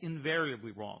almost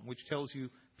invariably wrong, which tells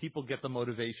you people get the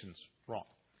motivations wrong.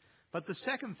 But the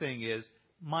second thing is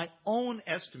my own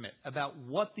estimate about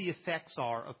what the effects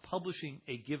are of publishing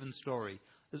a given story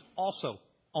is also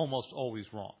almost always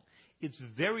wrong. It's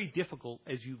very difficult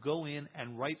as you go in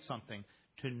and write something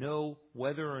to know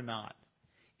whether or not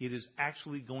it is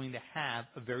actually going to have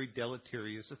a very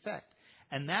deleterious effect.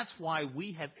 And that's why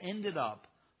we have ended up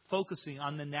focusing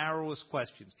on the narrowest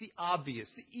questions, the obvious,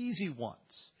 the easy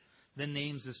ones, the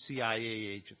names of CIA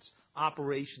agents,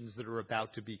 operations that are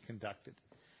about to be conducted.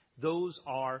 Those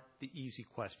are the easy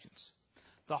questions.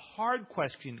 The hard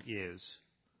question is,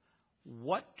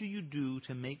 what do you do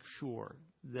to make sure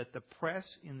that the press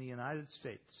in the United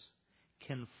States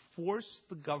can force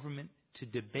the government to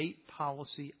debate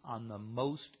policy on the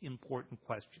most important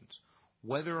questions,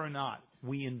 whether or not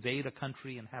we invade a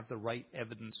country and have the right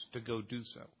evidence to go do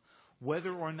so,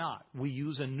 whether or not we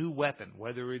use a new weapon,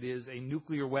 whether it is a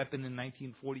nuclear weapon in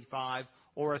 1945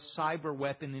 or a cyber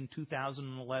weapon in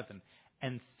 2011,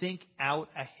 and think out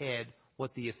ahead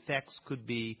what the effects could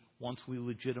be once we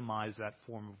legitimize that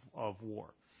form of war.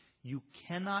 You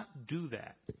cannot do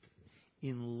that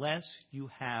unless you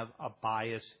have a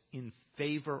bias in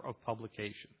favor of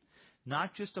publication.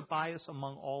 Not just a bias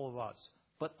among all of us,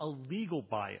 but a legal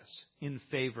bias in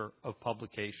favor of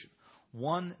publication.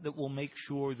 One that will make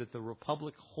sure that the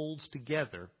Republic holds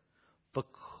together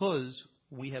because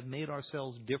we have made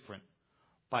ourselves different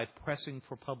by pressing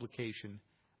for publication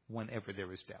whenever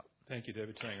there is doubt. Thank you,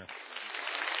 David Sanger.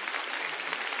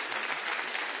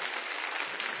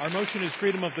 Our motion is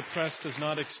freedom of the press does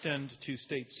not extend to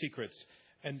state secrets.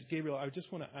 And Gabriel, I just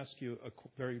want to ask you a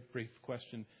very brief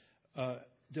question.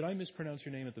 Did I mispronounce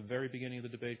your name at the very beginning of the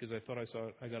debate? Because I thought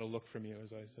I got a look from you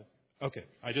as I said. Okay.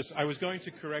 I was going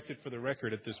to correct it for the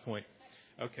record at this point.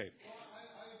 Okay.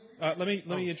 Let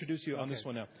me introduce you on this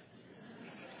one now.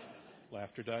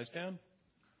 Laughter dies down.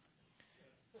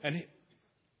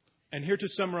 And here to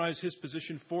summarize his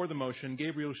position for the motion,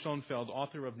 Gabriel Schoenfeld,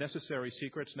 author of Necessary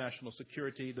Secrets, National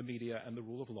Security, the Media, and the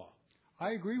Rule of Law.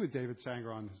 I agree with David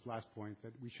Sanger on his last point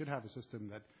that we should have a system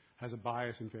that has a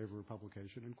bias in favor of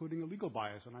publication, including a legal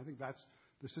bias, and I think that's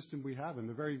the system we have. And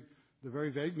the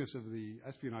very vagueness of the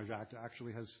Espionage Act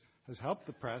actually has helped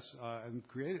the press and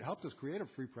helped us create a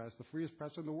free press, the freest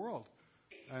press in the world.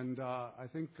 And I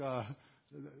think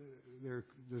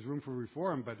there's room for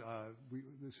reform, but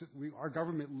our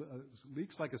government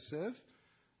leaks like a sieve,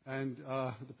 and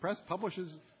the press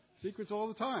publishes secrets all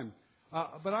the time.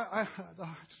 But I'm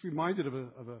just reminded of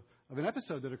an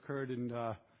episode that occurred in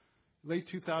late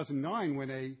 2009 when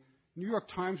a New York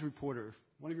Times reporter,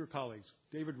 one of your colleagues,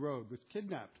 David Rode, was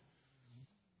kidnapped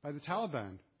by the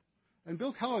Taliban. And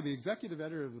Bill Keller, the executive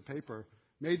editor of the paper,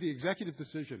 made the executive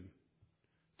decision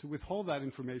to withhold that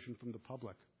information from the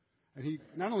public. And he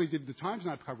not only did the Times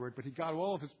not cover it, but he got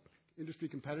all of his industry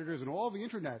competitors and all the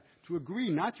Internet to agree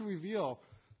not to reveal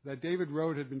that David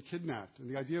Rode had been kidnapped. And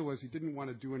the idea was he didn't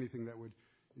want to do anything that would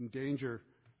endanger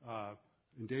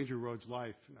Rode's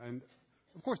life. And,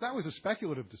 of course, that was a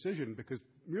speculative decision because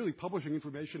merely publishing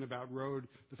information about Rode,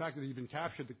 the fact that he'd been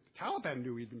captured, the Taliban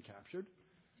knew he'd been captured.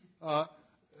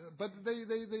 But they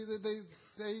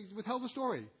withheld the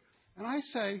story. And I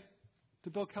say to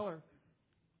Bill Keller,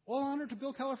 all honor to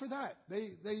Bill Keller for that.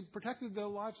 They protected the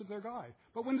lives of their guy.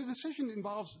 But when the decision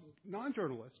involves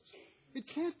non-journalists, it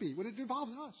can't be. When it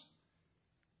involves us,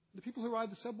 the people who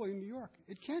ride the subway in New York,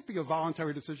 it can't be a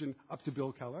voluntary decision up to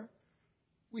Bill Keller.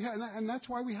 And that's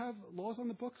why we have laws on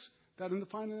the books that in the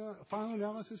final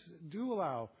analysis do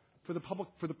allow for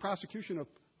the prosecution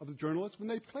of the journalists when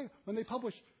they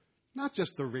publish not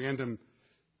just the random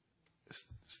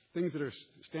things that are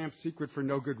stamped secret for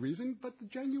no good reason, but the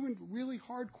genuine, really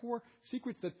hardcore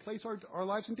secrets that place our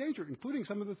lives in danger, including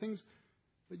some of the things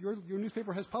that your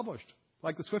newspaper has published,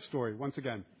 like the Swift story, once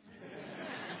again.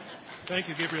 Thank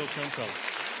you, Gabriel Schoenfeld.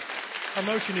 Our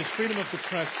motion is freedom of the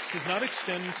press does not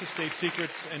extend to state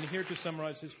secrets. And here to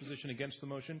summarize his position against the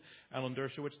motion, Alan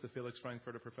Dershowitz, the Felix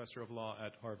Frankfurter Professor of Law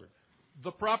at Harvard.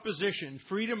 The proposition,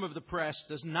 freedom of the press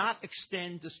does not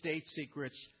extend to state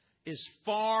secrets, is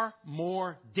far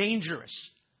more dangerous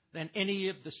than any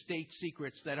of the state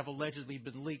secrets that have allegedly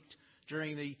been leaked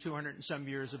during the 200 and some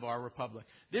years of our republic.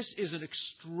 This is an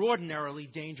extraordinarily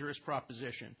dangerous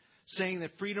proposition, saying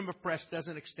that freedom of press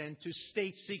doesn't extend to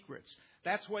state secrets.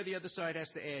 That's why the other side has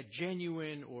to add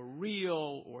genuine or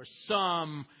real or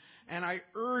some. And I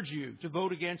urge you to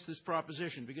vote against this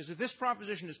proposition, because if this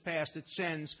proposition is passed, it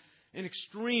sends an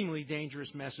extremely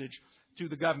dangerous message to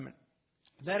the government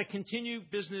that it continue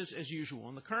business as usual.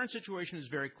 And the current situation is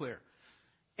very clear.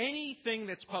 Anything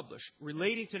that's published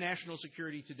relating to national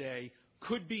security today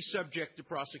could be subject to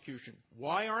prosecution.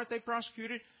 Why aren't they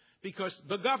prosecuted? Because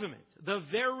the government, the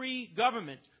very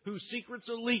government whose secrets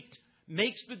are leaked,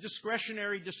 makes the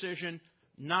discretionary decision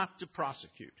not to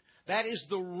prosecute. That is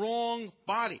the wrong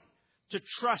body to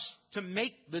trust to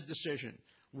make the decision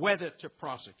whether to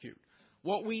prosecute.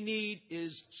 What we need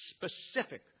is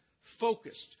specific,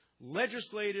 focused,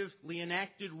 legislatively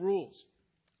enacted rules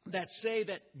that say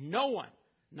that no one,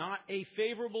 not a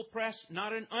favorable press,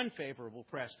 not an unfavorable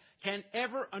press, can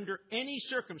ever, under any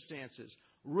circumstances,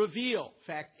 reveal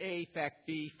fact A, fact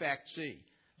B, fact C.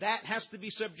 That has to be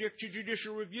subject to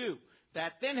judicial review.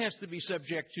 That then has to be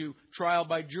subject to trial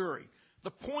by jury.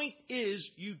 The point is,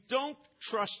 you don't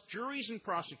trust juries and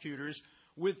prosecutors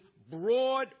with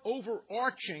broad,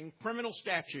 overarching criminal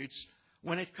statutes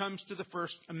when it comes to the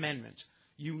First Amendment.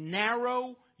 You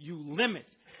narrow, you limit,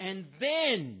 and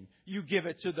then you give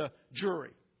it to the jury.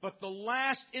 But the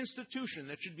last institution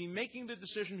that should be making the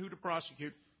decision who to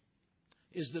prosecute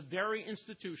is the very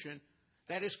institution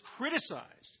that is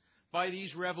criticized by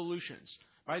these revolutions,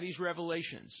 by these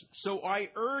revelations. So I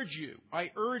urge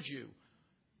you,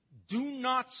 do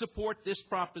not support this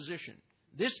proposition.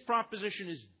 This proposition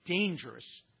is dangerous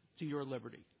to your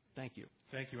liberty. Thank you.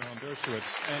 Thank you, Alan Dershowitz.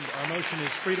 And our motion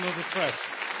is freedom of the press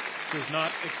does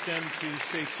not extend to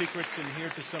state secrets. And here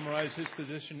to summarize his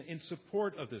position in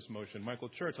support of this motion, Michael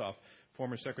Chertoff,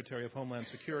 former Secretary of Homeland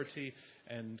Security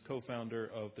and co-founder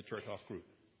of the Chertoff Group.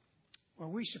 Well,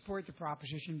 we support the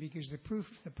proposition because the proof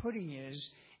of the pudding is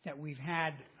that we've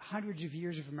had hundreds of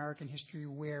years of American history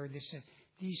where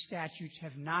these statutes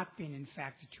have not been, in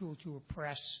fact, a tool to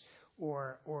oppress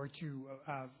or to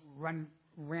run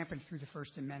rampant through the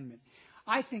First Amendment.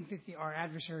 I think that our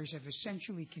adversaries have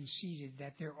essentially conceded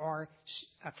that there are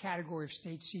a category of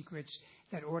state secrets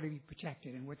that ought to be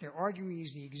protected. And what they're arguing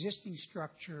is the existing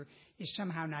structure is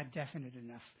somehow not definite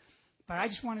enough. But I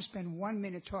just want to spend 1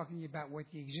 minute talking about what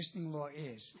the existing law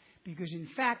is. Because, in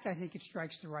fact, I think it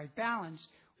strikes the right balance,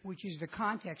 which is the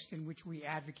context in which we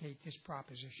advocate this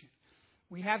proposition.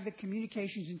 We have the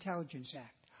Communications Intelligence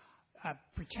Act.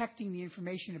 protecting the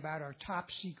information about our top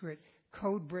secret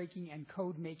code-breaking and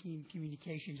code-making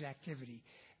communications activity.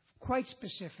 Quite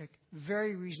specific,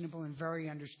 very reasonable, and very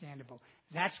understandable.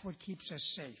 That's what keeps us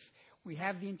safe. We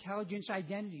have the Intelligence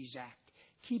Identities Act,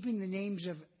 keeping the names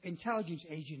of intelligence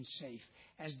agents safe,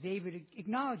 as David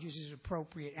acknowledges is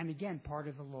appropriate and, again, part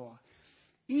of the law.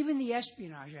 Even the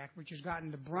Espionage Act, which has gotten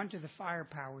the brunt of the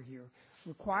firepower here,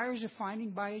 requires a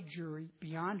finding by a jury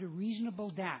beyond a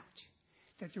reasonable doubt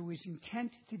that there was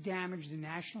intent to damage the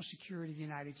national security of the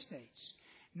United States.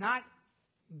 Not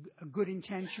good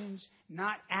intentions,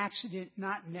 not accident,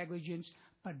 not negligence,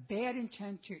 but bad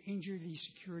intent to injure the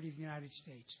security of the United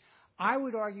States. I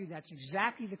would argue that's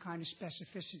exactly the kind of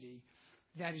specificity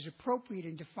that is appropriate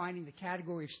in defining the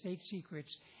category of state secrets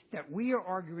that we are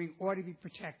arguing ought to be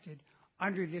protected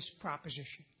under this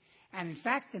proposition. And in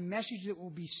fact, the message that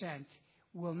will be sent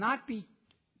will not be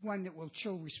one that will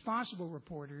chill responsible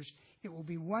reporters. It will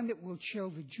be one that will chill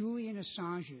the Julian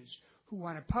Assanges who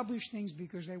want to publish things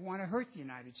because they want to hurt the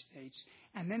United States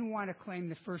and then want to claim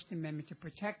the First Amendment to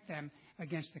protect them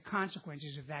against the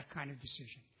consequences of that kind of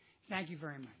decision. Thank you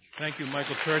very much. Thank you,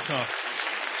 Michael Chertoff.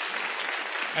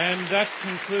 And that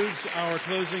concludes our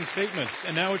closing statements.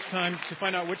 And now it's time to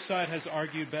find out which side has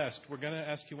argued best. We're going to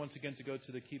ask you once again to go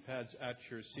to the keypads at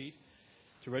your seat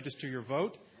to register your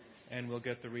vote, and we'll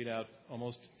get the readout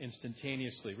almost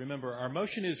instantaneously. Remember, our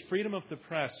motion is freedom of the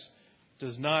press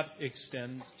does not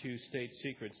extend to state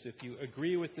secrets. If you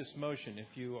agree with this motion, if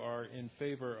you are in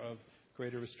favor of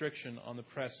greater restriction on the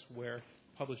press where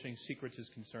publishing secrets is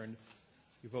concerned,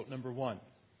 you vote number 1.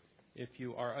 If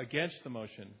you are against the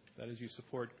motion, that is, you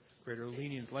support greater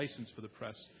lenient license for the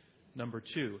press, number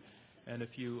 2. And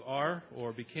if you are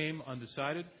or became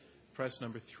undecided, press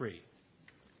number 3.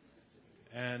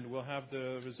 And we'll have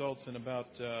the results in about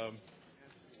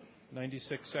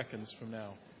 96 seconds from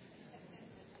now.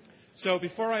 So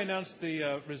before I announce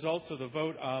the results of the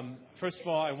vote, first of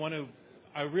all,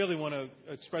 I really want to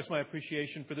express my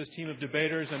appreciation for this team of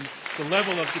debaters and the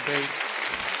level of debate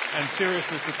and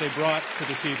seriousness that they brought to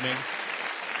this evening.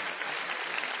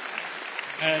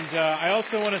 And I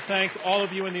also want to thank all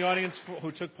of you in the audience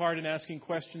who took part in asking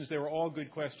questions. They were all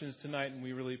good questions tonight, and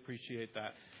we really appreciate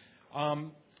that.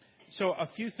 So a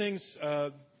few things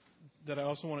that I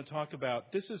also want to talk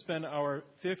about. This has been our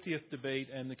 50th debate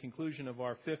and the conclusion of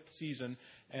our 5th season.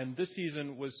 And this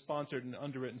season was sponsored and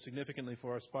underwritten significantly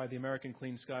for us by the American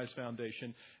Clean Skies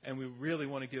Foundation. And we really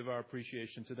want to give our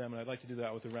appreciation to them. And I'd like to do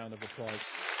that with a round of applause.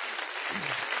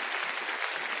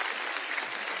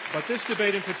 But this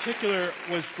debate in particular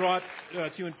was brought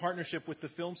to you in partnership with the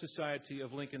Film Society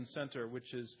of Lincoln Center,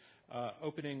 which is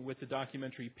opening with the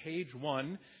documentary Page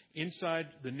One inside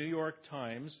the New York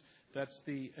Times. That's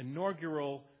the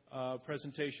inaugural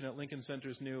presentation at Lincoln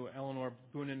Center's new Eleanor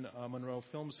Boonin Monroe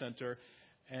Film Center.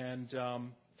 And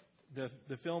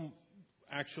the film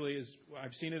actually is,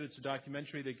 I've seen it, it's a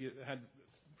documentary that had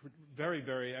very,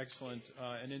 very excellent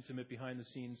and intimate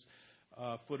behind-the-scenes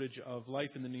footage of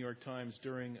life in the New York Times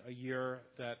during a year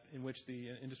in which the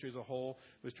industry as a whole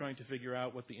was trying to figure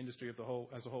out what the industry as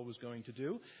a whole was going to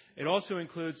do. It also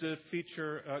includes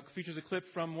features a clip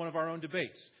from one of our own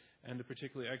debates, and a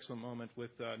particularly excellent moment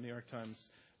with New York Times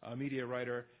media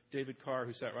writer David Carr,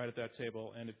 who sat right at that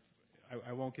table. And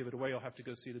I won't give it away. You'll have to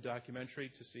go see the documentary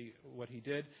to see what he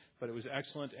did. But it was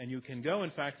excellent. And you can go,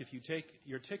 in fact, if you take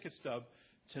your ticket stub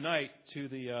tonight to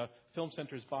the Film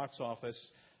Center's box office,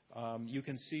 you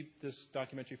can see this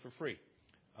documentary for free,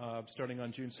 starting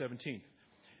on June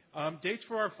 17th. Dates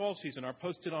for our fall season are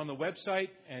posted on the website,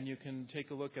 and you can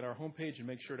take a look at our homepage and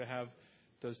make sure to have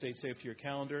those dates saved to your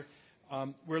calendar.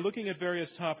 We're looking at various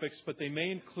topics, but they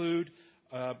may include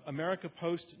America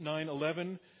post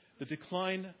 9/11, the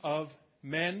decline of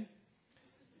men,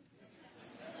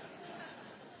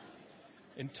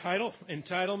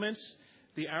 entitlements,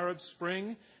 the Arab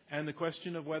Spring, and the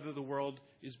question of whether the world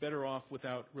is better off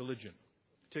without religion.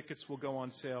 Tickets will go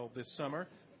on sale this summer.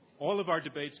 All of our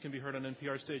debates can be heard on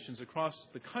NPR stations across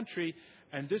the country,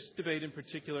 and this debate in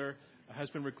particular has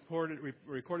been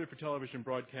recorded for television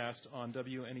broadcast on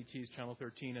WNET's Channel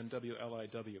 13 and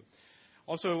WLIW.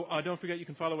 Also, don't forget you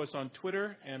can follow us on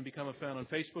Twitter and become a fan on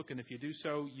Facebook, and if you do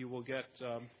so, you will get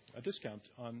a discount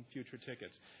on future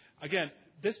tickets. Again,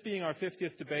 this being our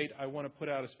 50th debate, I want to put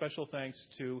out a special thanks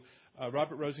to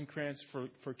Robert Rosencrantz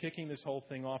for kicking this whole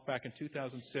thing off back in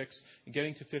 2006. And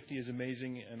getting to 50 is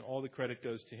amazing, and all the credit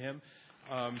goes to him.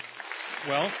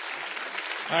 Well,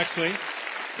 actually,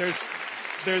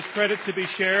 there's credit to be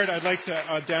shared. I'd like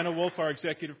to, Dana Wolf, our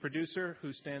executive producer,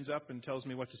 who stands up and tells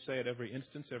me what to say at every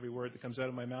instance. Every word that comes out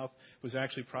of my mouth was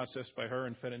actually processed by her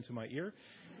and fed into my ear.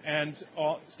 And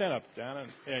stand up, Dan.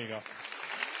 There you go.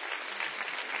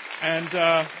 And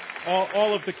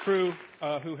all of the crew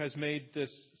who has made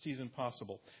this season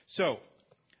possible. So,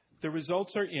 the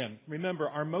results are in. Remember,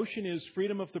 our motion is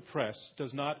freedom of the press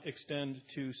does not extend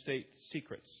to state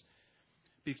secrets.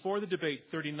 Before the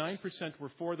debate, 39%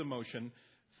 were for the motion,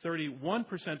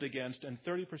 31% against, and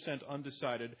 30%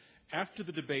 undecided. After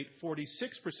the debate,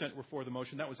 46% were for the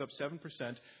motion. That was up 7%.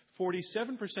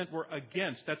 47% were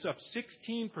against. That's up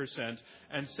 16%.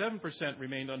 And 7%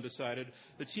 remained undecided.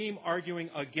 The team arguing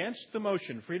against the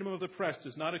motion, freedom of the press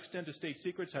does not extend to state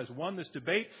secrets, has won this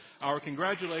debate. Our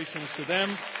congratulations to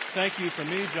them. Thank you from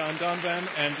me, John Donvan,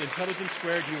 and Intelligence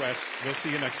Squared U.S. We'll see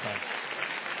you next time.